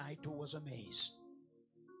amazed, and I too was amazed.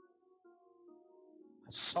 I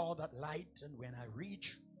saw that light, and when I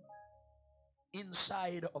reached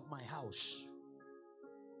inside of my house,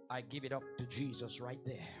 I give it up to Jesus right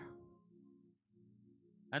there.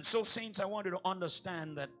 And so, saints, I want you to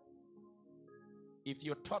understand that if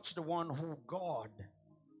you touch the one who God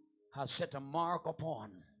has set a mark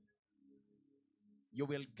upon, you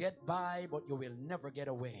will get by, but you will never get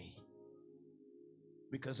away.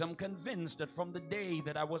 Because I'm convinced that from the day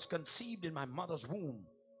that I was conceived in my mother's womb,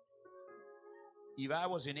 if I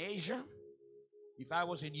was in Asia, if I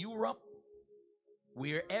was in Europe,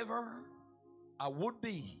 wherever I would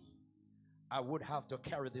be, I would have to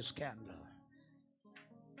carry this candle.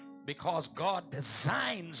 Because God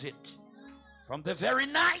designs it from the very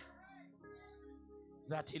night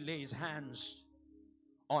that He lays hands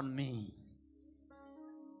on me.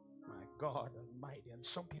 My God Almighty. And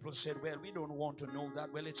some people said, well, we don't want to know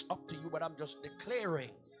that. Well, it's up to you, but I'm just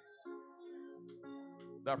declaring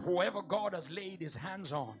that whoever God has laid His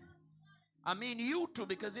hands on, I mean you too,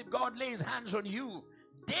 because if God lays hands on you,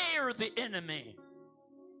 dare the enemy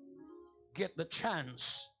get the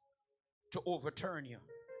chance to overturn you.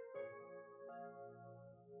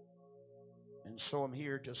 And so I'm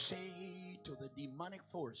here to say to the demonic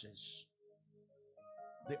forces,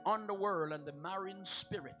 the underworld and the marine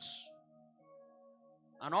spirits,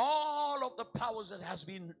 and all of the powers that has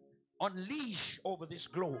been unleashed over this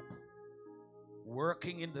globe,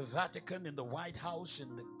 working in the Vatican, in the White House,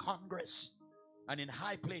 in the Congress, and in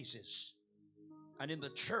high places, and in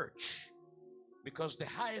the church, because the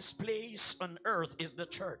highest place on earth is the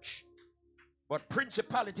church. But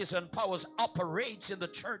principalities and powers operates in the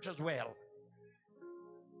church as well.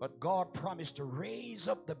 But God promised to raise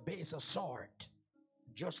up the base of sword,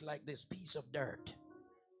 just like this piece of dirt,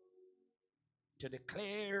 to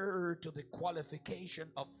declare to the qualification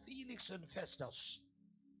of Felix and Festus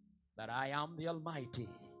that I am the Almighty,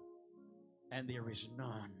 and there is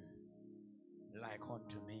none like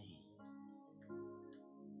unto me.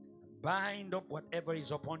 Bind up whatever is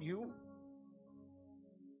upon you,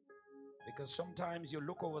 because sometimes you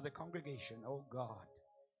look over the congregation, oh God,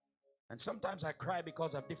 and sometimes I cry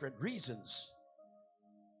because of different reasons.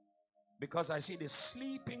 Because I see this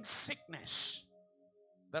sleeping sickness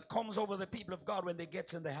that comes over the people of God when they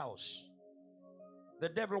get in the house. The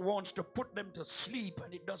devil wants to put them to sleep,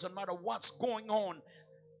 and it doesn't matter what's going on.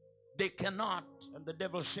 They cannot. And the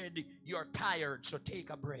devil said, you're tired, so take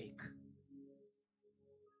a break.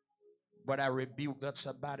 But I rebuke that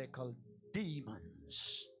sabbatical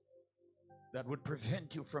demons that would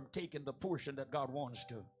prevent you from taking the portion that God wants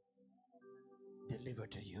to deliver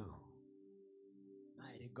to you.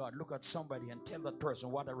 Mighty God, look at somebody and tell that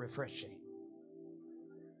person, what a refreshing.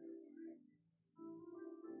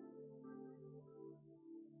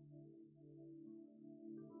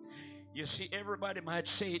 You see, everybody might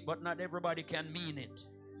say it, but not everybody can mean it.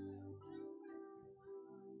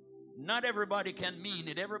 Not everybody can mean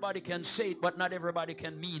it. Everybody can say it, but not everybody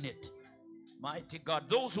can mean it. Mighty God,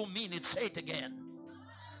 those who mean it, say it again.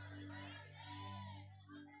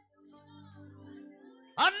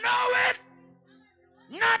 I know it.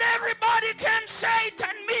 Not everybody can say it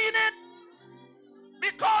and mean it,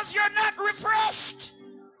 because you're not refreshed.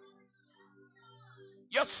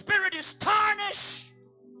 Your spirit is tarnished.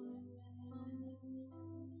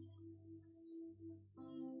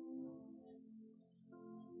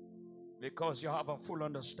 Because you have a full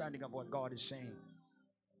understanding of what God is saying.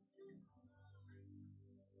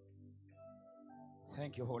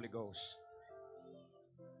 Thank you, Holy Ghost.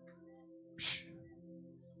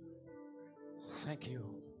 Thank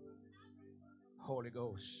you, Holy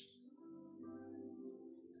Ghost.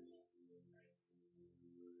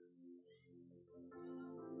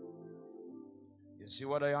 You see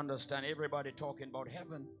what I understand? Everybody talking about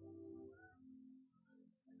heaven.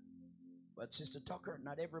 But Sister Tucker,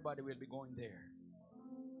 not everybody will be going there.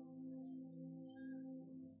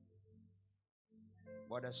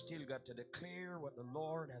 But I still got to declare what the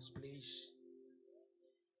Lord has placed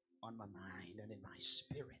on my mind and in my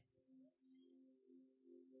spirit.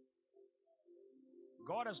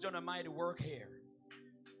 God has done a mighty work here.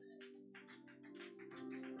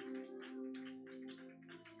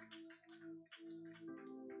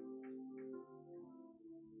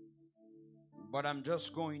 But I'm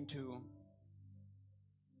just going to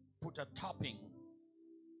put a topping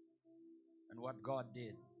on what God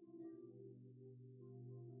did.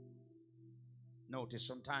 Notice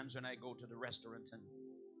sometimes when I go to the restaurant and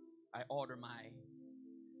I order my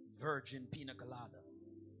virgin pina colada,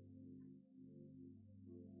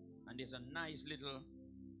 and there's a nice little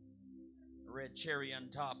red cherry on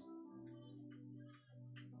top,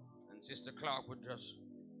 and Sister Clark would just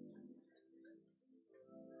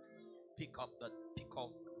pick off.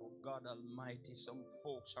 Oh God Almighty, some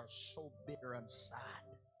folks are so bitter and sad.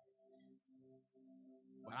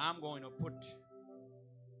 But I'm going to put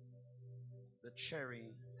the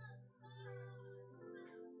cherry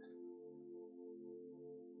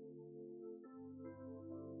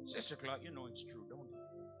Sister Clark, you know it's true, don't it?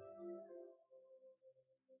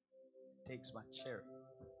 Takes my cherry.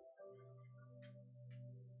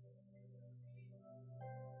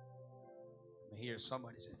 I hear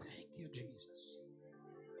somebody say, "Thank you, Jesus."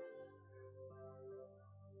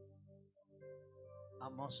 I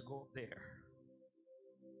must go there.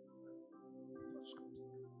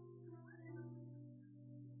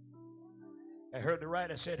 I heard the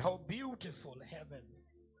writer said, "How beautiful heaven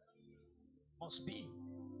must be."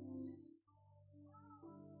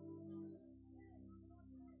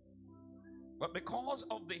 But because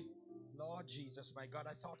of the Lord Jesus, my God,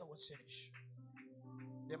 I thought I was finished.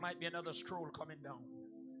 There might be another scroll coming down.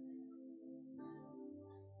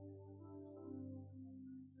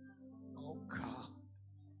 Oh God.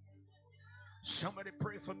 Somebody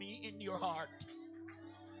pray for me in your heart.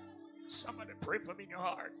 Somebody pray for me in your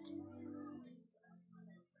heart.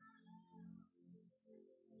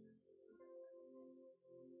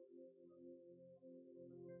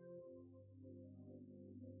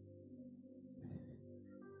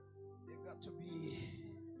 They got to be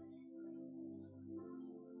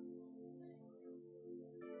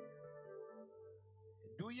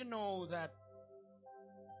Do you know that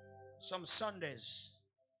some Sundays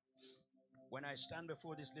when I stand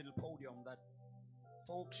before this little podium that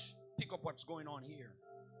folks pick up what's going on here?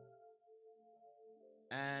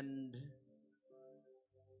 And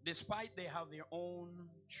despite they have their own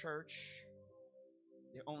church,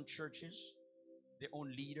 their own churches, their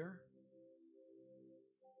own leader,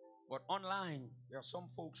 but online there are some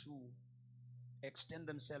folks who extend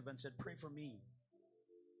themselves and said, "Pray for me,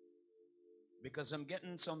 because I'm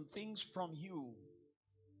getting some things from you."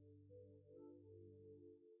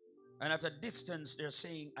 And at a distance, they're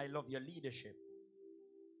saying, "I love your leadership."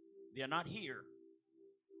 They're not here.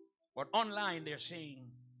 But online, they're saying,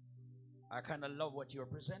 "I kind of love what you're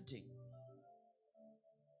presenting."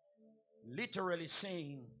 Literally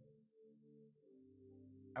saying,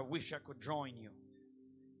 "I wish I could join you."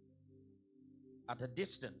 At a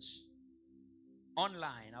distance.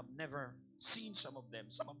 Online, I've never seen some of them.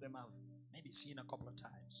 Some of them I've maybe seen a couple of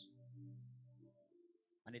times.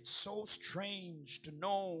 And it's so strange to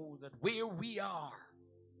know that where we are,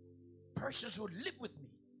 persons who live with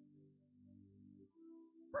me,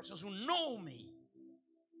 persons who know me,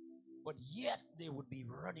 but yet they would be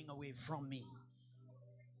running away from me.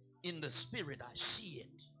 In the spirit, I see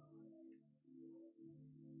it.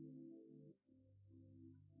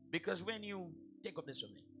 Because when you take up this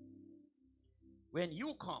with me, when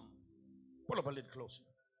you come, pull up a little closer.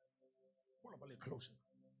 Pull up a little closer.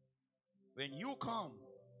 When you come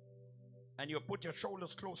and you put your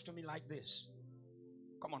shoulders close to me like this,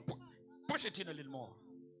 come on, push it in a little more.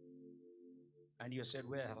 And you said,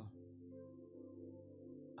 "Well,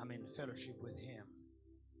 I'm in fellowship with him."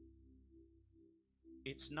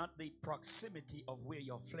 It's not the proximity of where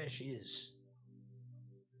your flesh is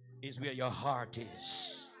where your heart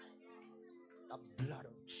is. The blood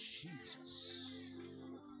of Jesus.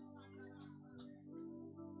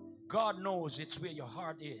 God knows it's where your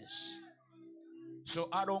heart is. So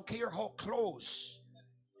I don't care how close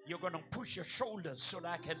you're going to push your shoulders so that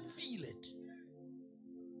I can feel it.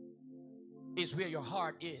 Is where your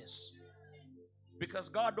heart is. Because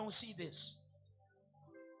God don't see this.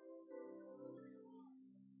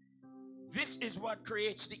 This is what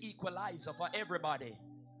creates the equalizer for everybody.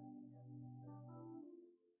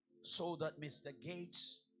 So that Mr.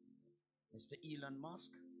 Gates, Mr. Elon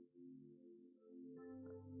Musk,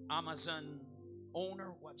 Amazon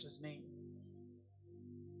owner, what's his name?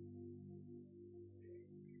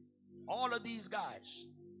 All of these guys,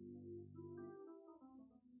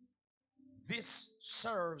 This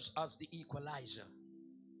serves as the equalizer.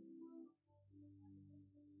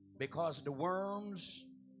 Because the worms,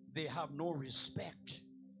 they have no respect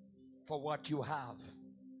for what you have.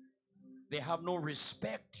 They have no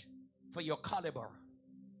respect for your caliber.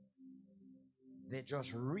 They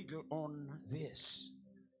just wriggle on this,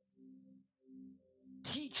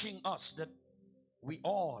 teaching us that we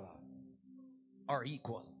all are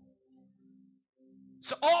equal.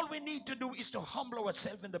 So all we need to do is to humble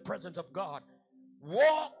ourselves in the presence of God.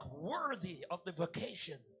 Walk worthy of the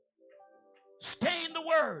vocation. Stay in the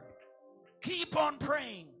word. Keep on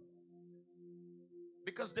praying.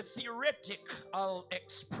 Because the theoretical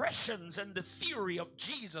expressions and the theory of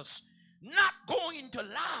Jesus not going to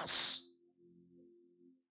last.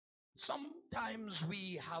 Sometimes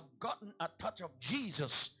we have gotten a touch of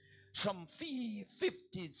Jesus some 50,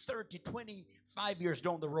 30, 25 years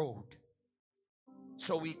down the road.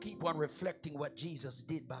 So we keep on reflecting what Jesus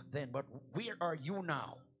did back then. But where are you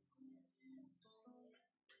now?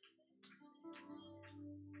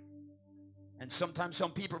 And sometimes some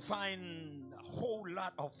people find a whole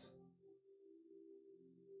lot of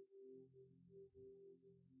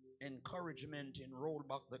encouragement in roll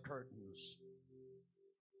back the curtains.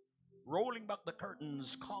 Rolling back the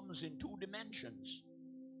curtains comes in two dimensions.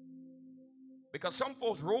 Because some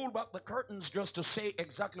folks roll back the curtains just to say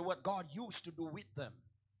exactly what God used to do with them.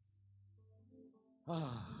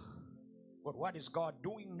 But what is God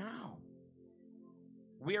doing now?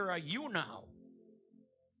 Where are you now?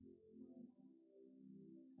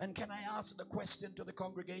 And can I ask the question to the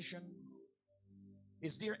congregation?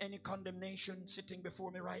 Is there any condemnation sitting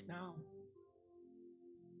before me right now?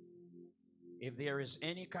 If there is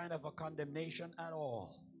any kind of a condemnation at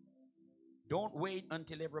all, don't wait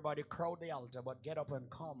until everybody crowd the altar, but get up and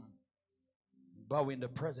come. Bow in the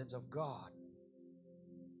presence of God.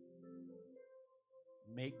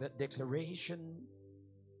 Make that declaration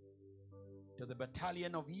to the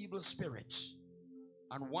battalion of evil spirits.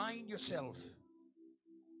 Unwind yourself.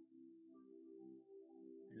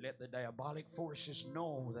 And let the diabolic forces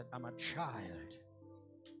know that I'm a child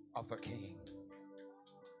of a king.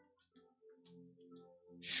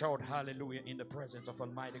 Shout hallelujah in the presence of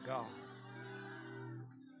Almighty God.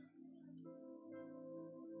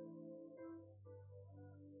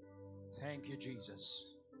 Thank you, Jesus.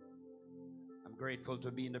 I'm grateful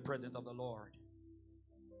to be in the presence of the Lord.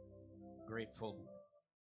 Grateful.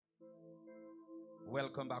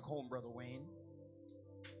 Welcome back home, Brother Wayne.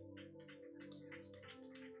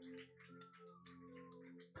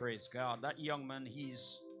 Praise God. That young man,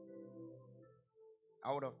 he's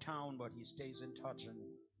out of town, but he stays in touch, and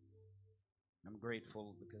I'm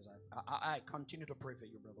grateful because I continue to pray for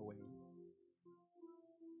you, Brother Wayne.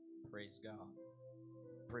 Praise God.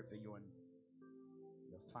 Pray for you and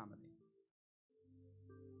your family.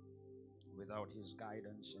 Without his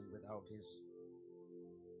guidance and without his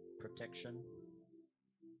protection,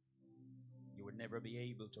 you would never be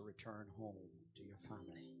able to return home to your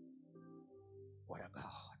family. What a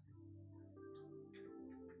God.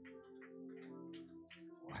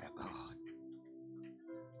 What a God.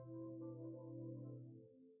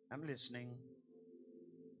 I'm listening,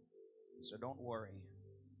 so don't worry.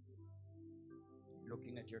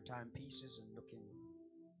 Looking at your timepieces and looking at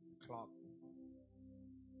the clock.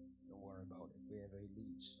 Don't worry about it, wherever it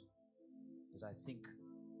leads. Because I think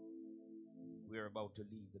we're about to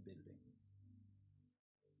leave the building.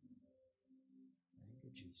 Thank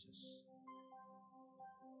you, Jesus.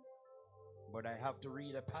 But I have to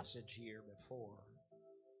read a passage here before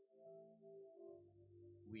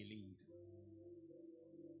we leave.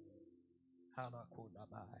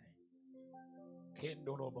 Halakudabai.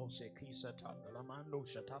 Kendorobose kisatanda lamando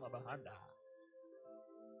shatalabahanda.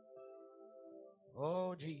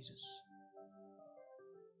 Oh, Jesus.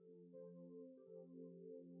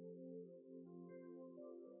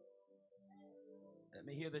 Let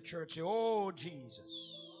me hear the church say, oh,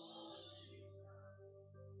 Jesus.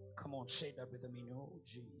 Come on, say that with me. Oh,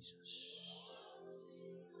 Jesus.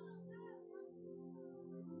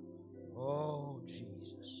 Oh,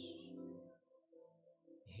 Jesus.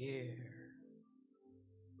 Hear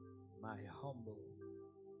my humble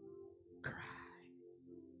cry.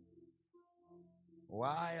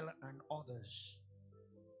 While and others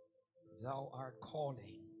thou art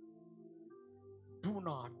calling, do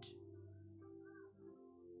not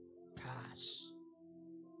pass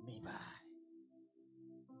me by.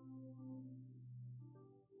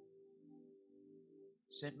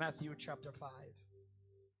 St. Matthew chapter 5.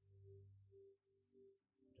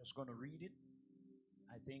 Just going to read it,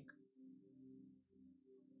 I think.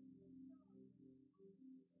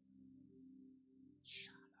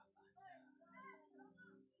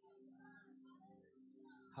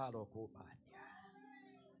 Halokobanya.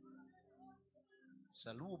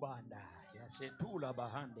 Salubanda. Yasetula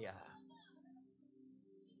bahandia.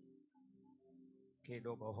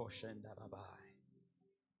 Kedobo hoshenda babai.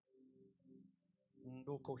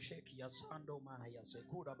 Ndoko sheki ya sando maya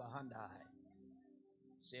sekura bahandai.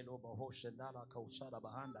 Selo bahoshendala kausara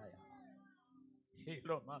bahandaya.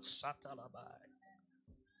 Hilo masata labai.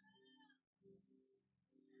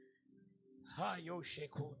 Hayo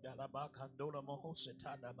sheku dalabaka dola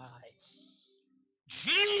mohosetada bai.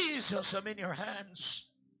 Jesus, I'm in your hands.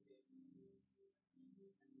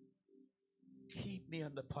 Keep me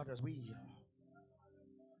on the potter's wheel.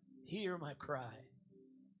 Hear my cry.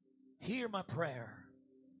 Hear my prayer.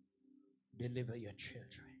 Deliver your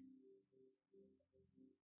children.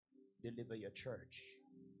 Deliver your church.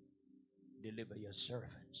 Deliver your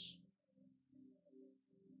servants.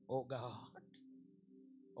 Oh God.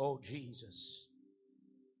 Oh Jesus.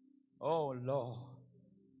 Oh Lord.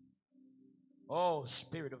 Oh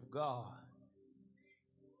Spirit of God.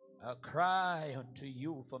 I cry unto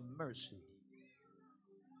you for mercy.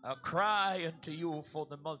 I cry unto you for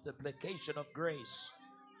the multiplication of grace.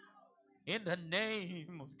 In the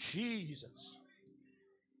name of Jesus.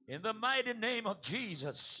 In the mighty name of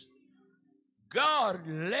Jesus. God,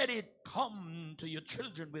 let it come to your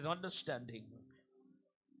children with understanding.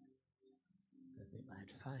 That they might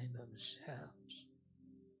find themselves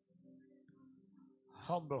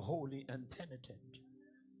humble, holy, and penitent.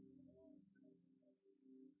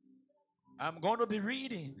 I'm going to be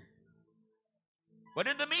reading. But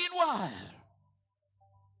in the meanwhile,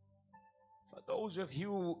 for those of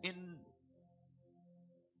you in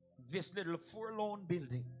this little forlorn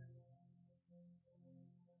building,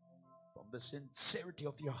 from the sincerity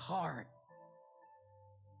of your heart,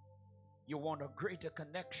 you want a greater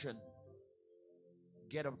connection,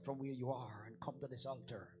 get up from where you are and come to this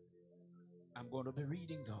altar. I'm going to be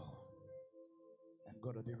reading though. I'm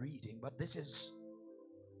going to be reading, but this is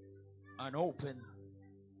an open.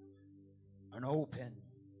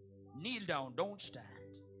 Kneel down, don't stand.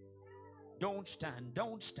 Don't stand,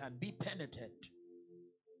 don't stand. Be penitent.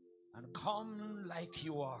 And come like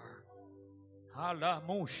you are. Hala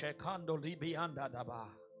mushe kando libianda daba.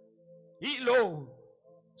 Ilo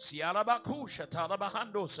sialabakusha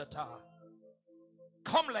talabahando sata.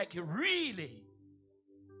 Come like you really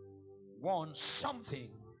want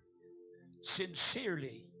something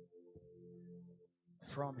sincerely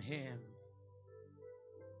from him.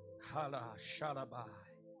 Hala shalabai.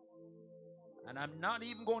 And I'm not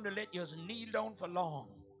even going to let you kneel down for long.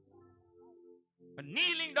 But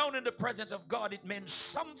kneeling down in the presence of God, it meant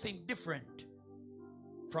something different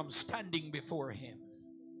from standing before him.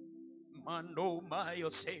 Mando mayo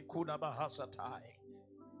se kunabahasatai.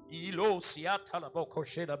 Ilo siatalaboko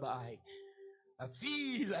shedabai. I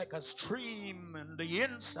feel like a stream in the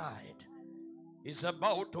inside is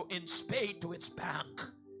about to inspade to its bank.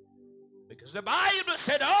 Because the Bible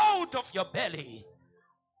said, out of your belly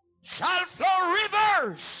shall flow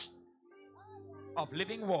rivers of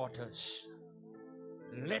living waters.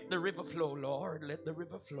 Let the river flow, Lord. Let the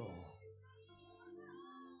river flow.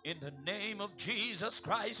 In the name of Jesus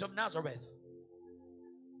Christ of Nazareth,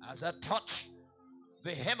 as I touch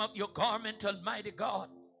the hem of your garment, Almighty God,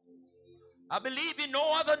 I believe in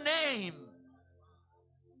no other name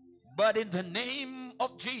but in the name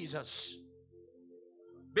of Jesus.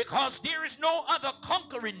 Because there is no other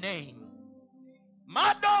conquering name.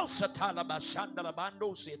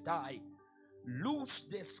 Loose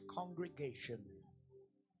this congregation.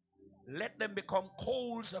 Let them become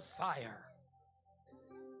coals of fire.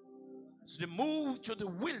 As they move to the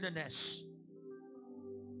wilderness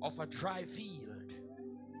of a dry field.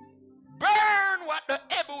 Burn what the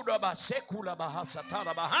Ebudaba Sekula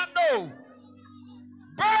Bahasatala Bahando.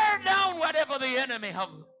 Burn down whatever the enemy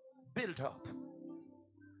have built up.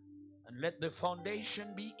 And let the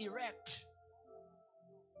foundation be erect.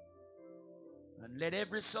 And let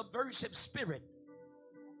every subversive spirit,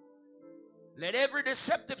 let every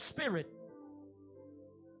deceptive spirit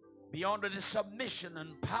be under the submission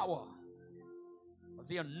and power of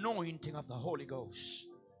the anointing of the Holy Ghost.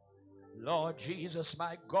 Lord Jesus,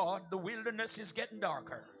 my God, the wilderness is getting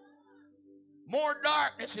darker. More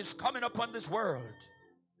darkness is coming upon this world.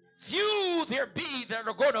 Few there be that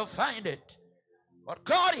are going to find it. But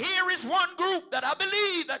God, here is one group that I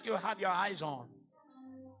believe that you have your eyes on.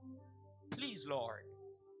 Please, Lord.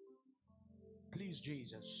 Please,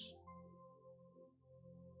 Jesus.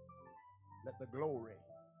 Let the glory,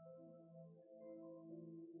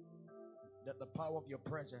 let the power of your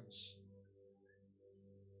presence,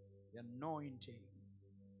 the anointing,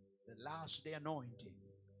 the last day anointing,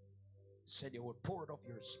 said you would pour it off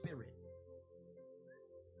your spirit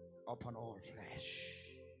upon all flesh.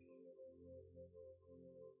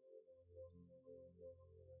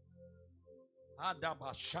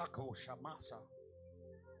 Adabashako shamasa.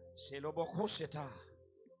 Silobokoseta.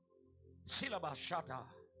 Silabashata.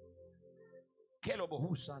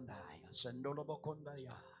 Kelobohusandaya.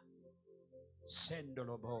 Sendolobokondaya.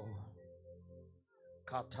 Sendolobo.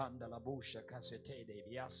 Katanda labusha kasete de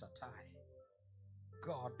biasatai.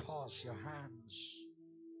 God, pass your hands.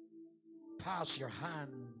 Pass your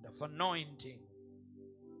hand of anointing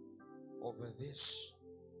over this,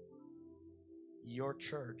 your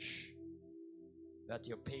church that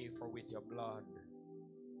you pay for with your blood.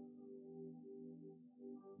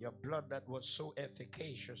 Your blood that was so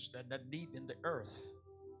efficacious that the need in the earth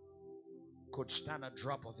could stand a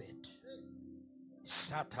drop of it.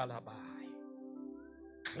 Satalabai.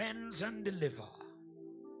 Cleanse and deliver.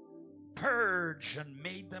 Purge and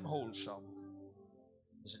made them wholesome.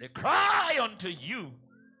 As they cry unto you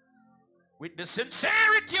with the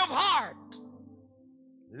sincerity of heart,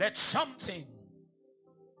 let something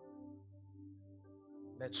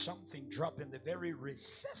drop in the very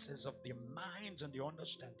recesses of their minds and the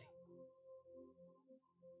understanding,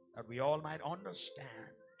 that we all might understand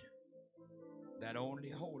that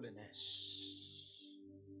only holiness,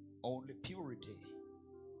 only purity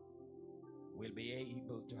will be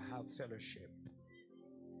able to have fellowship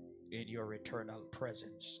in your eternal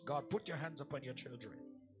presence. God, put your hands upon your children.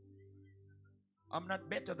 I'm not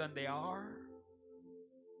better than they are.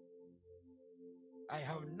 I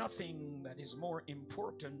have nothing that is more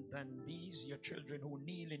important than these, your children who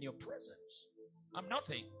kneel in your presence. I'm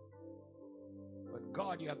nothing. But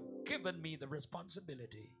God, you have given me the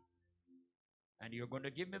responsibility, and you're going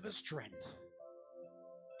to give me the strength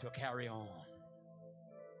to carry on.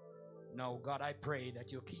 Now, God, I pray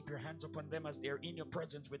that you'll keep your hands upon them as they're in your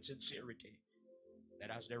presence with sincerity, that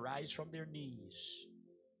as they rise from their knees,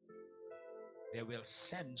 they will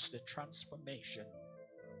sense the transformation,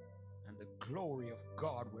 and the glory of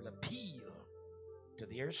God will appeal to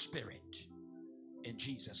their spirit in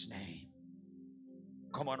Jesus' name.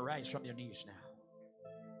 Come on, rise from your knees now.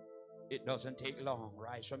 It doesn't take long.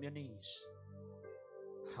 Rise from your knees.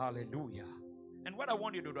 Hallelujah. And what I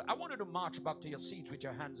want you to do, I want you to march back to your seats with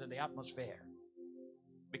your hands in the atmosphere.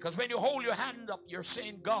 Because when you hold your hand up, you're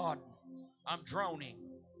saying, God, I'm drowning.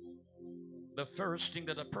 The first thing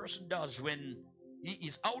that a person does when he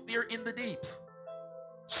is out there in the deep,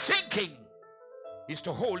 sinking, is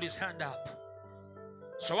to hold his hand up.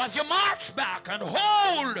 So as you march back and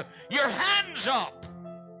hold your hands up,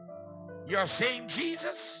 you're saying,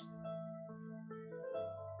 Jesus,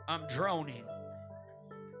 I'm drowning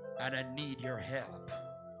and I need your help.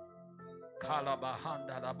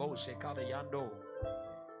 Kalabahanda labose kalayando.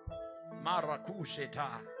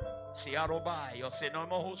 Marakusheta. Siarobai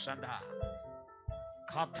osenomohosanda.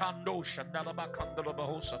 Katando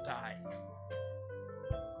shandalabakandalabahosatai.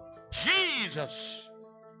 Jesus,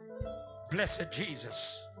 blessed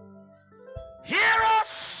Jesus, hear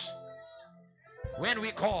us when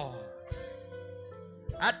we call.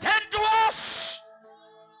 Attend to us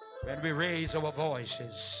when we raise our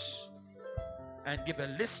voices, and give a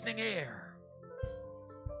listening ear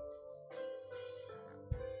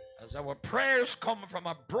as our prayers come from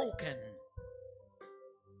a broken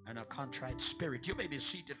and a contrite spirit. You may be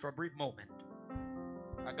seated for a brief moment.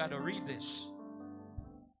 I got to read this.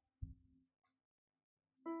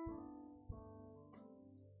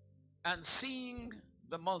 And seeing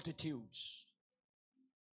the multitudes,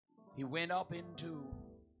 he went up into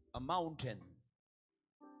a mountain.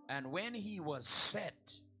 And when he was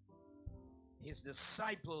set, his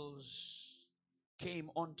disciples came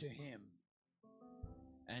unto him.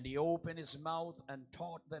 And he opened his mouth and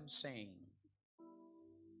taught them, saying,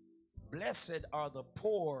 Blessed are the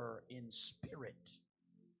poor in spirit,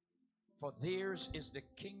 for theirs is the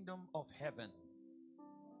kingdom of heaven.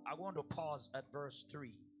 I want to pause at verse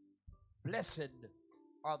 3. Blessed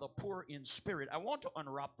are the poor in spirit. I want to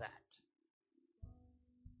unwrap that,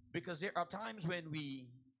 because there are times when we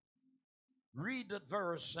read that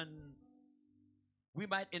verse and we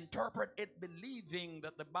might interpret it believing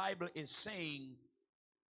that the Bible is saying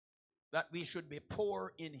that we should be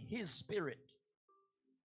poor in his spirit.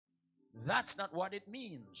 That's not what it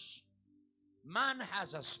means. Man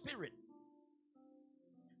has a spirit,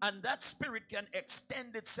 and that spirit can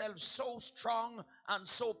extend itself so strong and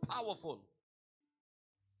so powerful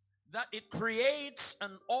that it creates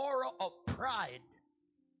an aura of pride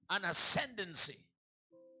and ascendancy,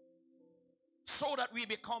 so that we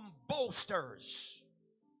become boasters.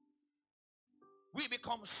 We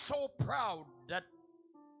become so proud that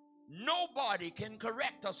nobody can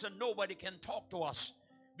correct us and nobody can talk to us,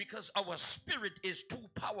 because our spirit is too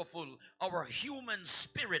powerful. Our human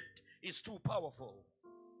spirit is too powerful.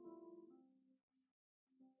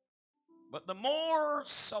 But the more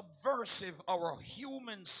subversive our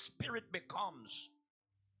human spirit becomes,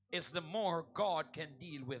 is the more God can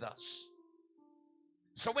deal with us.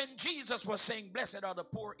 So when Jesus was saying, blessed are the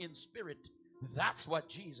poor in spirit, that's what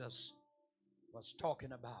Jesus was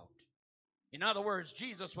talking about. In other words,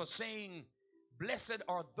 Jesus was saying, blessed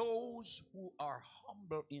are those who are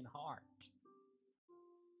humble in heart.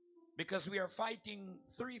 Because we are fighting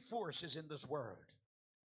three forces in this world.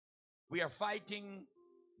 We are fighting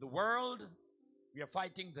the world, we are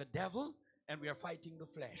fighting the devil, and we are fighting the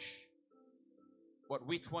flesh. But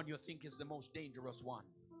which one you think is the most dangerous one?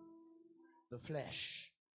 The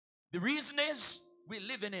flesh. The reason is we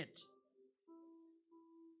live in it.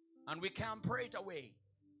 And we can't pray it away.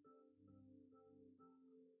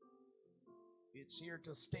 It's here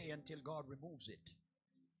to stay until God removes it.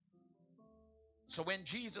 So when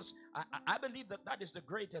Jesus, I believe that that is the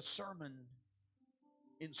greatest sermon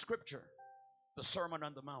in Scripture. The Sermon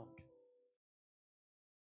on the Mount.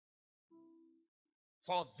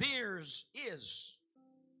 For theirs is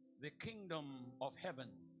the kingdom of heaven.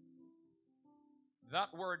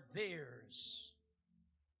 That word theirs,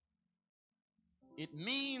 it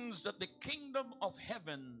means that the kingdom of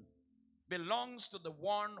heaven belongs to the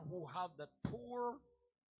one who have that poor,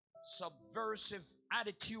 subversive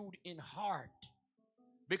attitude in heart.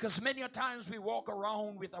 Because many a times we walk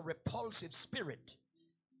around with a repulsive spirit.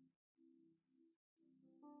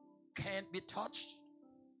 Can't be touched,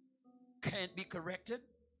 can't be corrected.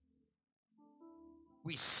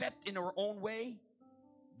 We set in our own way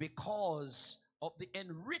because of the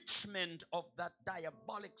enrichment of that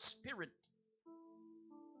diabolic spirit.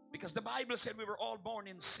 Because the Bible said we were all born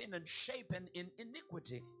in sin and shapen in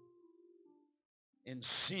iniquity. In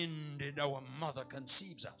sin did our mother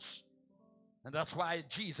conceives us. And that's why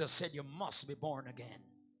Jesus said you must be born again.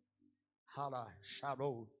 Hala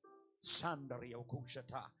Sharo Sandari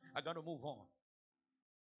Okushata. I got to move on.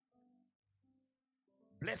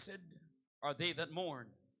 Blessed are they that mourn,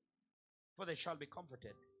 for they shall be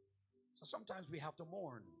comforted. So sometimes we have to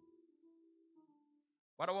mourn.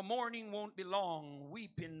 But our mourning won't be long.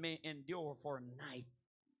 Weeping may endure for a night.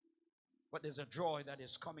 But there's a joy that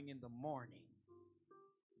is coming in the morning.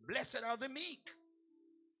 Blessed are the meek.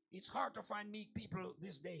 It's hard to find meek people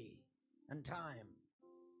this day and time.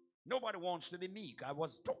 Nobody wants to be meek. I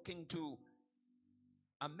was talking to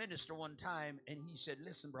a minister one time, and he said,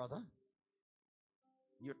 listen, brother,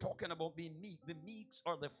 you're talking about being meek. The meeks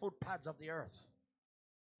are the footpads of the earth.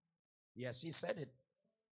 Yes, he said it.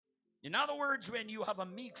 In other words, when you have a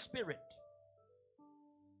meek spirit,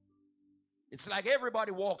 it's like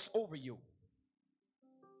everybody walks over you.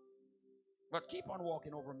 But keep on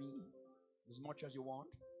walking over me as much as you want.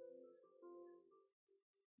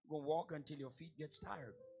 Go walk until your feet gets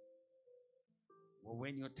tired. Well,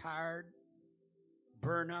 when you're tired,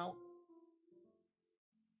 burn out,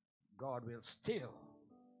 God will still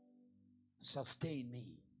sustain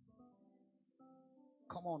me.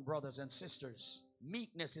 Come on, brothers and sisters.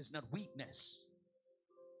 Meekness is not weakness.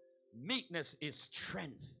 Meekness is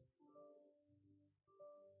strength.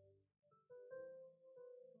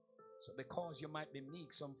 So because you might be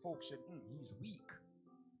meek, some folks said, he's weak.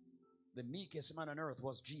 The meekest man on earth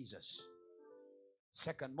was Jesus.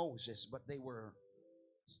 Second Moses, but they were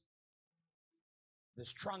the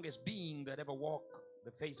strongest being that ever walked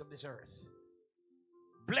the face of this earth.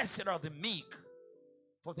 Blessed are the meek,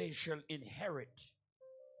 for they shall inherit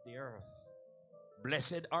the earth.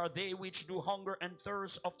 Blessed are they which do hunger and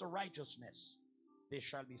thirst after righteousness. They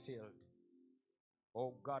shall be filled.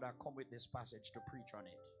 Oh God, I come with this passage to preach on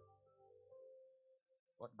it.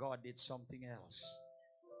 But God did something else.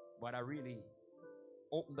 But I really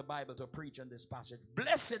opened the Bible to preach on this passage.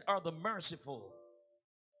 Blessed are the merciful,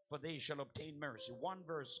 for they shall obtain mercy. One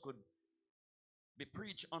verse could be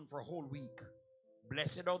preached on for a whole week.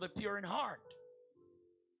 Blessed are the pure in heart,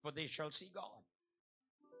 for they shall see God.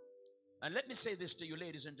 And let me say this to you,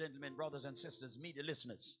 ladies and gentlemen, brothers and sisters, media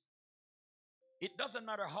listeners. It doesn't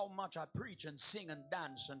matter how much I preach and sing and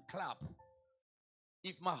dance and clap.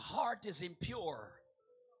 If my heart is impure,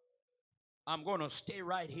 I'm going to stay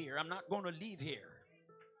right here. I'm not going to leave here.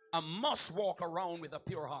 I must walk around with a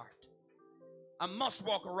pure heart. I must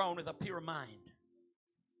walk around with a pure mind.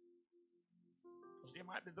 Because there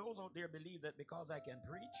might be those out there believe that because I can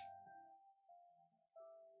preach,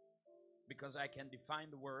 because I can define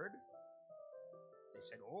the word, they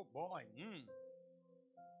said, oh boy,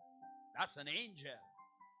 that's an angel.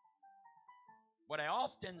 What I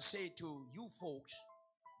often say to you folks,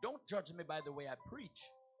 don't judge me by the way I preach.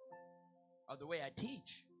 or the way I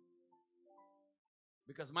teach.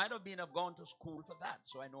 Because might have been I've gone to school for that,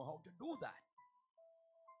 so I know how to do that.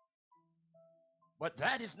 But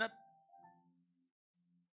that is not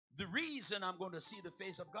the reason I'm going to see the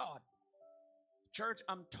face of God. Church,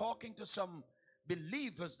 I'm talking to some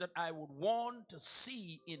believers that I would want to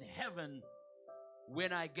see in heaven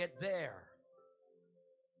when I get there.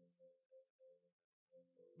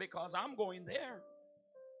 Because I'm going there.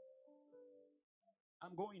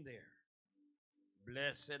 I'm going there.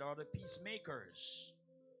 Blessed are the peacemakers,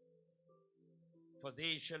 for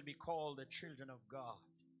they shall be called the children of God.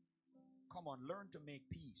 Come on, learn to make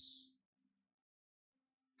peace.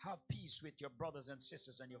 Have peace with your brothers and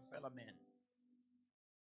sisters and your fellow men.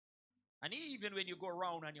 And even when you go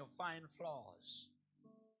around and you find flaws,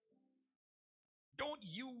 don't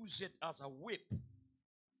use it as a whip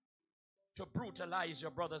to brutalize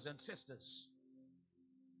your brothers and sisters.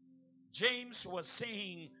 James was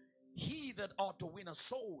saying, he that ought to win a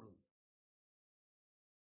soul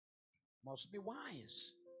must be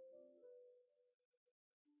wise.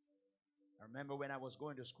 I remember when I was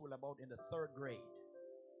going to school about in the 3rd grade.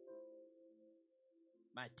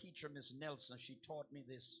 My teacher, Miss Nelson, she taught me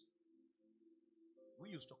this. We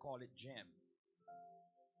used to call it gem.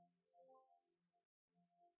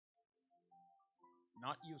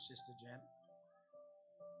 Not you, Sister Jen.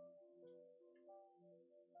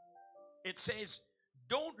 It says,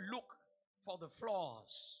 don't look for the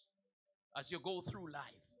flaws as you go through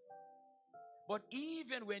life. But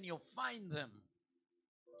even when you find them,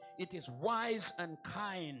 it is wise and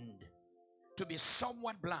kind to be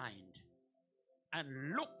somewhat blind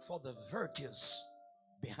and look for the virtues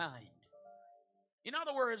behind. In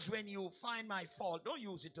other words, when you find my fault, don't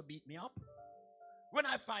use it to beat me up. When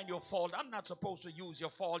I find your fault, I'm not supposed to use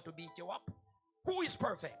your fault to beat you up. Who is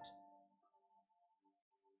perfect?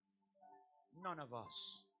 None of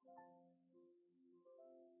us.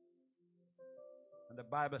 And the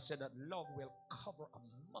Bible said that love will cover a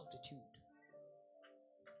multitude.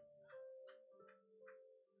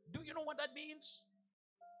 Do you know what that means?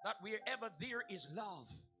 That wherever there is love,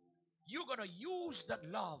 you're going to use that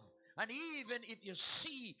love. And even if you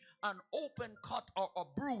see an open cut or a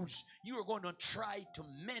bruise, you're going to try to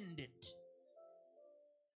mend it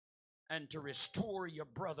and to restore your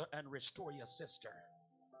brother and restore your sister.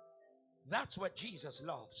 That's what Jesus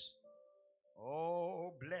loves.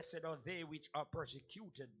 Oh, blessed are they which are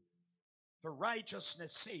persecuted for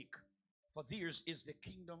righteousness' sake, for theirs is the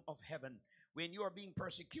kingdom of heaven. When you are being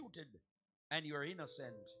persecuted and you are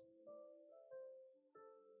innocent,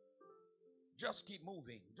 just keep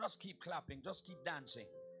moving, just keep clapping, just keep dancing.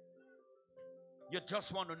 You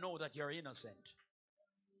just want to know that you're innocent.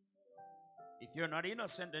 If you're not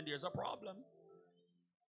innocent, then there's a problem.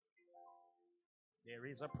 There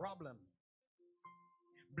is a problem.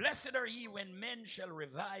 Blessed are ye when men shall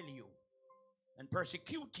revile you and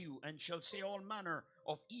persecute you, and shall say all manner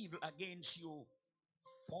of evil against you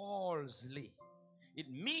falsely. It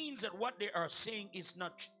means that what they are saying is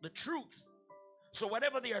not the truth. So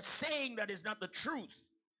whatever they are saying that is not the truth,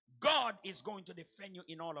 God is going to defend you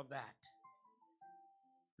in all of that.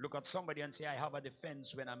 Look at somebody and say, I have a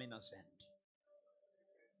defense when I'm innocent.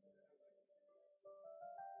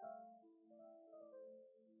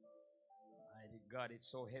 Mighty God, it's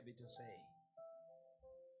so heavy to say.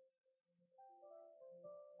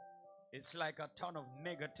 It's like a ton of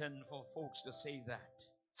megaton for folks to say that.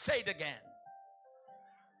 Say it again.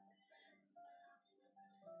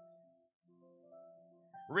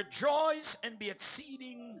 Rejoice and be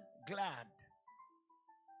exceeding glad,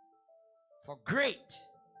 for great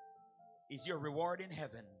is your reward in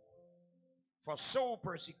heaven. For so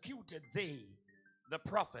persecuted they the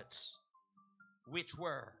prophets which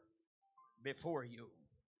were before you.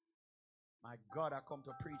 My God, I come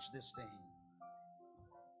to preach this thing.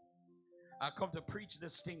 I come to preach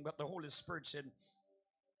this thing, but the Holy Spirit said,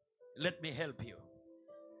 let me help you.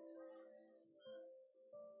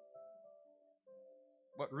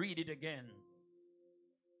 But read it again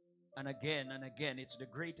and again and again. It's the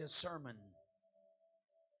greatest sermon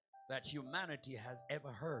that humanity has ever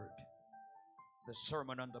heard. The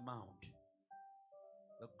Sermon on the Mount.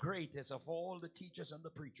 The greatest of all the teachers and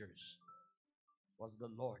the preachers was the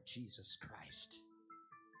Lord Jesus Christ.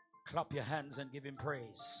 Clap your hands and give him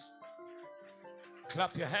praise.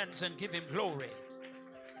 Clap your hands and give him glory.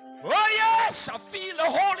 Oh yes, I feel the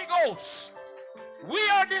Holy Ghost. We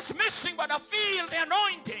are dismissing, but I feel the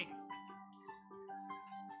anointing.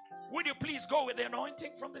 Would you please go with the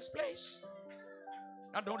anointing from this place?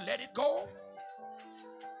 And don't let it go.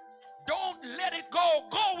 Don't let it go.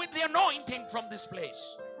 Go with the anointing from this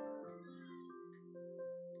place.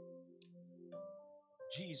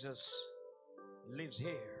 Jesus lives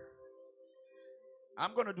here.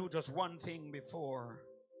 I'm going to do just one thing before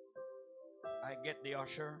I get the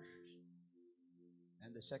usher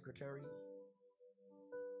and the secretary.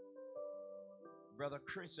 Brother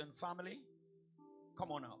Chris and family,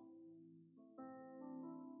 come on up.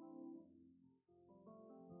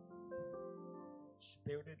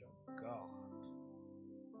 Spirit of God,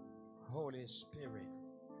 Holy Spirit.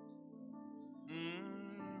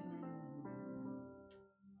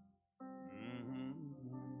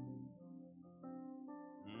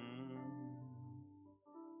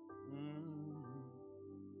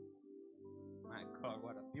 My God,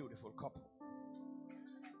 what a beautiful couple.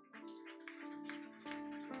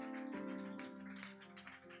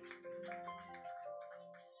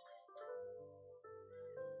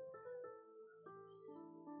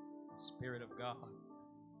 Spirit of God.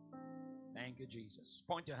 Thank you, Jesus.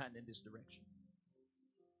 Point your hand in this direction.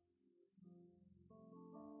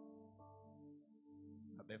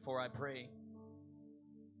 But before I pray,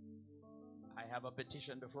 I have a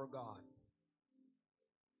petition before God.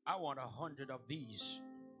 I want 100 of these.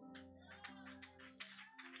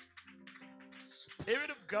 Spirit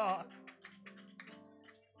of God.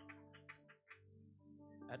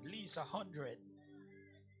 At least 100.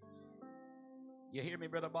 You hear me,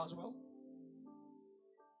 Brother Boswell?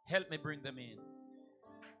 Help me bring them in.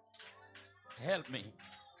 Help me.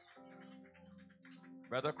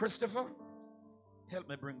 Brother Christopher, help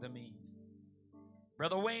me bring them in.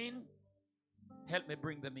 Brother Wayne, help me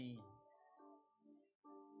bring them in.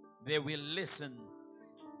 They will listen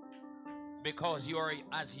because you are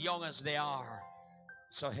as young as they are.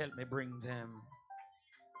 So help me bring them.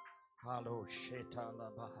 Hello,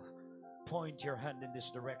 Shetalaba. Point your hand in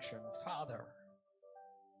this direction. Father,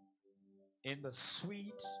 in the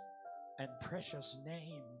sweet and precious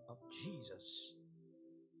name of Jesus,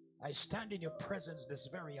 I stand in your presence this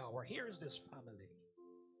very hour. Here is this family.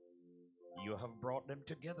 You have brought them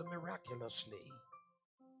together miraculously.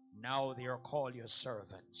 Now they are called your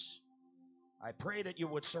servants. I pray that you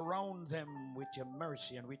would surround them with your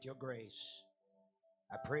mercy and with your grace.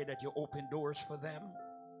 I pray that you open doors for them,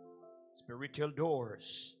 spiritual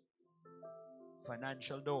doors,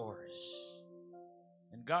 financial doors.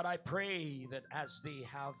 And God, I pray that as they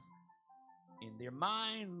have in their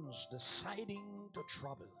minds deciding to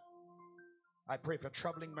travel, I pray for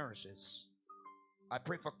troubling mercies. I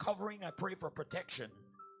pray for covering. I pray for protection.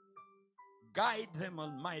 Guide them,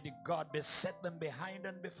 Almighty God. Beset them behind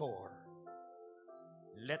and before.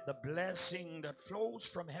 Let the blessing that flows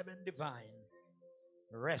from heaven divine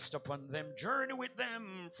rest upon them. Journey with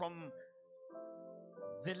them from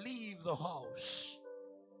they leave the house.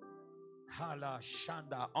 Hala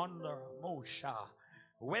Shanda under Mosha,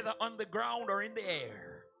 whether on the ground or in the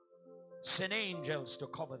air, send angels to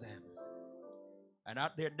cover them. And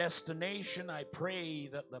at their destination, I pray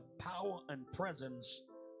that the power and presence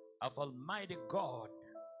of Almighty God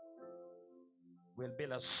will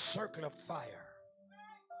build a circle of fire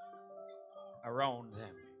around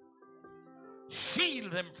them.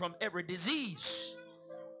 Shield them from every disease,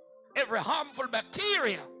 every harmful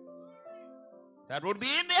bacteria that would be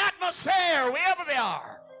in the atmosphere wherever they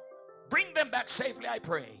are. Bring them back safely, I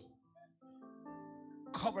pray.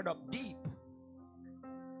 Covered up deep,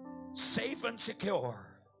 safe and secure.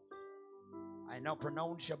 I now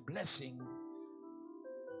pronounce your blessing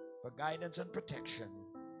for guidance and protection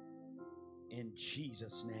in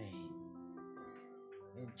Jesus' name.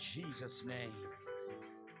 In Jesus' name.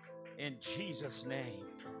 In Jesus' name.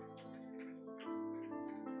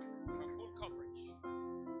 For full coverage.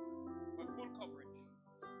 For full coverage.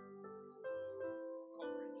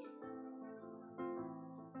 Coverage. In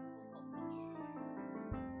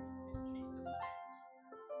Jesus' name.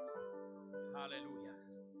 Hallelujah.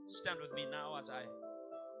 Stand with me now as I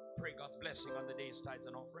pray God's blessing on the day's tithes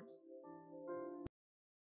and offering.